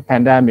now, like a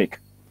pandemic,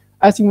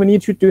 I think we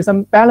need to do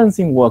some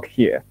balancing work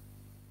here.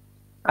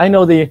 I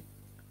know the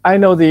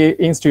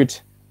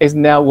Institute is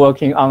now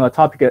working on a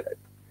topic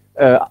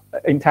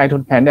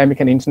entitled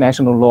Pandemic and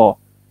International Law,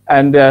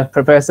 and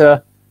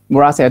Professor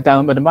Murasi has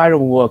done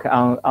admirable work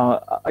on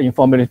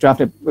informally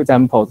drafted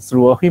examples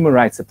through a human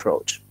rights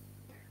approach.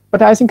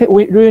 But I think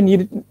we really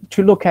need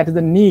to look at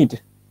the need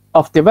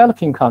of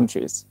developing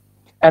countries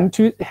and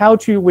to how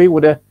we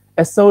would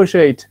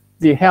associate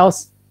the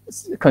health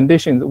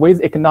conditions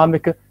with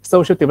economic,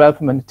 social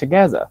development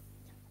together.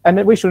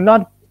 And we should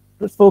not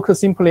focus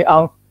simply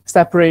on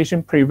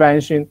separation,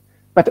 prevention,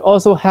 but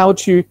also how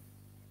to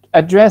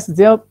address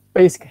their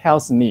basic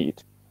health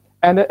need.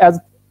 And as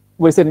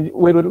we said,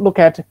 we would look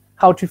at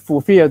how to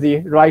fulfill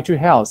the right to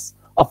health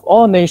of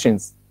all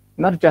nations,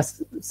 not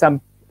just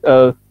some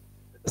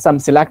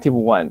selective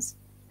ones.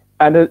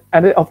 And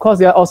of course,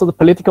 there are also the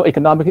political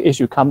economic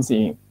issue comes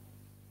in.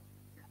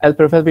 As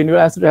Professor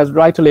Vinuales has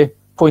rightly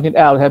pointed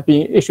out, have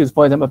been issues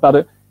for them about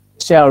the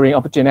sharing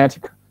of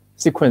genetic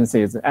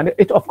sequences. And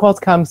it of course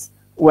comes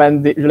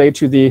when they relate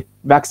to the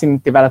vaccine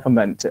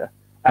development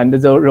and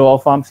the role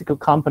of pharmaceutical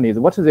companies.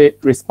 What is the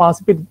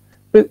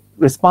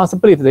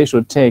responsibility they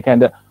should take,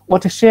 and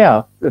what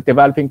share the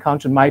developing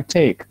country might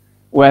take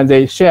when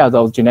they share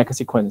those genetic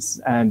sequences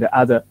and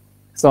other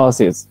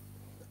sources.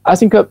 I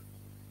think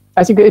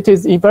it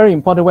is very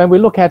important when we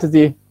look at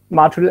the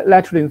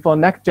multilateralism for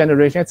next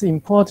generation. It's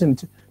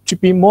important to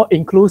be more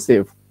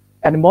inclusive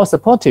and more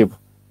supportive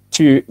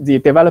to the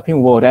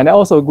developing world. And I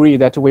also agree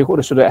that we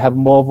should have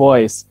more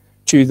voice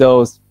to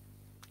those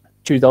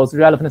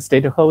relevant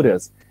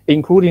stakeholders,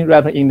 including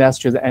relevant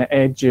industries and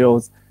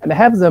NGOs, and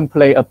have them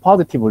play a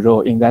positive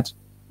role in that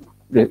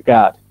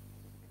regard.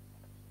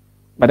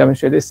 Madam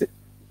Chair,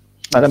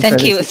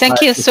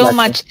 Thank you so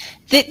much.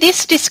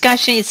 This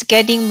discussion is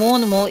getting more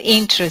and more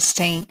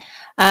interesting.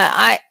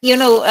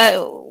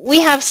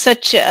 We have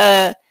such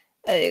a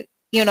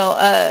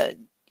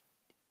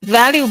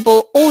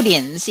valuable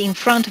audience in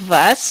front of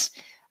us.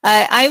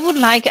 I would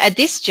like at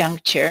this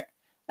juncture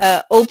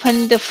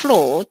open the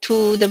floor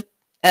to the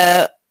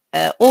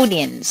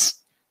audience,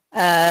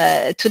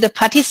 to the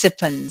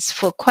participants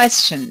for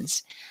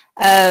questions,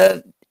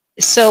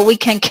 so we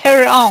can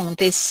carry on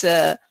this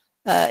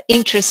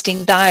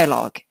interesting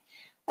dialogue.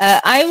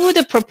 I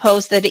would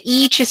propose that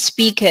each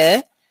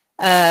speaker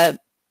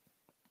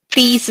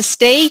please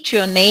state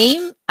your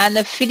name and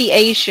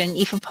affiliation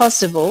if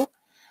possible,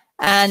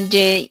 and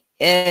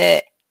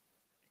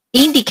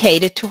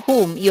indicate to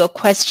whom your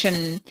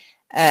question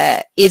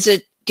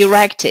is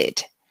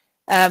directed.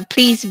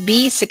 Please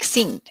be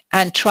succinct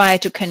and try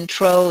to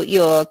control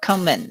your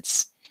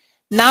comments.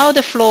 Now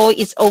the floor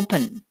is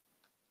open.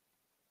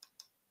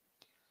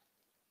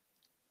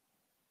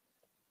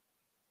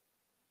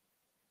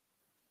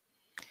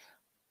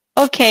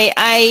 Okay,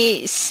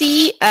 I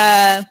see,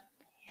 I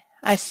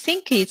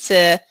think it's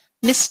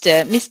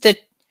Mr.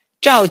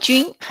 Zhao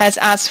Jun has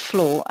asked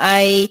floor.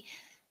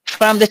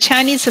 From the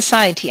Chinese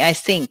Society, I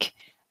think.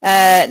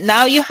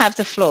 Now you have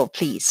the floor,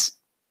 please.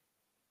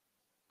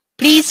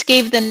 Please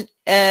give the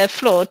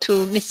floor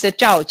to Mr.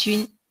 Zhao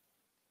Jun.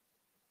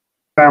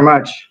 Very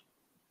much,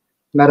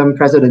 Madam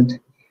President.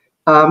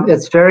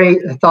 It's very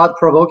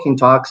thought-provoking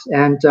talks,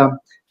 and I'm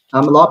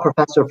a law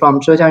professor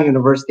from Zhejiang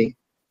University.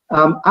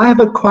 I have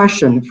a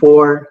question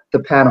for the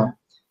panel.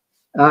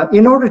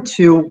 In order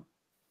to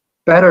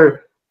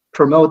better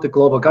promote the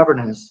global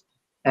governance,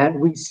 and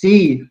we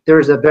see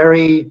there's a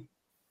very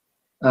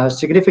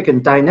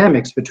significant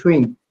dynamics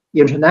between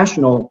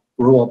international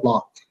rule of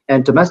law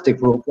and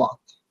domestic rule of law.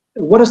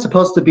 What is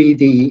supposed to be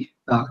the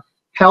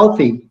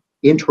healthy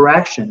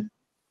interaction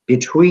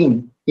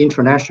between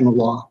international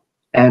law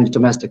and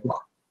domestic law?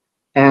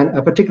 And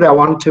particularly, I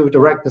want to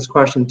direct this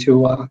question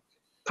to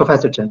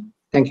Professor Chen.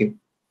 Thank you.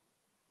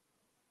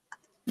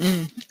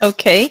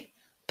 Okay.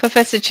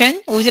 Professor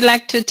Chen, would you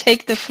like to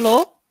take the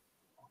floor?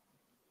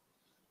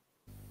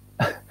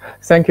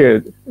 Thank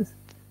you.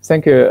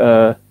 Thank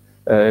you,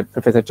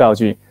 Professor Zhao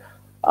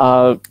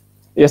Jun.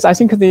 Yes, I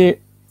think the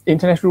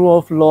international rule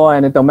of law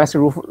and the domestic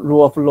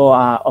rule of law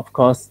are, of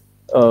course,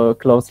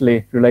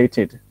 closely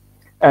related.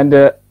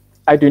 And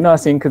I do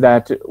not think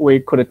that we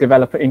could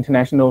develop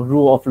international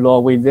rule of law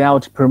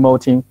without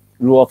promoting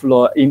rule of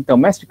law in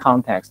domestic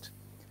context.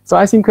 So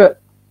I think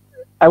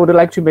I would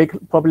like to make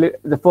probably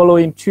the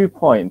following 2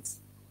 points.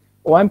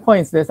 One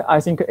point is that I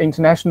think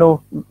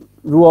international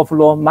rule of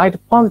law might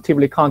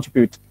positively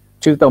contribute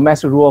to the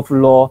domestic rule of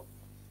law.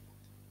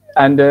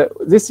 And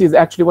this is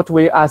actually what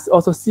we are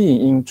also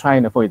seeing in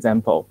China, for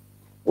example.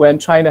 When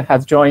China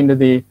has joined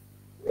the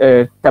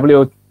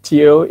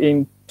WTO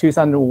in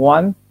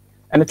 2001,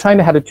 and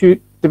China had to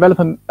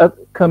develop a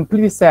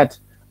complete set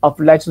of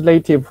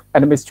legislative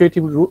and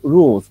administrative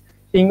rules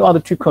in order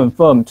to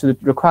conform to the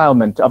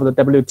requirement of the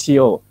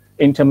WTO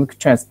in terms of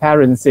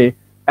transparency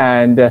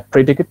and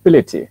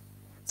predictability.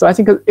 So I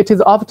think it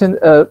is often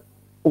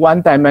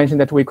one dimension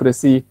that we could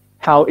see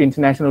how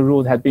international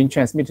rules have been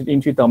transmitted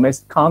into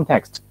domestic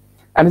context.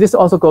 And this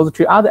also goes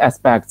to other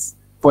aspects,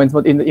 for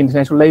instance, in the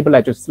international labor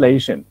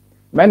legislation.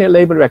 Many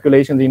labor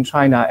regulations in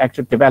China are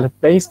actually developed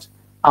based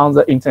on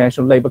the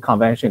international labor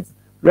conventions,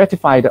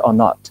 ratified or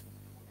not.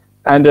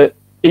 And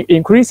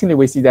increasingly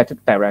we see that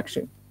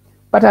direction.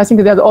 But I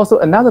think there's also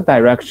another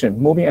direction,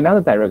 moving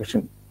another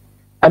direction.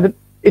 And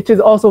it is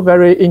also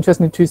very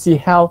interesting to see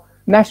how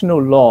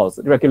national laws,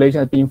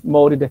 regulations are being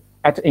molded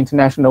at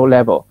international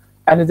level,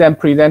 and then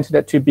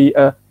presented to be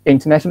an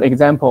international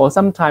example, or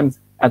sometimes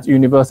as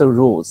universal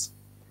rules.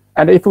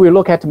 And if we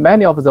look at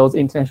many of those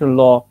international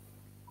law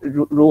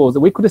rules,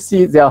 we could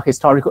see their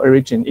historical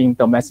origin in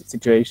domestic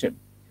situation.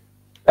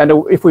 And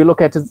if we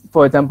look at,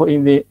 for example,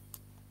 in the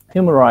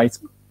human rights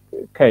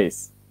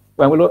case,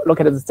 when we look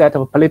at the set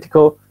of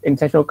political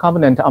international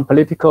covenant on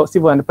political,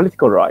 civil and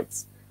political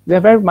rights, they're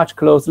very much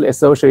closely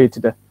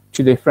associated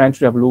to the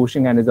French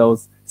Revolution and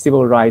those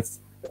civil rights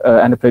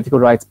and political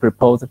rights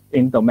proposed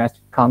in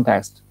domestic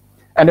context.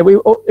 And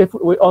if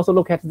we also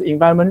look at the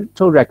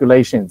environmental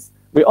regulations,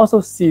 we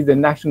also see the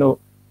national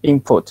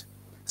input.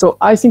 So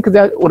I think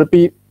there would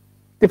be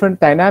different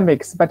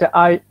dynamics, but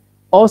I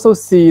also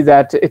see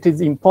that it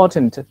is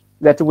important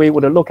that we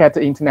would look at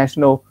the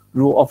international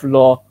rule of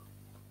law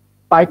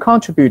by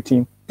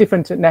contributing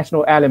different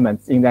national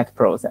elements in that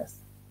process.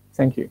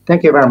 Thank you.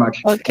 Thank you very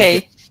much.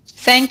 Okay,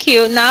 thank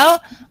you. Now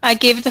I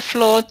give the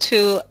floor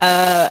to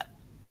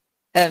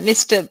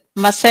Mr.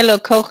 Marcelo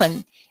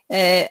Kohen,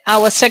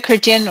 our Secretary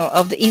General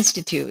of the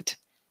Institute.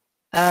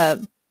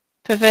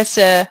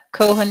 Professor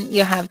Kohen,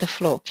 you have the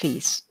floor,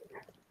 please.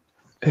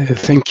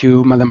 Thank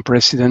you, Madam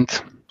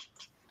President.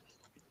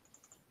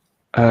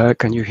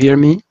 Can you hear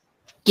me?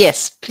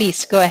 Yes,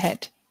 please, go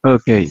ahead.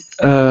 Okay.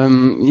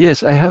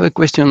 Yes, I have a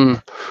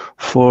question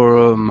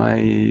for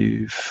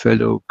my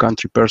fellow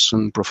country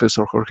person,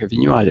 Professor Jorge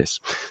Vinuales.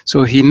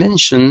 So he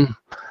mentioned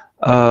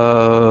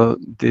the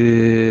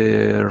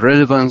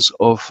relevance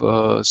of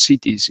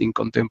cities in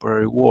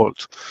contemporary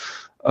world.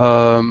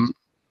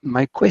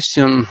 My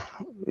question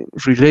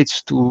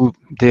relates to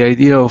the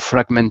idea of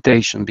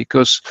fragmentation,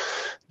 because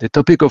the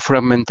topic of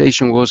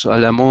fragmentation was à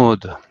la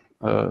mode,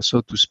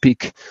 so to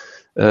speak,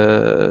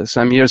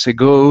 some years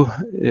ago,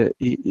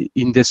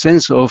 in the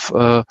sense of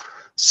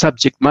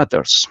subject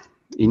matters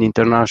in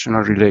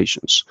international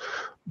relations.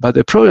 But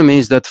the problem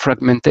is that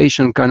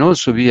fragmentation can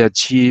also be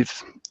achieved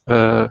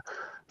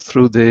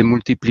through the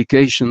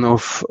multiplication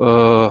of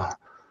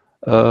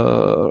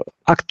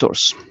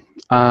actors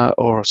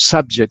or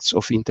subjects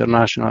of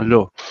international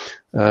law.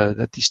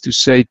 That is to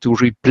say, to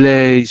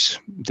replace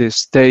the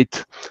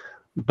state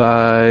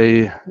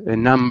by a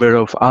number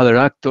of other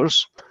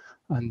actors.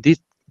 And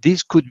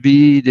this could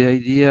be the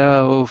idea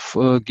of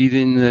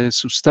giving a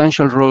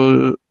substantial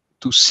role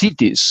to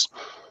cities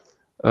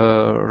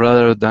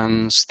rather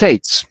than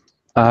states.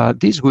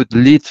 This would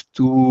lead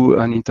to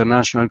an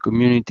international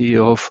community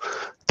of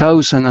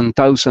thousands and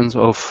thousands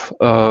of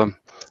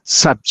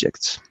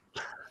subjects.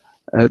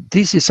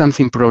 This is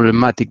something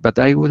problematic, but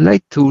I would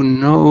like to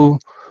know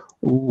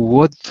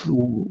what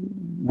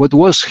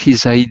was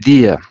his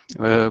idea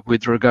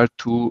with regard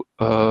to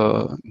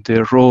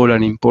the role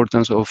and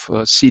importance of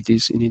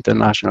cities in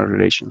international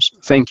relations.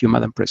 Thank you,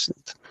 Madam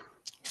President.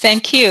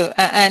 Thank you.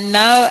 And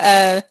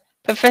now,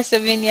 Professor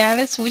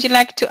Vinuales, would you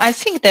like to? I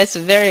think that's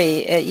a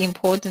very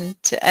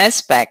important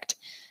aspect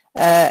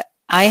I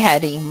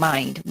had in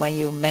mind when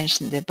you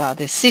mentioned about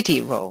the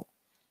city role.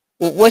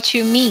 What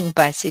you mean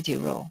by city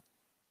role?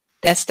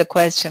 That's the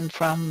question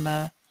from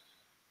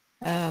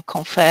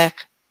Confrère.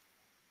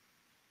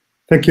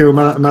 Thank you,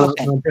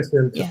 Madam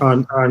President, yeah.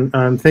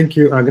 and thank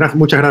you.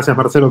 Muchas gracias,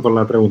 Marcelo, por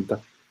la pregunta.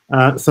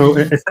 So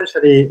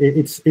essentially,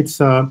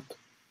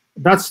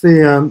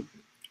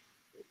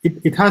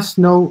 it has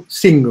no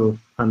single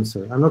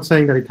answer. I'm not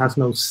saying that it has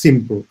no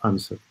simple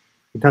answer.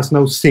 It has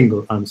no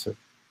single answer.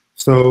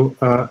 So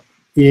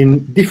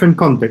in different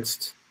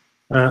contexts,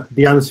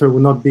 the answer will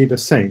not be the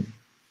same.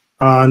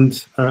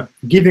 And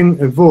giving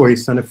a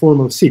voice and a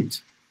formal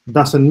seat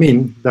doesn't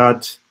mean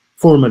that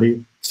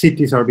formally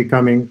cities are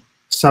becoming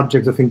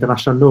subjects of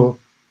international law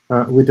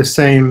with the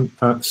same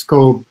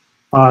scope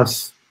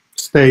as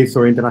states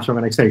or international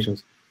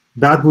organizations.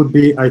 That would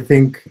be, I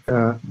think,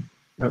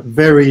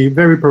 very,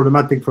 very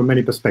problematic from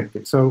many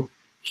perspectives. So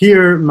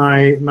here,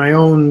 my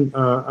own,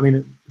 I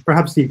mean,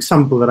 perhaps the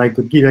example that I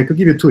could give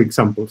you two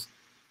examples,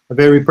 a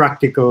very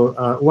practical.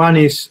 One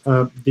is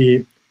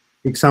the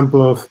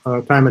example of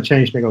climate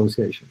change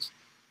negotiations.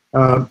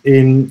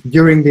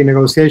 During the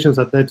negotiations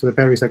that led to the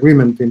Paris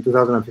Agreement in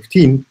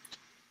 2015,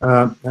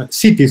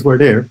 cities were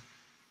there,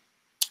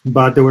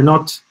 but they were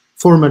not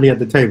formally at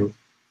the table.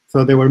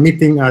 So they were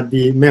meeting at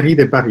the Mairie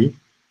de Paris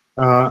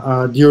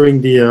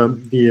during the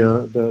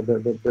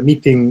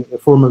meeting, the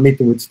formal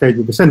meeting with state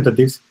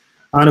representatives.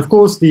 And of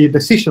course, the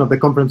decision of the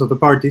Conference of the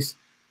Parties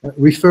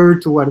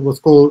referred to what was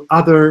called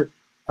other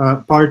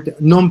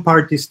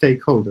non-party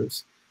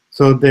stakeholders.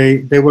 So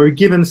they were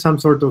given some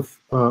sort of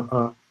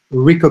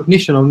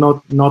recognition,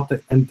 of not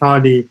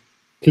entirely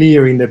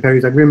clear in the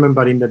Paris Agreement,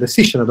 but in the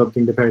decision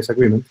adopting the Paris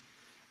Agreement.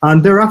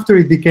 And thereafter,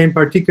 it became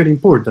particularly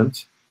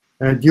important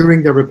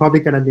during the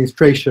Republican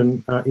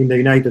administration in the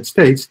United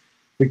States,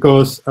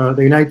 because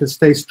the United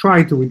States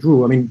tried to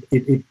withdraw. I mean,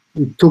 it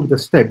took the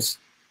steps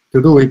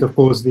to do it. Of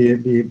course,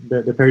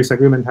 the Paris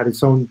Agreement had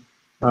its own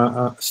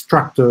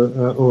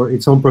structure or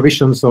its own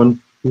provisions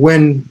on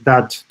when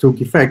that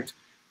took effect.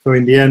 So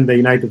in the end, the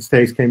United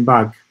States came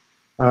back.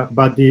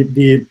 But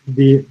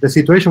the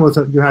situation was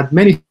that you had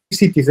many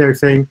cities there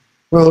saying,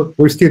 well,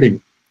 we're still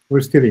in.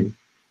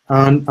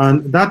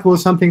 And that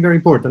was something very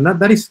important.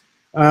 That is,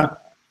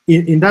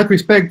 in that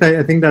respect,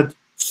 I think that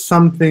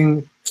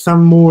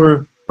some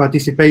more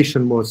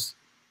participation was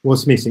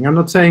missing. I'm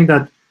not saying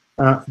that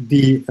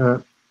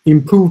the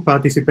improved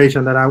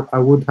participation that I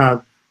would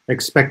have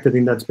expected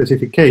in that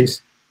specific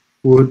case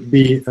would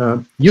be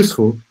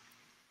useful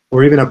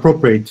or even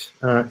appropriate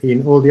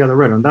in all the other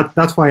realms.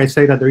 That's why I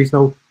say that there is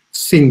no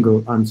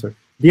single answer.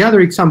 The other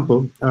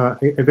example,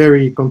 a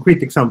very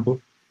concrete example,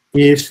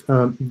 is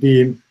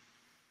the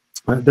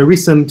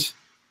recent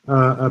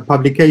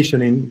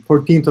publication in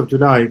 14th of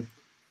July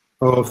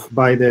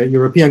by the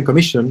European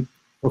Commission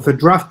of a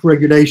draft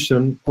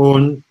regulation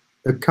on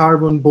a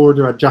carbon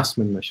border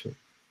adjustment measure.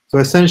 So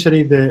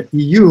essentially the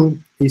EU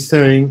is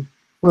saying,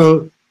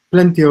 well,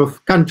 plenty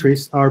of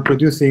countries are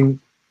producing,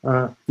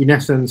 in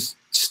essence,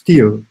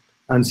 steel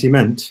and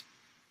cement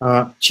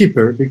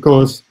cheaper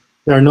because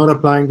they are not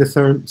applying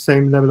the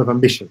same level of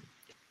ambition.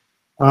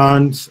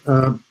 And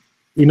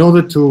in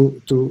order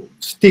to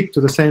stick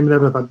to the same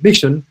level of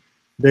ambition,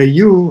 the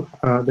EU,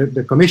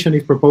 the Commission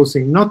is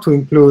proposing not to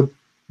include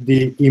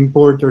the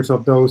importers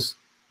of those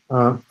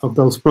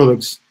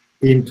products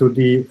into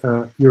the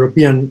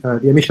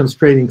the emissions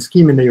trading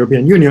scheme in the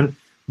European Union,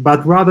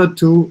 but rather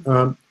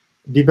to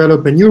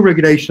develop a new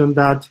regulation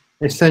that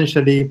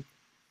essentially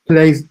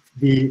places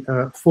the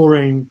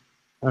foreign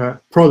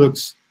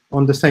products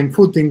on the same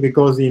footing,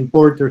 because the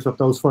importers of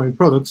those foreign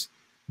products,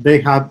 they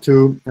have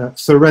to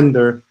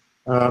surrender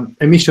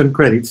emission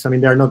credits. I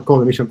mean, they are not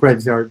called emission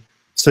credits, they are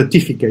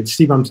certificates,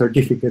 CBAM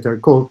certificates are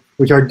called,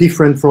 which are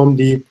different from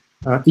the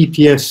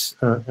ETS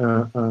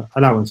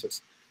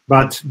allowances.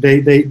 But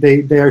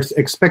they are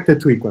expected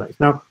to equalize.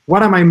 Now,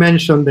 what am I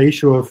mentioned the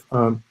issue of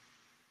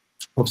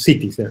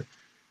cities there?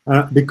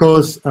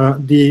 Because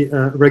the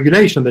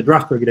regulation, the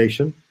draft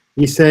regulation,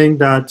 is saying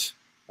that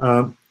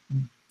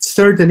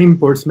certain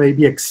imports may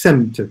be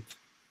exempted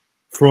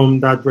from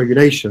that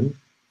regulation,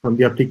 from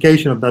the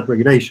application of that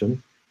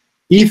regulation,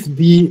 if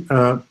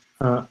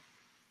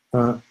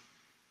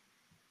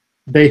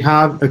they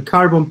have a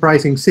carbon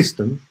pricing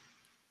system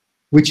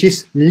which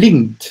is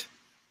linked,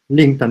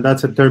 and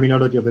that's a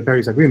terminology of the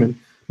Paris Agreement,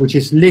 which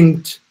is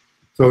linked,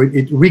 so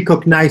it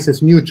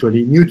recognizes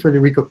mutually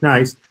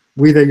recognized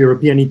with the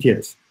European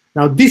ETS.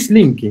 Now, this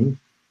linking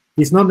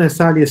is not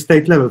necessarily a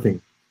state level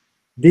thing.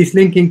 This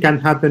linking can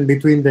happen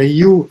between the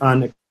EU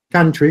and a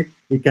country,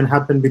 it can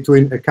happen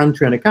between a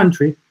country and a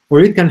country, or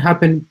it can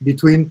happen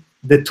between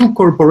the two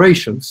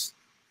corporations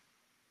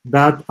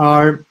that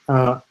are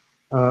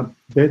the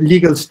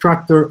legal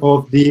structure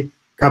of the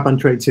cap and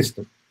trade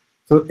system.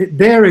 So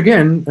there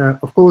again,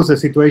 of course, the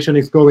situation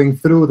is going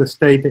through the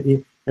state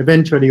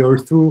eventually, or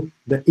through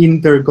the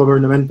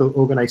intergovernmental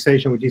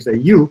organization, which is the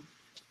EU.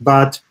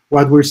 But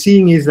what we're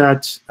seeing is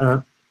that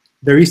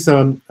there is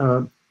a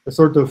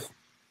sort of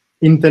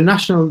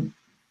international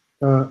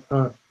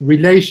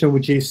relation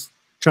which is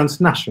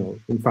transnational,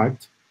 in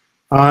fact,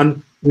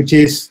 and which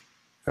is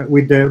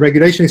with the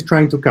regulation is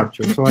trying to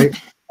capture. So I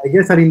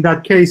guess that in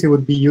that case, it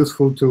would be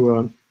useful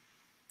to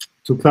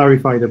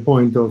clarify the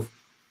point of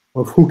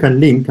who can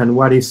link and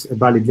what is a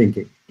valid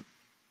linking.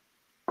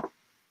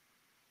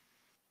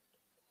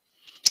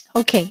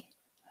 Okay.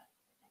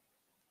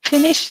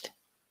 Finished?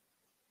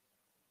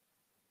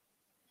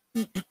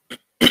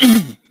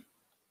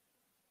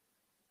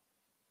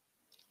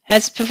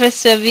 Has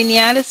Professor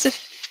Vinuales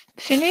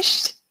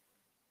finished?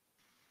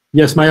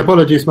 Yes, my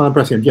apologies, Madam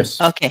President, yes.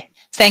 Okay,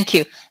 thank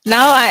you.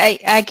 Now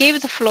I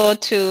give the floor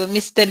to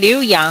Mr. Liu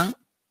Yang.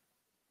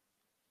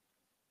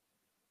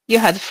 You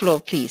have the floor,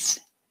 please.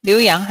 Liu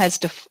Yang has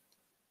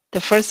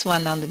the first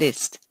one on the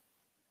list.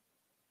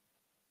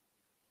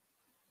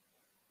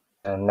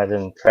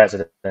 Madam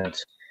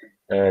President,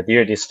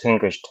 dear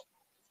distinguished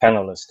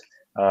panelists,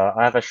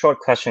 I have a short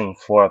question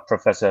for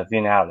Professor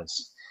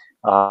Vinuales.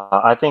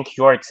 I think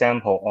your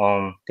example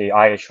on the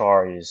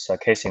IHR is a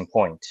case in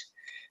point.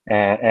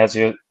 And as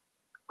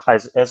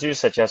you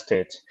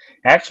suggested,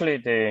 actually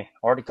the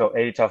Article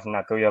 8 of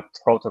Nagoya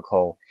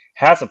Protocol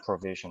has a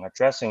provision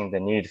addressing the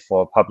need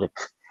for public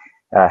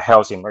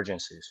health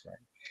emergencies. Right?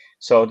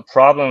 So the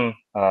problem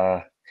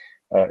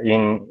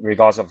in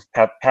regards of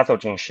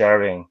pathogen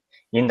sharing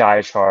in the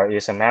IHR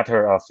is a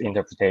matter of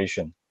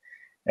interpretation.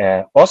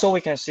 Also,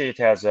 we can see it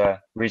as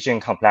a regime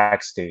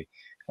complexity.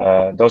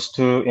 Those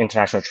two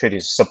international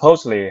treaties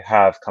supposedly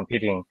have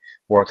competing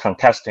or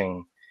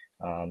contesting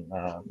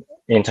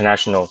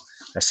international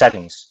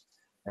settings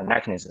and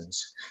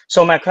mechanisms.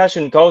 So my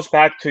question goes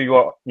back to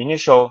your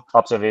initial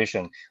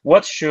observation.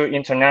 What should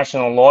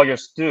international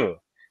lawyers do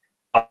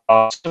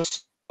to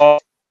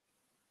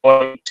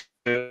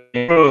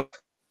improve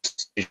the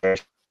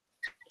situation?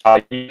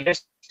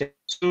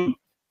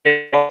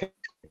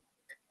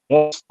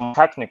 More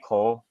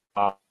technical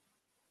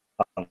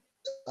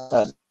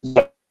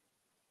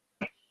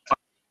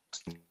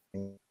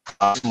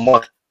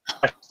more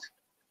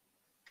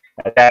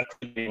that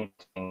could be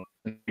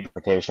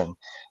interpretation.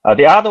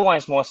 The other one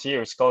is more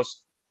serious,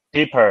 goes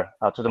deeper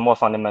to the more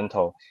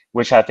fundamental,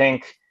 which I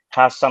think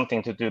has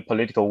something to do with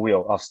political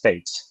will of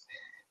states.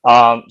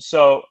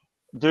 So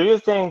do you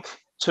think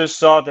to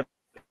solve the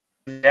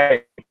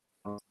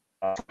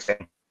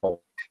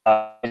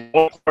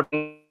more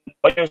important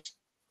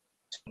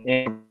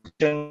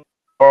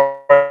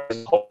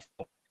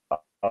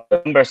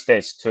member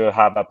states to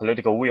have a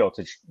political will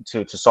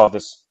to solve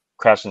this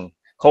question,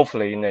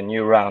 hopefully in a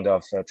new round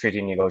of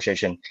treaty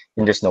negotiation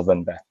in this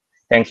November?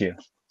 Thank you.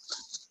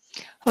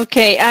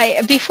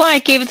 Okay, before I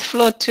give the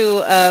floor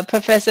to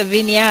Professor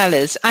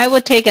Vinuales, I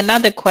will take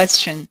another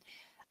question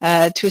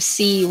to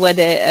see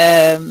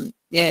whether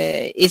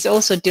it's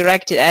also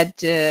directed at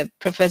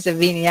Professor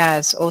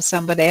Vinuales or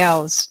somebody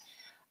else.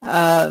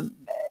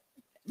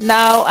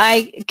 Now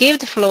I give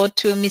the floor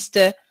to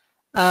Mr.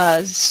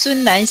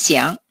 Sun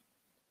Nanxiang.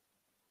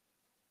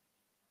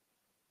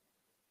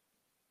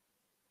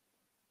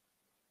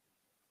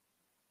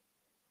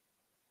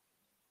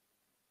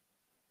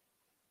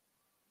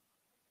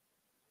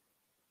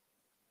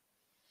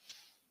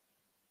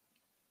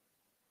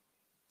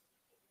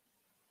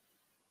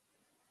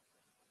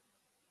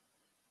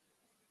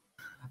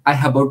 I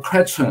have a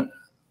question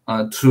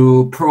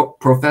to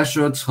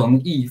Professor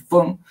Chen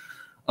Yifeng.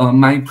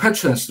 My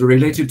question is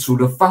related to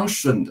the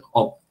function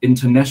of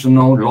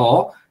international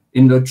law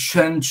in the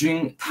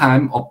changing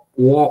time of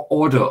war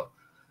order,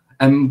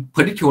 and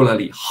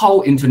particularly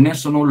how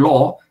international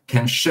law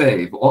can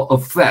shape or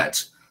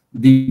affect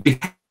the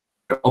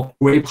behavior of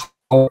great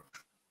power,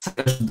 such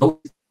as those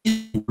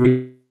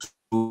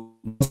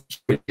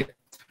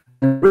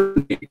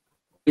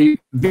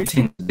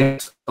victims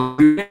that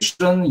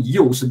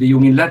use the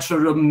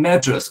unilateral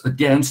measures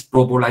against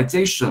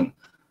globalization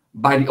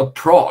by the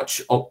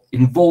approach of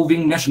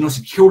involving national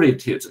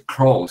securities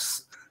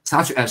clause,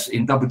 such as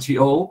in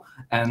WTO.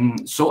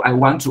 And so I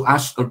want to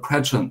ask a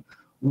question,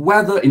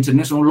 whether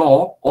international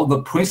law or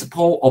the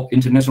principle of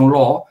international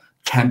law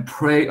can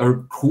play a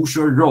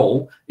crucial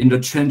role in the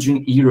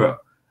changing era,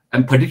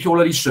 and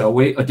particularly shall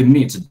we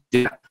admit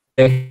that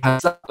they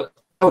have some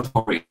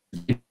territory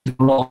in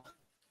law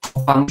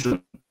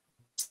function.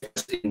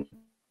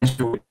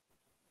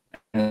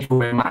 Thank you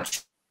very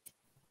much.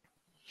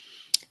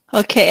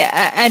 Okay,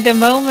 at the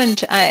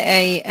moment,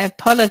 I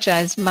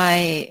apologize.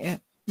 My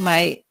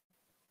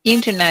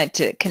internet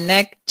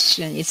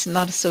connection is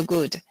not so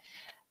good.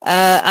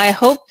 I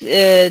hope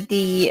the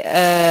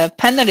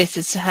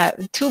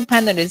two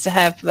panelists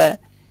have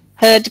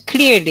heard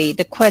clearly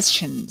the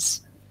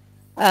questions.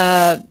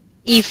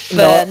 If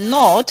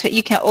not,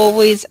 you can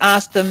always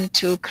ask them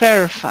to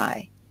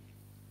clarify.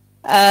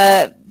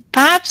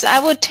 Perhaps I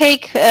will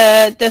take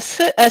a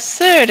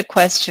third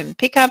question,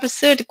 pick up a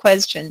third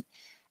question,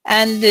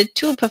 and the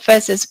two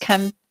professors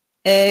can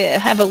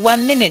have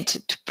 1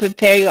 minute to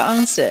prepare your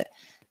answer.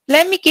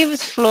 Let me give the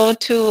floor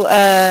to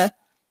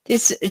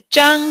this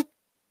Zhang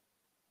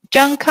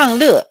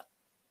Kangle.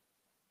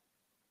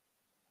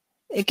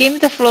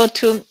 Give the floor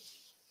to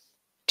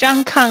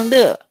Zhang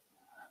Kangle.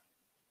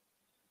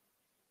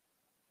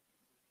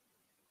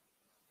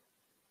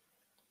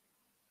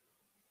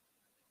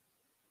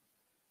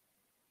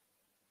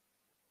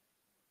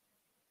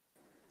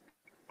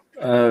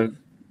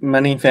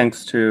 Many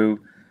thanks to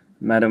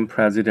Madam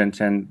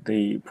President and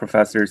the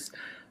professors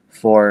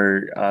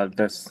for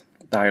this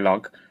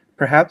dialogue.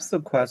 Perhaps a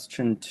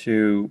question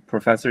to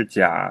Professor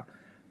Jia.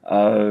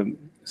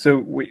 So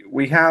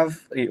we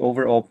have an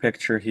overall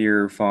picture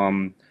here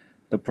from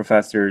the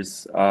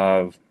professors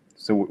of,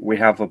 so we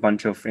have a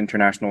bunch of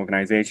international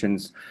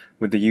organizations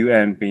with the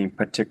UN being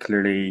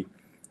particularly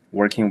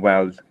working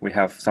well. We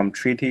have some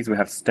treaties, we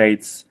have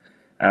states,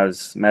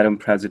 as Madam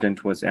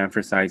President was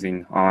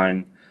emphasizing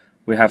on.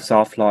 We have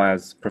soft law,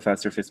 as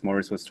Professor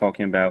Fitzmaurice was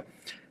talking about.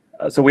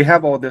 So we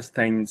have all these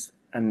things,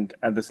 and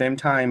at the same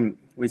time,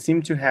 we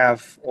seem to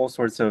have all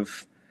sorts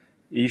of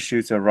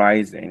issues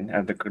arising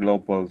at the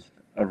global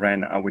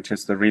arena, which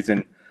is the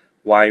reason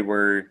why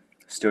we're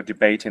still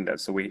debating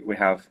this. So we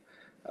have,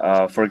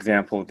 for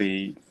example,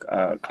 the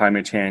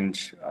climate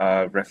change,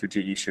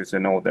 refugee issues,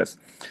 and all this.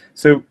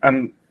 So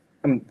I'm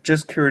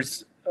just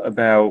curious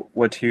about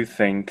what you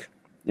think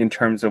in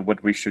terms of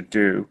what we should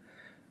do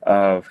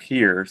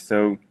here.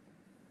 So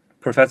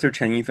Professor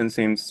Chen Yifeng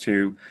seems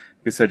to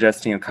be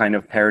suggesting a kind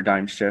of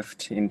paradigm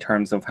shift in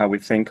terms of how we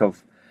think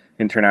of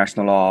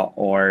international law,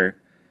 or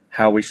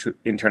how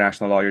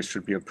international lawyers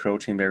should be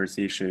approaching various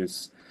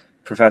issues.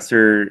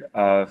 Professor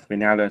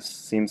Vinuales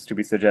seems to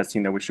be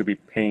suggesting that we should be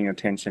paying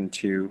attention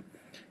to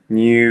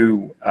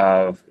new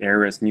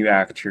areas, new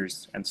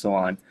actors, and so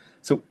on.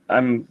 So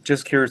I'm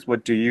just curious,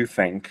 what do you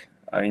think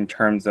in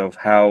terms of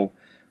how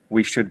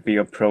we should be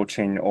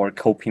approaching or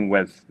coping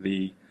with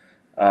the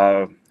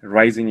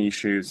rising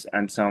issues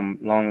and some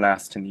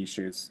long-lasting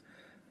issues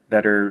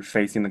that are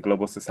facing the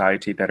global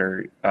society, that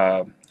are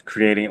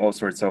creating all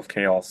sorts of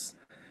chaos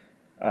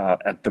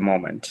at the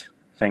moment?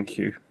 Thank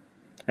you.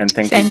 And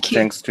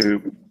thanks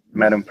to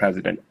Madam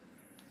President.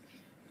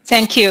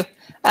 Thank you.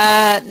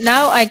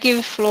 Now I give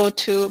the floor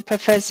to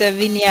Professor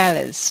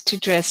Vinuales to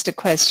address the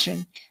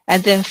question,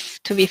 and then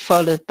to be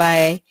followed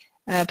by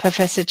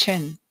Professor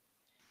Chen.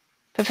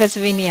 Professor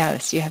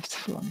Vinuales, you have the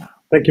floor now.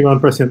 Thank you, Madam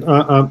President.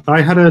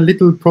 I had a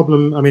little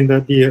problem. I mean,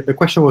 the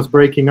question was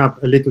breaking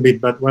up a little bit,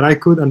 but what I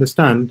could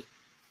understand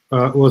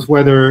was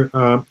whether,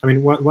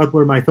 what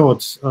were my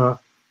thoughts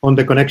on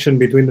the connection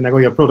between the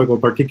Nagoya Protocol,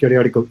 particularly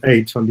Article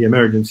 8 on the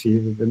emergency,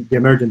 the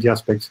emergency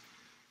aspects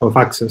of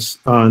access,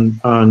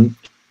 and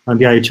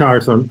the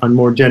IHRs, and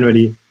more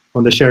generally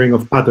on the sharing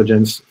of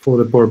pathogens for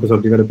the purpose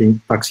of developing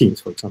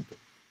vaccines, for example.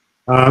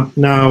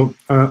 Now,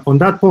 on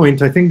that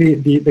point, I think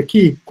the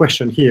key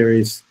question here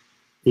is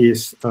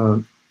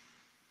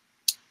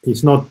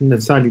not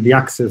necessarily the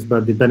access,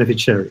 but the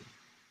benefit sharing.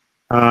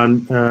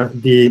 And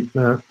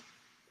the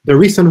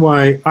reason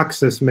why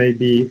access may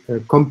be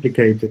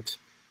complicated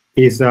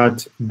is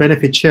that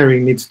benefit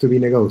sharing needs to be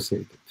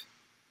negotiated.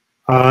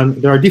 And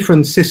there are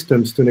different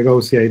systems to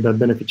negotiate that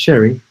benefit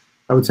sharing.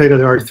 I would say that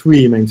there are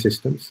three main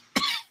systems.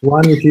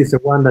 One, which is the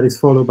one that is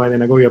followed by the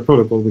Nagoya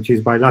Protocol, which is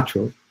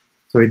bilateral.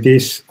 So it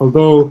is,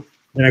 although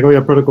the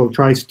Nagoya Protocol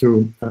tries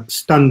to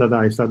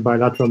standardize that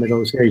bilateral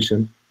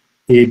negotiation,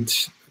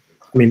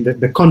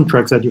 the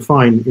contracts that you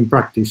find in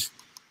practice,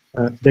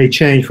 they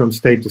change from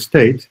state to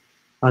state,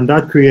 and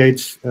that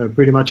creates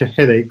pretty much a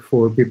headache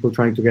for people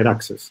trying to get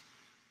access,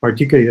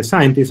 particularly the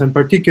scientists, and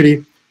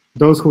particularly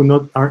those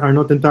who are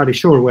not entirely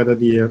sure whether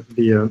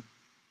the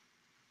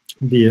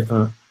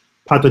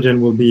pathogen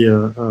will be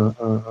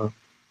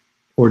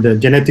or the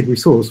genetic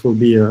resource will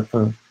be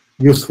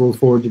useful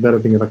for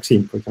developing a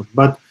vaccine, for example.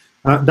 But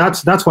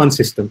that's one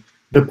system.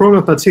 The problem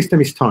of that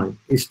system is time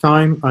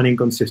and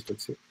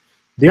inconsistency.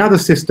 The other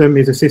system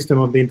is a system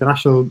of the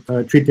International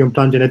Treaty on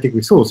Plant Genetic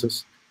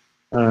Resources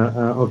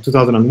of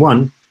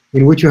 2001,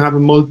 in which you have a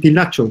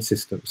multilateral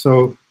system.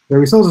 So the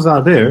resources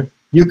are there,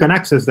 you can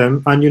access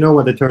them, and you know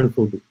what the terms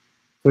will be.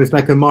 So it's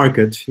like a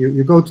market.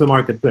 You go to the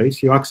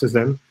marketplace, you access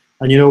them,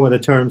 and you know what the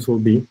terms will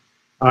be.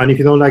 And if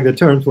you don't like the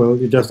terms, well,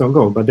 you just don't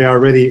go, but they are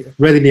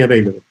readily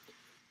available.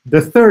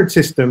 The third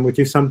system, which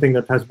is something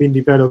that has been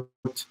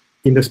developed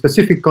in the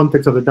specific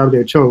context of the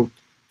WHO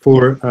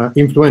for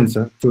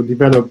influenza, to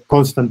develop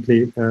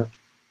constantly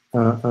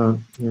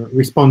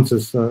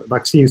responses,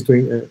 vaccines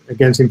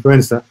against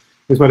influenza,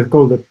 is what is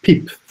called the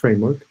PIP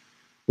framework,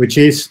 which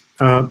is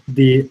a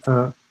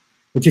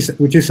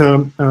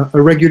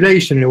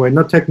regulation in a way,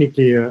 not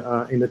technically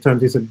in the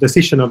terms. It's a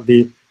decision of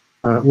the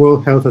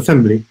World Health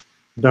Assembly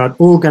that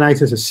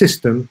organizes a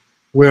system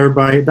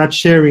whereby that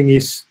sharing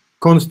is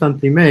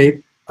constantly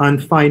made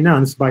and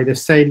financed by the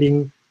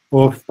selling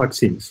of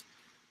vaccines.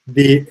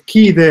 The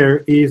key there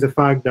is the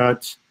fact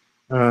that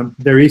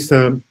there is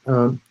an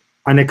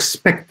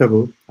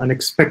expectable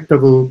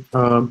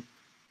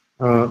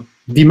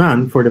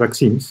demand for the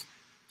vaccines.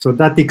 So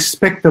that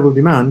expectable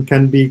demand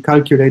can be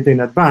calculated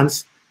in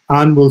advance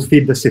and will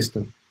feed the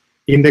system.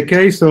 In the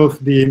case of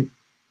the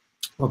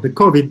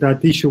COVID,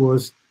 that issue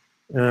was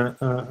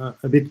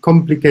a bit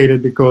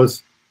complicated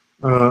because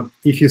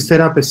if you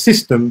set up a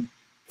system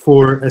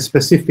for a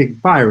specific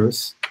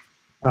virus,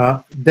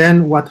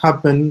 then what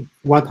happens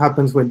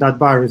when that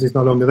virus is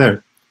no longer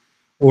there,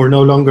 or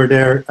no longer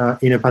there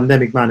in a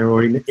pandemic manner,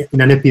 or in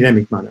an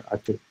epidemic manner,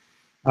 actually?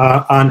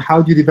 And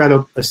how do you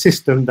develop a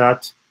system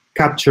that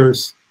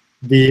captures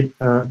the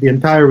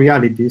entire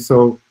reality?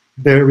 So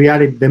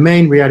the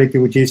main reality,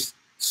 which is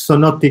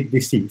zoonotic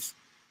disease.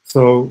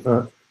 So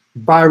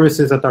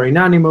viruses that are in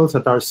animals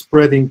that are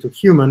spreading to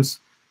humans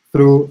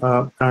through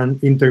an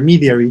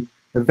intermediary,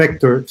 a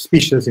vector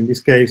species. In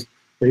this case,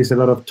 there is a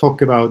lot of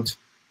talk about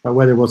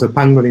whether it was a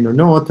pangolin or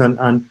not,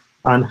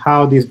 and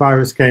how this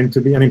virus came to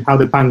be. I mean, how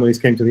the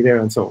pangolins came to be there,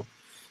 and so on.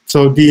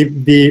 So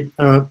the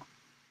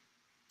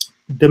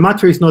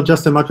matter is not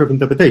just a matter of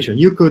interpretation.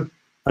 You could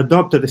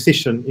adopt a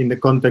decision in the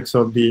context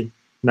of the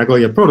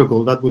Nagoya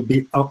Protocol that would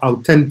be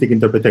authentic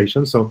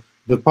interpretation. So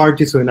the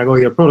parties to the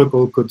Nagoya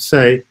Protocol could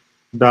say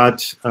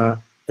that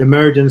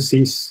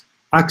emergencies,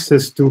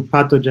 access to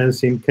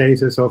pathogens in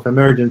cases of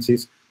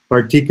emergencies,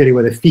 particularly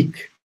with a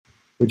FIC,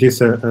 which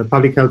is a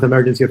public health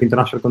emergency of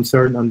international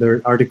concern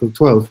under Article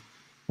 12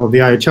 of the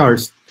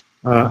IHRs,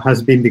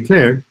 has been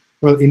declared.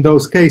 Well, in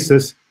those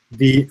cases,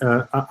 the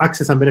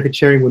access and benefit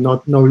sharing would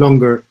no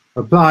longer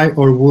apply,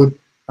 or would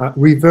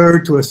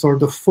revert to a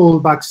sort of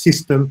fallback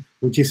system,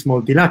 which is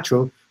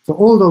multilateral, So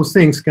all those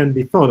things can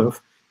be thought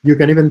of. You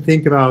can even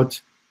think about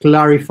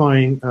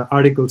clarifying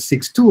Article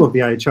 6.2 of the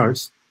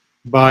IHRs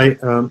by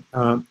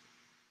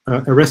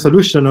a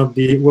resolution of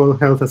the World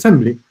Health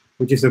Assembly,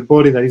 which is a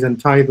body that is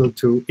entitled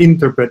to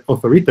interpret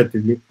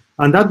authoritatively,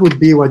 and that would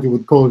be what you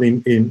would call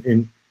in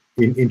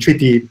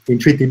treaty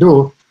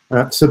law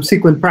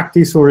subsequent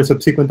practice or a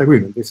subsequent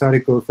agreement. It's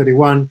Article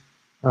 31,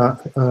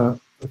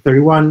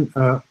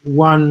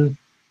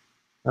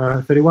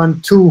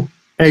 31.2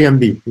 A and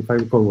B, if I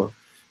recall well.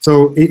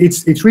 So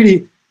it's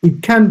really,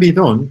 it can be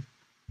done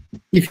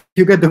if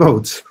you get the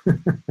votes.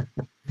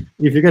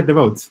 If you get the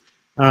votes.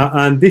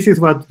 And this is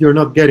what you're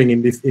not getting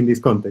in this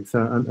context,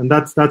 and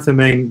that's the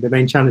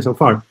main challenge so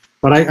far.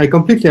 But I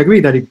completely agree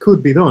that it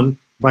could be done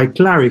by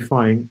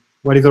clarifying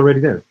what is already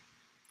there.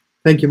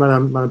 Thank you,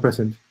 Madam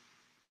President.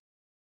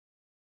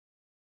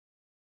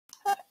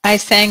 I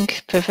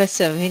thank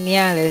Professor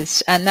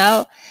Vinuales. And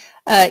now,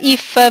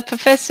 if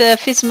Professor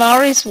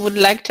Fitzmaurice would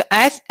like to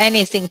ask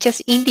anything,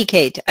 just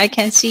indicate. I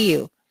can see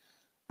you.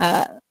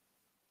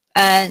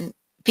 And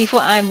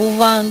before I move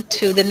on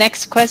to the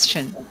next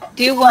question,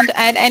 do you want to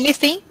add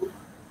anything?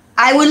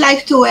 I would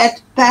like to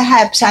add,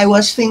 perhaps I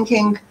was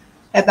thinking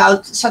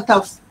about sort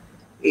of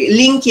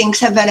linking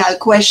several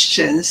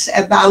questions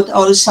about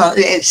also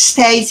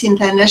states,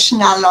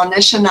 international law,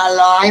 national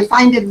law. I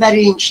find it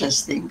very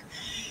interesting.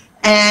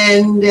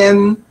 And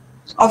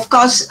of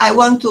course, I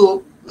want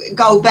to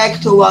go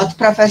back to what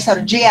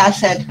Professor Gia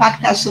said,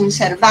 pacta sunt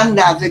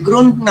servanda, the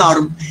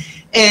Grundnorm,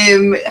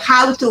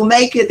 how to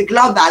make it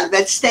global,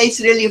 that states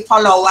really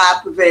follow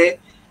up the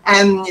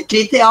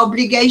treaty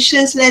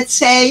obligations, let's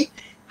say.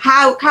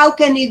 How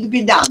can it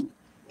be done?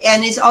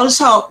 And it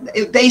also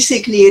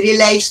basically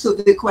relates to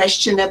the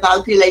question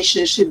about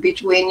relationship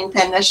between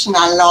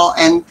international law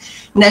and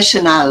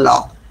national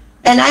law.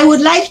 And I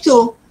would like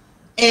to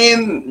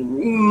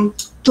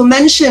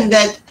mention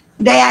that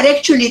there are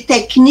actually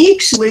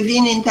techniques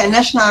within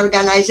international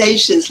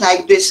organizations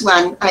like this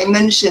one I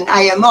mentioned,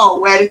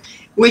 IMO,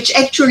 which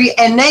actually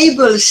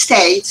enable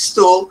states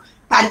to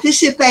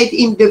participate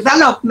in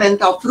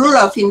development of rule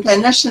of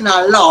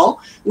international law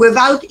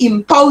without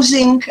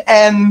imposing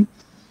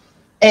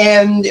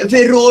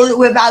the rule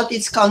without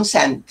its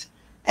consent.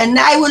 And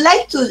I would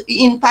like to,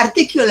 in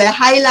particular,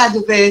 highlight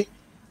the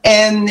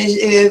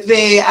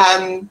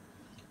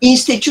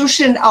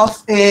institution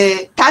of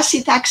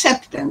tacit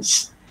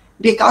acceptance,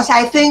 because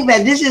I think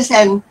that this is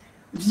a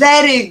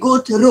very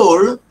good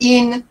rule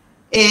in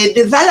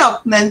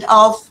development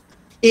of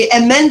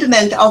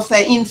amendment of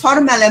an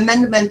informal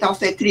amendment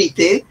of a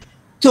treaty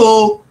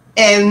to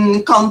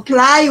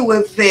comply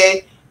with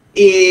the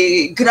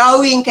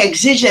growing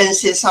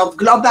exigencies of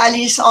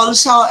globalists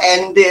also,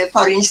 and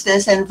for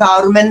instance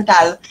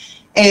environmental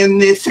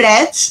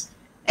threats,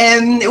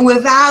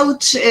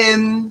 without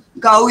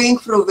going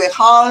through the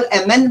whole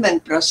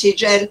amendment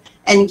procedure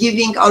and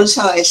giving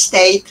also a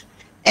state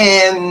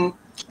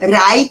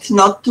right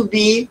not to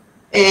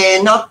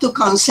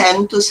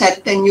consent to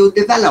certain new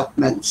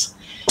developments.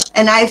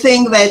 And I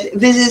think that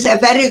this is a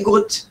very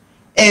good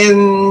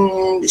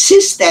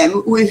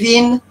system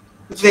within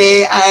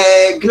the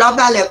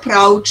global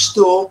approach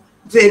to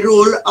the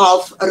rule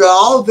of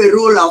law, the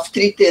rule of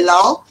treaty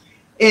law,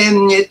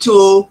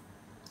 to,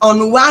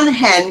 on one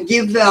hand,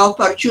 give the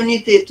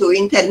opportunity to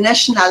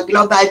international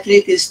global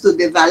treaties to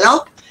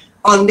develop,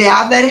 on the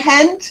other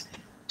hand,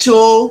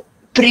 to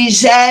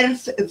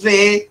preserve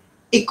the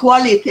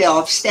equality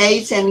of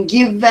states and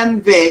give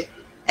them the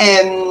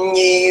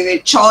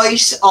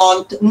choice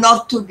on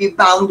not to be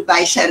bound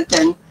by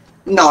certain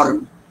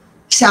norm.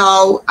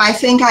 So I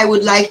think I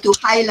would like to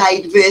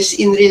highlight this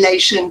in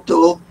relation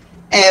to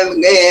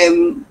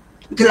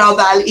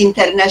global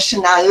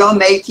international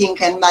lawmaking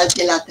and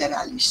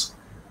multilateralism.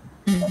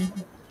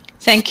 Mm-hmm.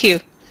 Thank you.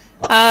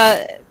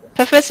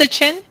 Professor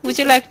Chen, would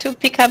you like to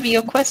pick up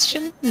your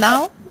question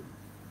now?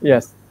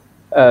 Yes.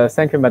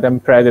 Thank you,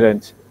 Madam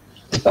President.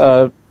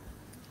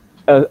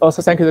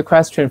 Also, thank you for the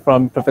question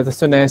from Professor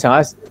Sun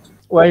Nanxiang.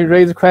 When you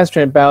raised the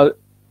question about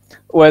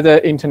whether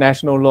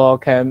international law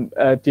can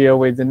deal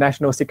with the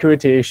national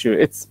security issue,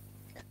 it's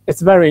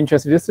very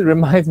interesting. This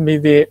reminds me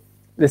the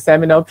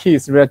seminal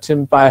piece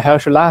written by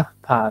Hersch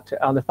Lappard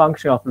on the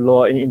function of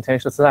law in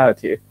international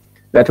society.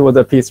 That was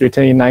a piece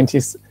written in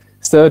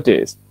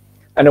 1930s.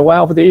 And one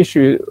of the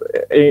issues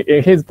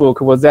in his book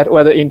was that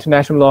whether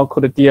international law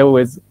could deal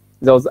with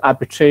those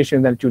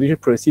arbitrations and judicial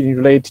proceedings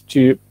related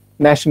to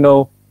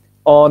national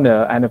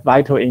honor and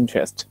vital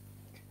interest.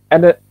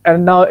 And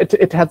now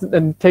it has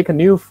taken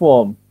new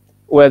form,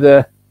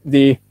 whether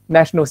the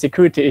national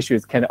security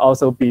issues can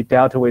also be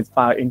dealt with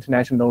by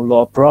international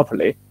law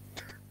properly.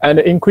 And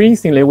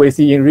increasingly we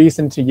see in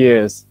recent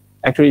years,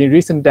 actually in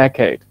recent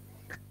decade,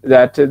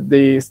 that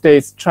the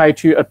states try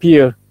to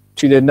appeal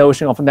to the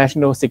notion of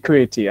national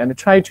security and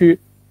try to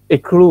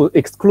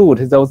exclude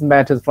those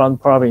matters from the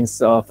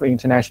province of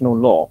international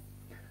law.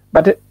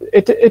 But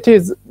it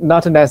is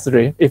not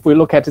necessary if we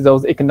look at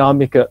those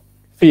economic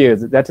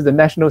fields, that the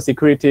national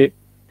security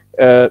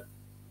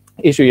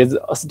issue is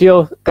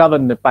still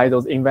governed by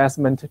those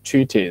investment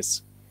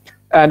treaties.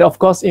 And of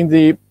course, in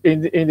the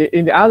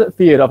other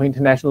field of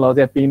international law,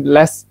 there have been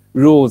less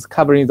rules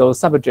covering those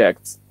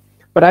subjects.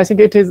 But I think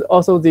it is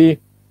also the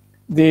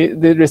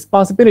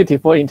responsibility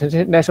for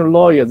international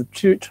lawyers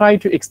to try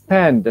to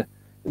expand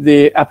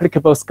the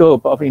applicable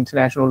scope of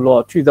international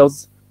law to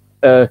those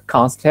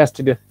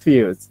contested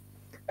fields.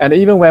 And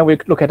even when we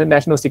look at the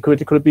national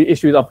security, could be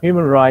issues of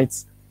human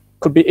rights,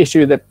 could be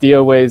issues that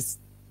deal with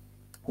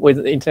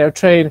international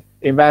trade,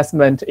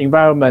 investment,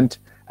 environment,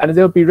 and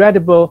there'll be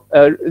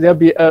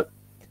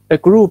a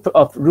group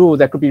of rules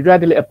that could be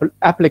readily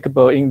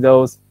applicable in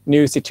those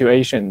new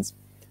situations.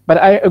 But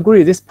I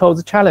agree, this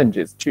poses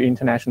challenges to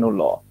international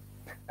law.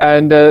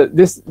 And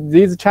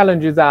these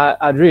challenges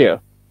are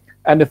real.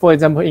 And for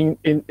example, in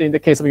the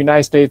case of the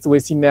United States, we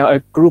see now a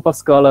group of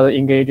scholars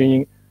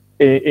engaging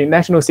in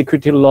national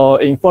security law,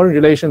 in foreign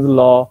relations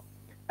law,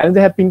 and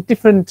there have been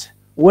different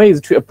ways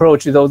to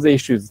approach those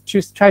issues,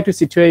 to try to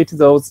situate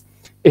those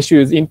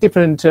issues in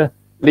different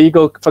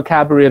legal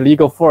vocabulary,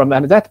 legal form,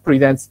 and that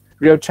presents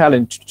real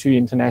challenge to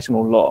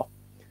international law.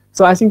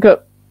 So I think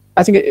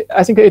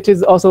it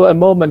is also a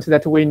moment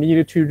that we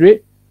need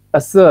to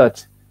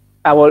reassert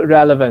our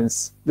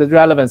relevance, the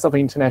relevance of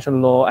international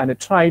law, and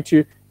try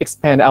to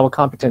expand our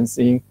competence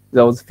in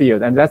those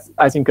fields. And that's,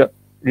 I think, a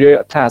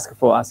real task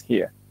for us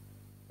here.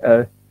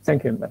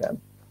 Thank you,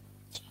 Madam.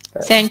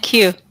 Thank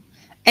you.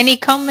 Any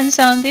comments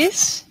on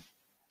this?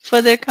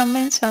 Further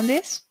comments on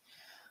this?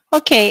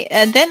 Okay,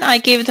 and then I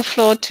give the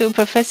floor to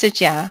Professor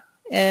Jia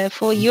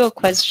for your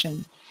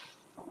question.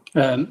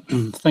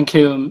 Thank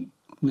you,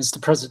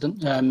 Mr.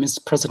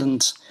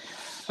 President.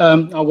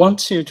 I want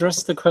to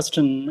address the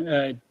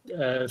question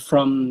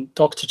from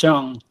Dr.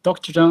 Zhang.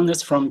 Dr. Zhang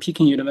is from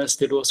Peking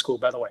University Law School,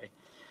 by the way,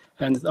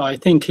 and I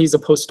think he's a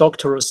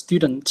postdoctoral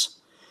student.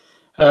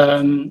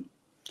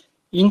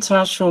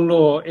 International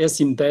law is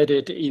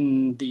embedded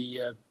in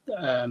the,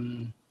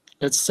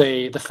 let's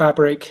say, the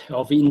fabric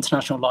of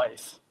international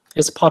life.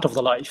 It's part of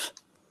the life.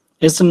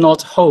 It's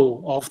not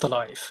whole of the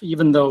life,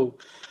 even though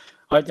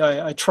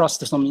I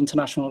trust some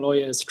international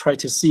lawyers try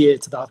to see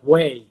it that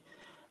way.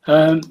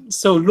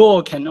 So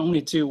law can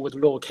only do what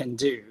law can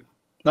do.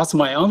 That's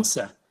my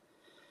answer.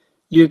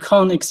 You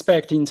can't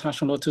expect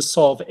international law to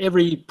solve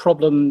every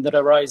problem that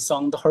arises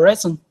on the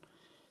horizon,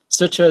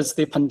 such as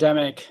the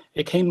pandemic.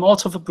 It came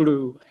out of the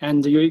blue,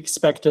 and you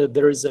expected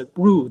there is a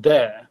rule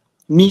there,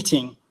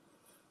 meeting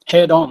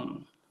head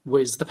on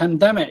with the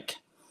pandemic.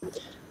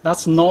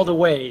 That's not the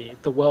way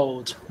the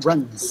world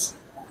runs.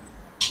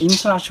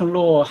 International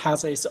law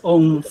has its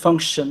own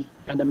function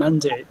and a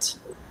mandate.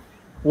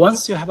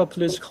 Once you have a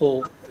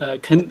political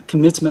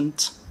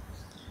commitment,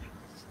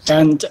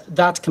 and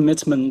that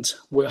commitment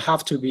will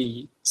have to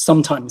be,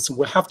 sometimes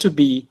will have to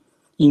be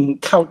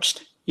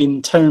couched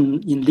in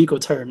legal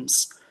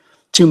terms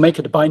to make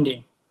it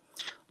binding.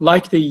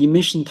 Like the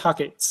emission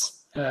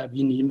targets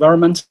in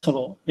environmental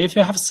law. If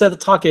you have set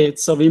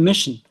targets of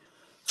emission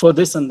for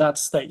this and that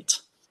state,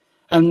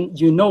 and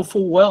you know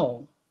full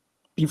well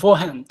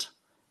beforehand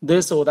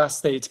this or that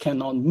state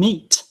cannot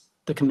meet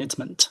the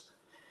commitment,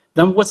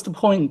 then what's the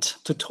point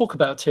to talk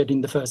about it in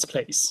the first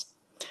place?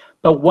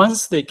 But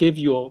once they give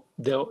you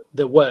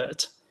the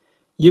word,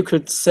 you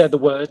could say the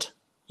word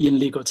in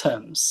legal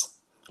terms,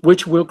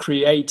 which will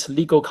create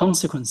legal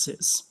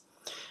consequences.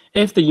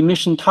 If the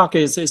emission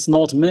target is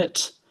not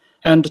met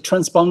and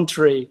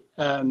transboundary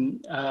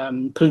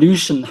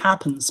pollution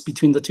happens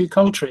between the two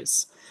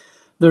countries,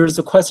 there is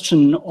a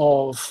question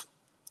of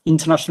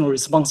international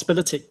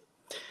responsibility.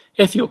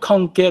 If you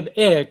can't get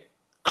air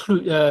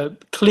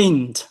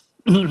cleaned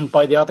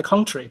by the other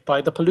country,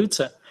 by the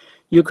polluter,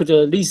 you could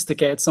at least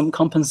get some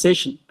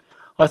compensation.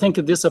 I think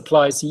this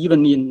applies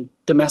even in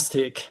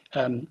domestic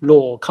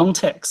law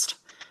context.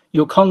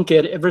 You can't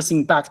get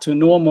everything back to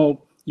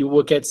normal, you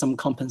will get some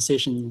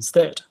compensation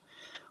instead.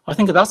 I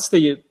think that's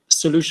the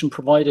solution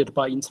provided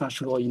by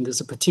international law in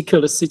this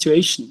particular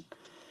situation.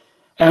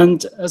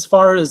 And as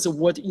far as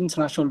what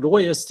international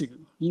lawyers do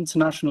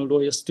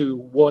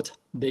what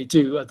they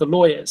do. The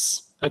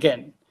lawyers,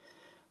 again,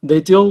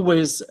 they deal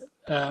with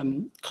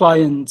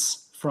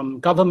clients from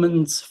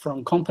governments,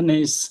 from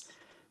companies,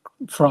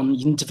 from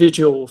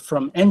individuals,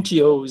 from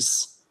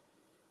NGOs,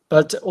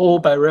 but all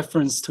by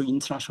reference to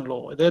international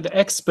law. They're the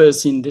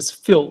experts in this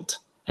field,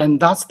 and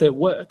that's their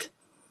work.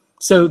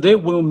 So they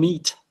will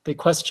meet the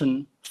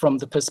question from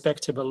the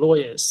perspective of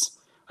lawyers.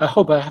 I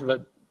hope I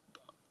have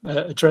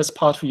addressed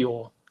part of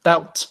your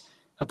doubt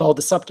about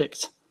the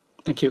subject.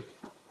 Thank you.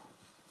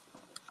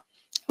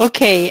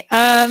 Okay,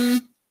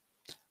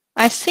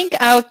 I think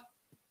I'll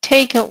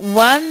take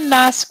one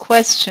last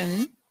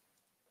question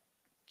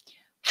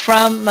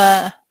from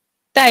Dai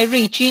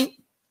Ruijun,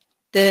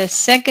 the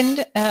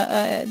second,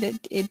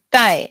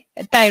 Dai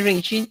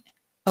Ruijun.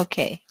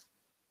 Okay.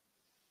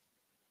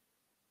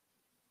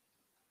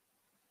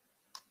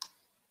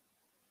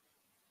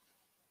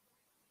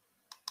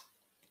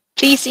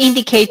 Please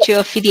indicate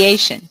your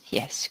affiliation.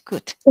 Yes,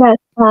 good. Yes,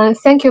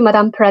 thank you,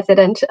 Madam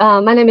President.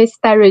 My name is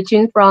Dai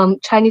Ruijun from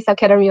Chinese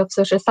Academy of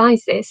Social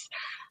Sciences.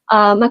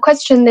 My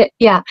question,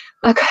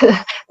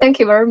 thank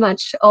you very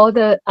much, all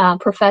the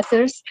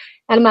professors.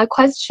 And my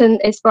question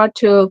is brought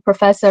to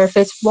Professor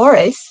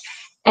Fitzmaurice,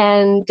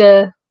 and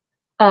to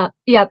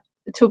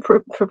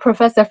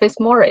Professor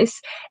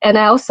Fitzmaurice. And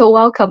I also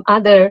welcome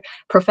other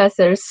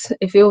professors.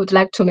 If you would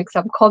like to make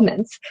some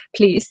comments,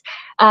 please.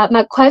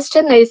 My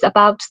question is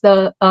about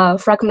the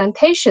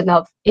fragmentation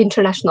of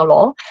international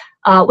law.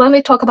 When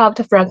we talk about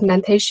the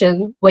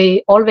fragmentation,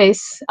 we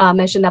always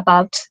mention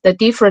about the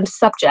different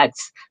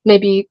subjects.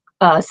 Maybe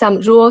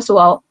some rules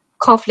will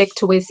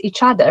conflict with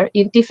each other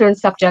in different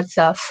subjects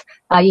of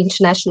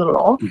international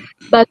law.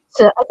 But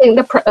I think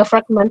the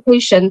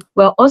fragmentation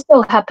will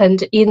also happen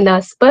in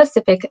a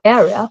specific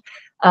area,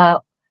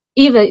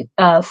 even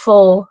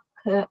for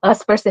a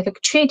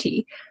specific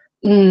treaty.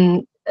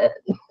 And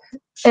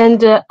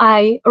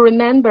I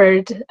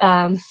remembered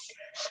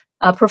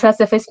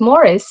Professor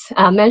Fitzmaurice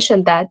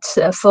mentioned that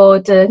for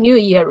the new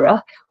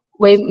era,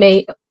 we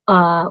may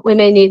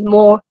need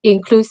more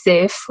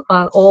inclusive.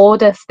 All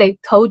the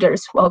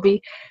stakeholders will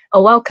be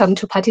welcome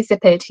to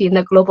participate in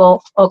the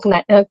global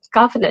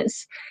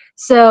governance.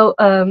 So,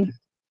 I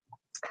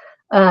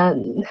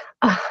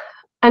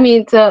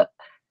mean,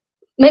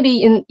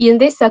 maybe in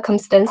these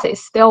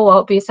circumstances, there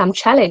will be some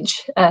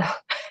challenge.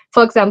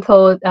 For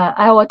example,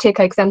 I will take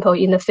an example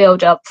in the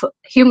field of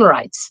human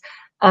rights.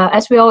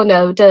 As we all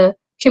know, the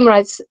human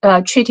rights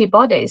treaty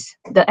bodies,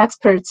 the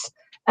expert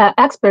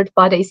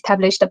body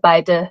established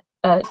by the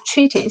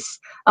treaties,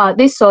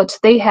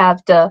 they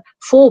have the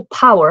full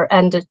power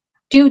and the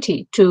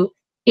duty to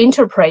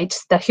interpret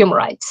the human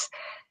rights.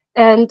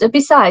 And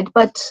besides,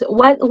 but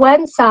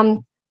when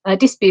some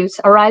disputes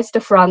arise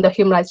from the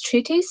human rights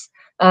treaties,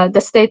 the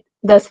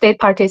state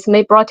parties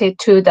may brought it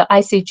to the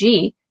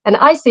ICJ, and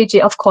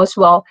ICJ, of course,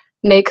 will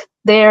make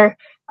their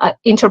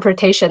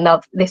interpretation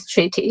of this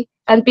treaty.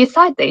 And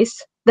besides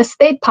this, the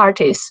state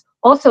parties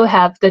also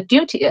have the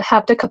duty,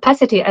 have the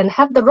capacity, and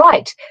have the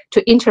right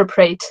to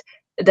interpret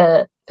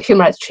the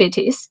human rights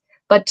treaties.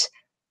 But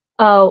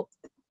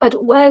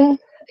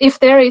if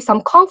there is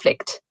some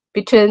conflict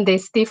between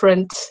these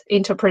different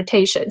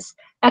interpretations,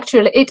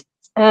 actually,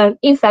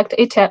 in fact,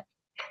 it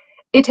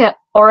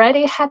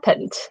already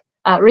happened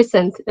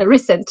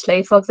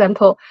recently. For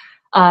example,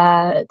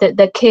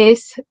 the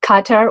case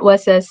Qatar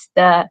versus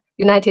the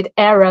United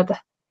Arab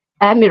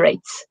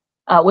Emirates,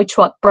 which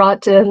was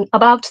brought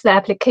about the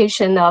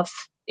application of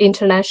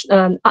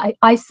international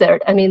ICER,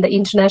 I mean the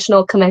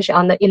International Convention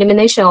on the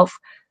Elimination of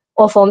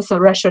All Forms of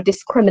Racial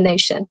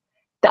Discrimination.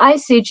 The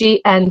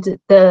ICJ and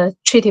the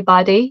treaty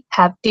body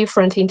have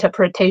different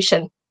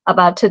interpretation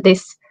about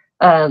this,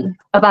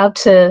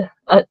 about a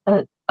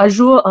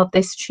rule of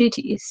this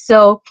treaty.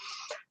 So,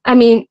 I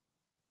mean,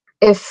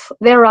 if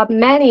there are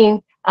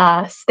many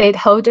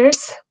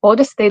stakeholders, all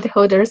the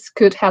stakeholders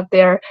could have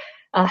their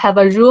have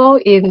a role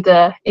in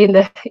the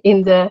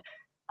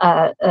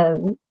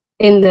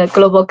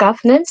global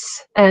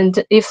governance,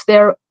 and if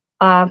there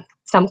are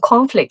some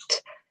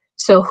conflict,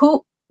 so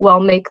who will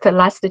make the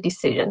last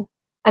decision?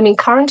 I mean,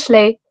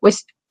 currently,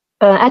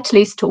 at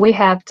least we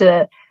have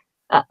the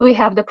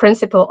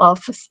principle of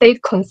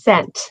state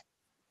consent.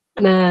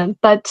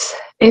 But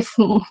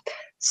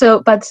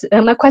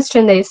my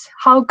question is,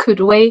 how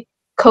could we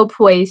cope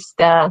with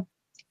the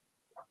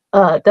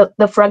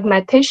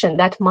fragmentation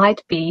that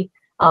might be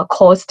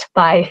caused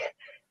by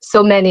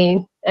so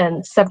many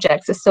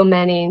subjects, so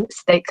many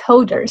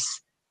stakeholders?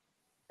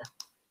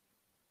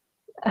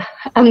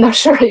 I'm not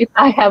sure if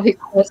I have it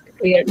quite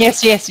clear.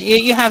 Yes,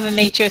 you have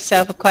made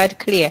yourself quite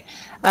clear.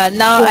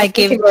 Now I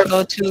give the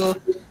floor to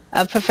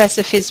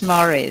Professor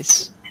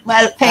Fitzmaurice.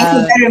 Well, thank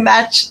you very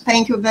much.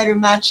 Thank you very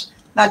much,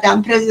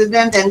 Madam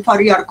President, and for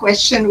your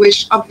question,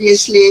 which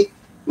obviously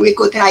we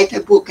could write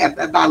a book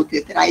about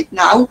it right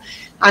now.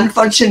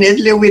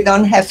 Unfortunately, we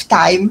don't have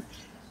time.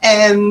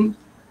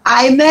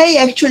 I may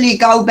actually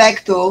go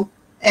back to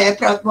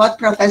what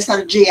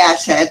Professor Gia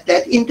said,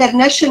 that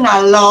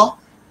international law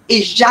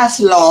is just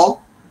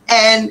law,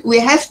 and we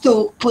have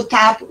to put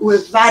up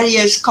with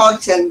various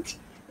courts and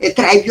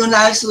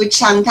tribunals which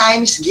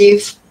sometimes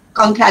give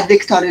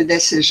contradictory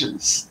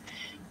decisions.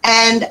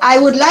 And I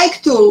would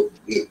like to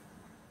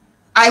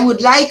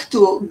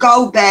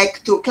go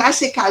back to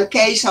classical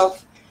case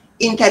of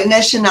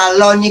international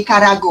law,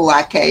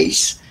 Nicaragua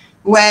case,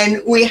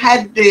 when we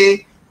had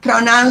the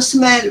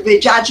pronouncement, the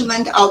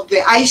judgment of the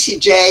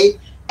ICJ,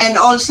 and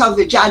also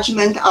the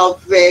judgment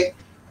of the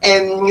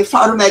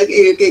former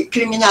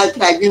criminal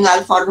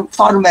tribunal for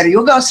former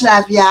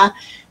Yugoslavia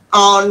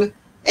on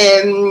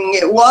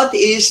what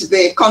is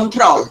the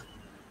control.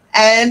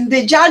 And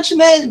the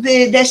judgment,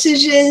 the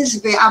decisions,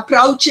 the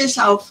approaches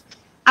of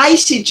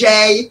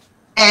ICJ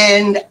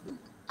and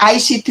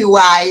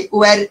ICTY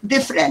were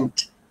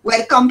different,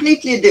 were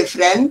completely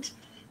different.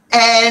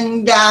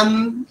 And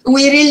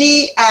we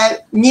really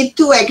need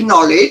to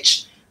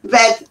acknowledge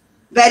that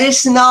there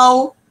is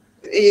no,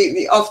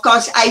 of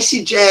course,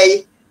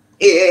 ICJ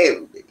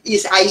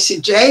is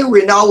ICJ.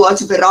 We know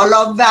what's the role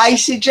of the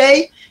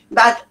ICJ,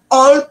 but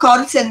all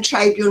courts and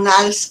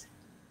tribunals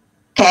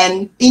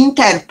can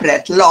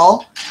interpret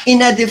law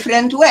in a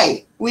different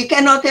way. We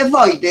cannot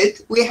avoid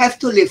it. We have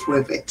to live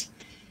with it.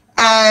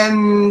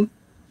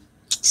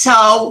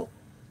 So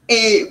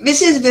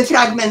this is the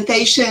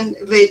fragmentation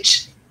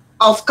which,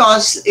 of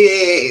course,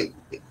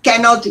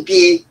 cannot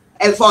be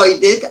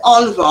avoided,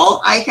 although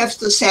I have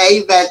to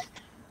say that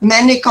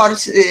many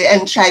courts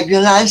and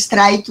tribunals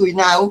try to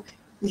now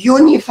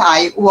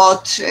unify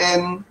what,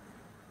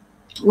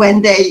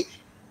 when they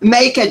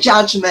make a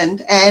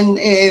judgment, and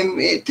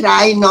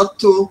try not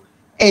to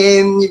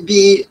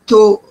be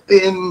too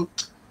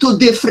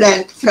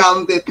different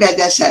from the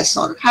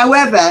predecessor.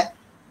 However,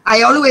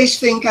 I always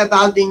think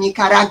about the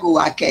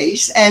Nicaragua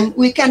case, and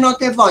we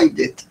cannot avoid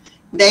it.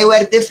 They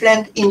were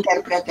different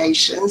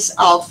interpretations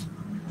of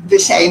the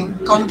same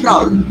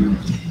control.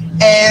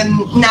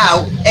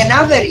 Now,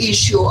 another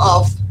issue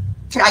of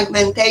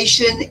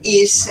fragmentation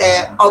is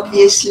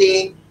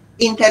obviously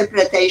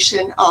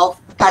interpretation of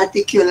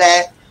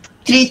particular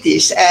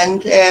treaties,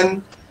 and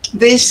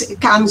this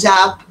comes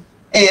up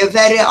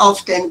very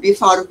often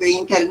before the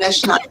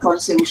international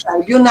courts and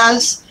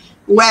tribunals,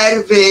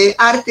 where the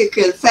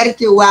Article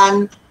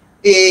 31,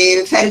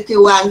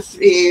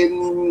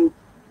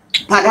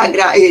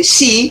 paragraph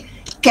C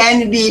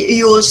can be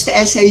used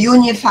as a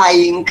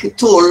unifying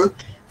tool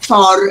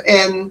for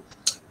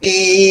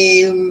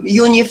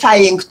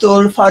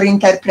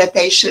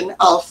interpretation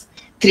of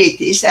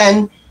treaties,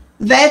 and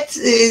that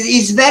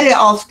is very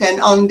often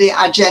on the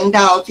agenda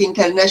of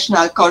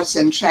international courts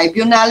and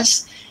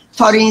tribunals.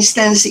 For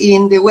instance,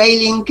 in the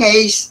whaling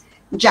case,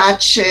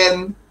 Judge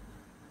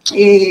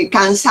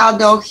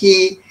Cansado,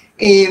 he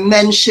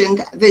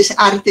mentioned this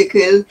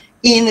article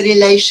in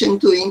relation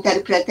to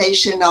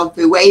interpretation of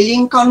the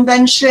whaling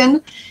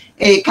convention.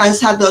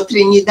 Cansado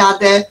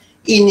Trinidad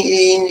in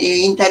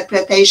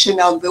interpretation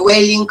of the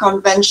whaling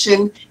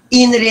convention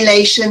in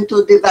relation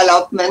to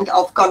development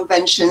of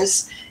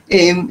conventions,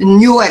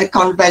 newer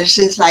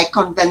conventions like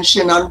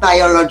Convention on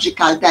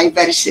Biological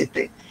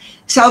Diversity.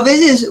 So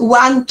this is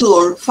one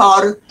tool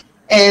for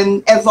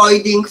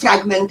avoiding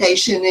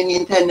fragmentation in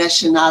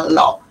international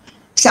law.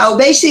 So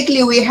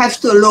basically we have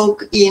to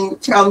look in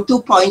from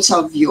 2 points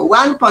of view.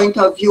 One point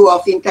of view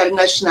of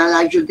international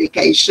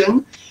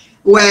adjudication,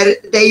 where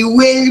there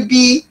will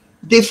be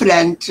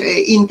different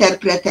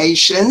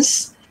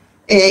interpretations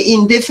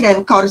in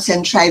different courts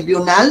and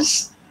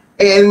tribunals.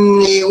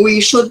 We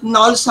should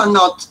also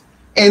not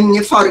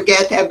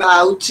forget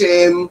about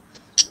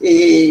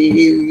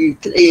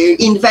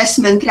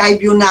investment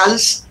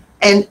tribunals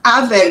and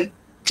other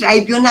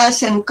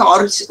tribunals and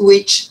courts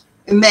which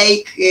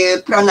make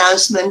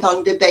pronouncement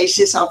on the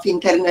basis of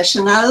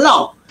international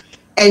law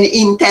and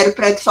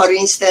interpret, for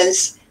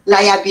instance,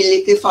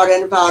 liability for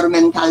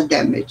environmental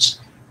damage.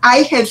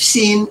 I have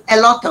seen a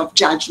lot of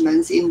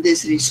judgments in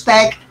this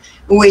respect,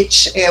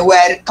 which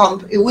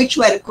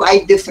were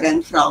quite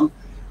different from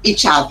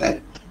each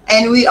other.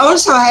 And we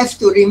also have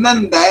to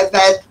remember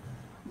that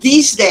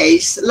these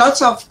days,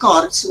 lots of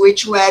courts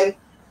which were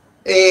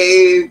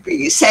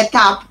set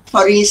up,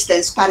 for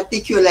instance,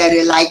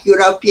 particularly like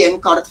European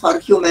Court for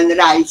Human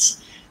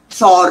Rights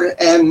for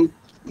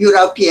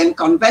European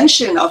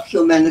Convention of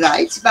Human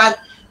Rights, but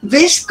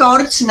these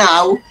courts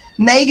now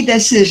make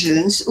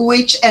decisions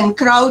which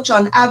encroach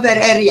on other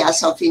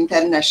areas of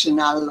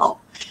international law.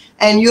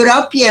 And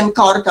European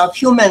Court of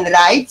Human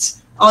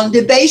Rights, on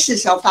the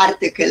basis of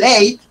Article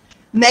 8,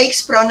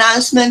 makes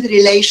pronouncement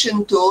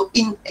relation to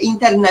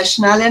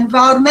international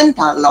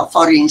environmental law,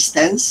 for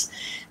instance,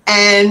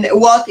 and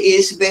what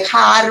is the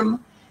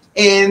harm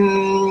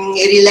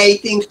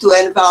relating to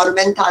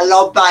environmental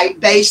law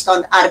based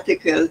on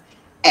Article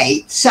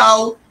 8.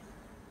 So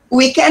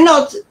we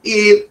cannot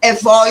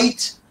avoid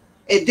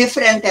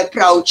different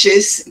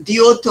approaches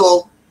due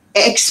to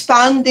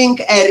expanding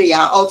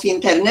area of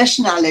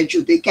international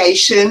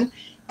adjudication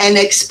and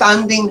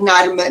expanding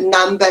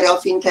number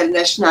of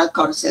international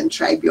courts and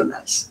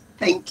tribunals.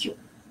 Thank you,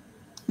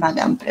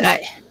 Madam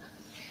President.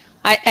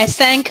 I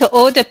thank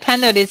all the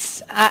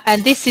panelists,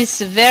 and this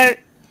is a very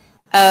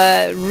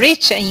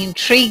rich and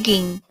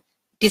intriguing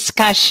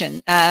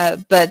discussion,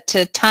 but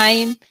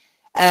time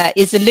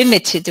is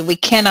limited. We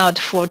cannot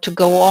afford to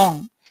go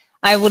on.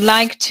 I would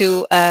like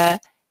to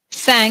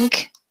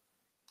thank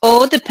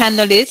all the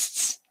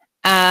panelists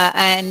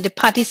and the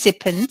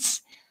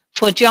participants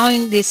for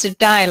joining this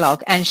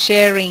dialogue and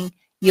sharing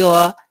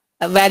your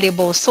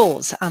valuable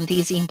thoughts on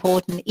these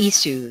important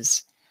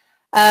issues.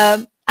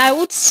 I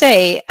would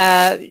say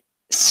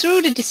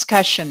through the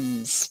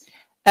discussions,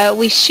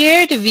 we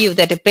share the view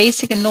that the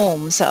basic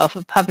norms of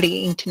public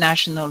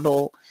international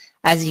law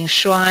as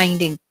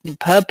enshrined in the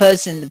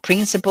purpose and the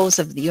principles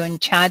of the UN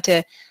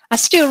Charter are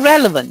still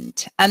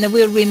relevant and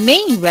will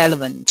remain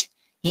relevant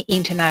in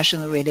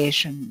international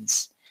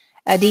relations.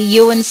 The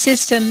UN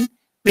system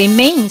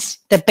remains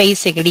the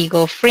basic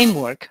legal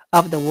framework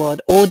of the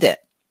world order.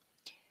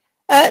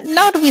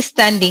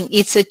 Notwithstanding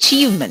its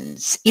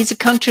achievements, its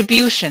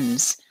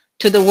contributions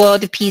to the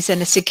world peace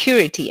and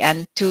security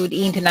and to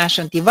the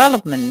international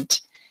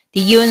development,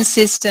 the UN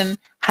system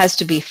has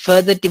to be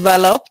further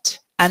developed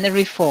and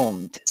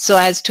reformed so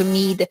as to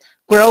meet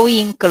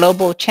growing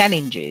global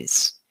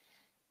challenges.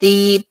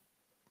 The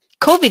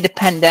COVID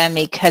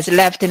pandemic has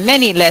left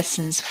many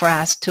lessons for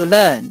us to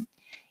learn.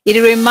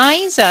 It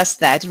reminds us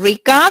that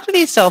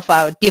regardless of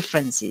our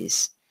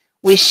differences,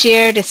 we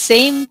share the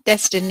same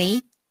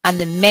destiny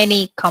and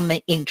many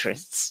common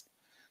interests.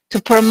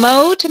 To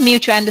promote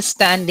mutual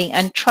understanding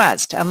and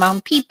trust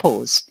among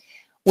peoples,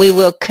 we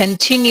will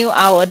continue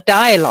our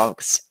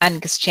dialogues and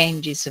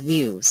exchanges of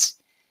views.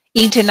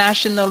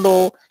 International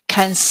law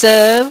can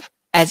serve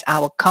as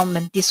our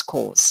common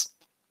discourse.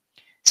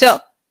 So,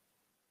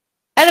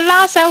 at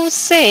last, I would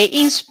say,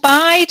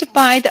 inspired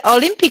by the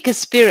Olympic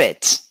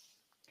spirit,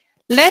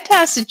 let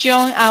us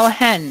join our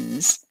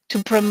hands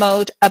to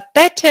promote a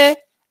better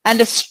and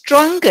a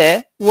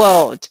stronger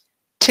world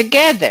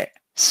together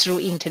through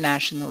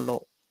international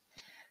law.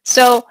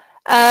 So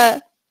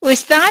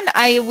with that,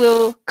 I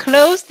will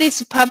close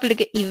this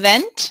public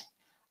event,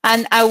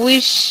 and I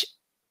wish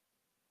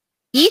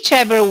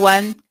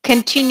everyone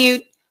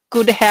continued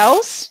good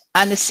health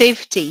and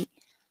safety,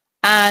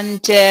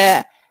 and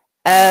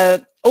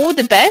all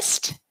the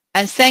best,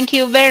 and thank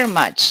you very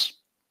much.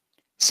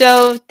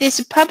 So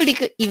this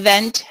public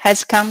event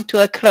has come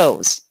to a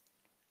close.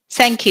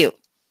 Thank you.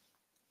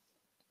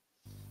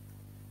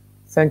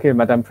 Thank you,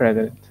 Madam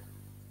President.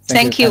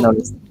 Thank you.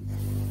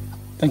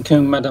 Thank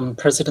you, Madam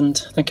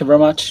President. Thank you very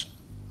much.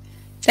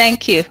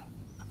 Thank you.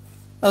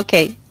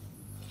 Okay.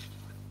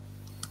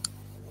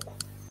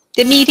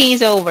 The meeting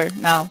is over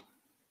now.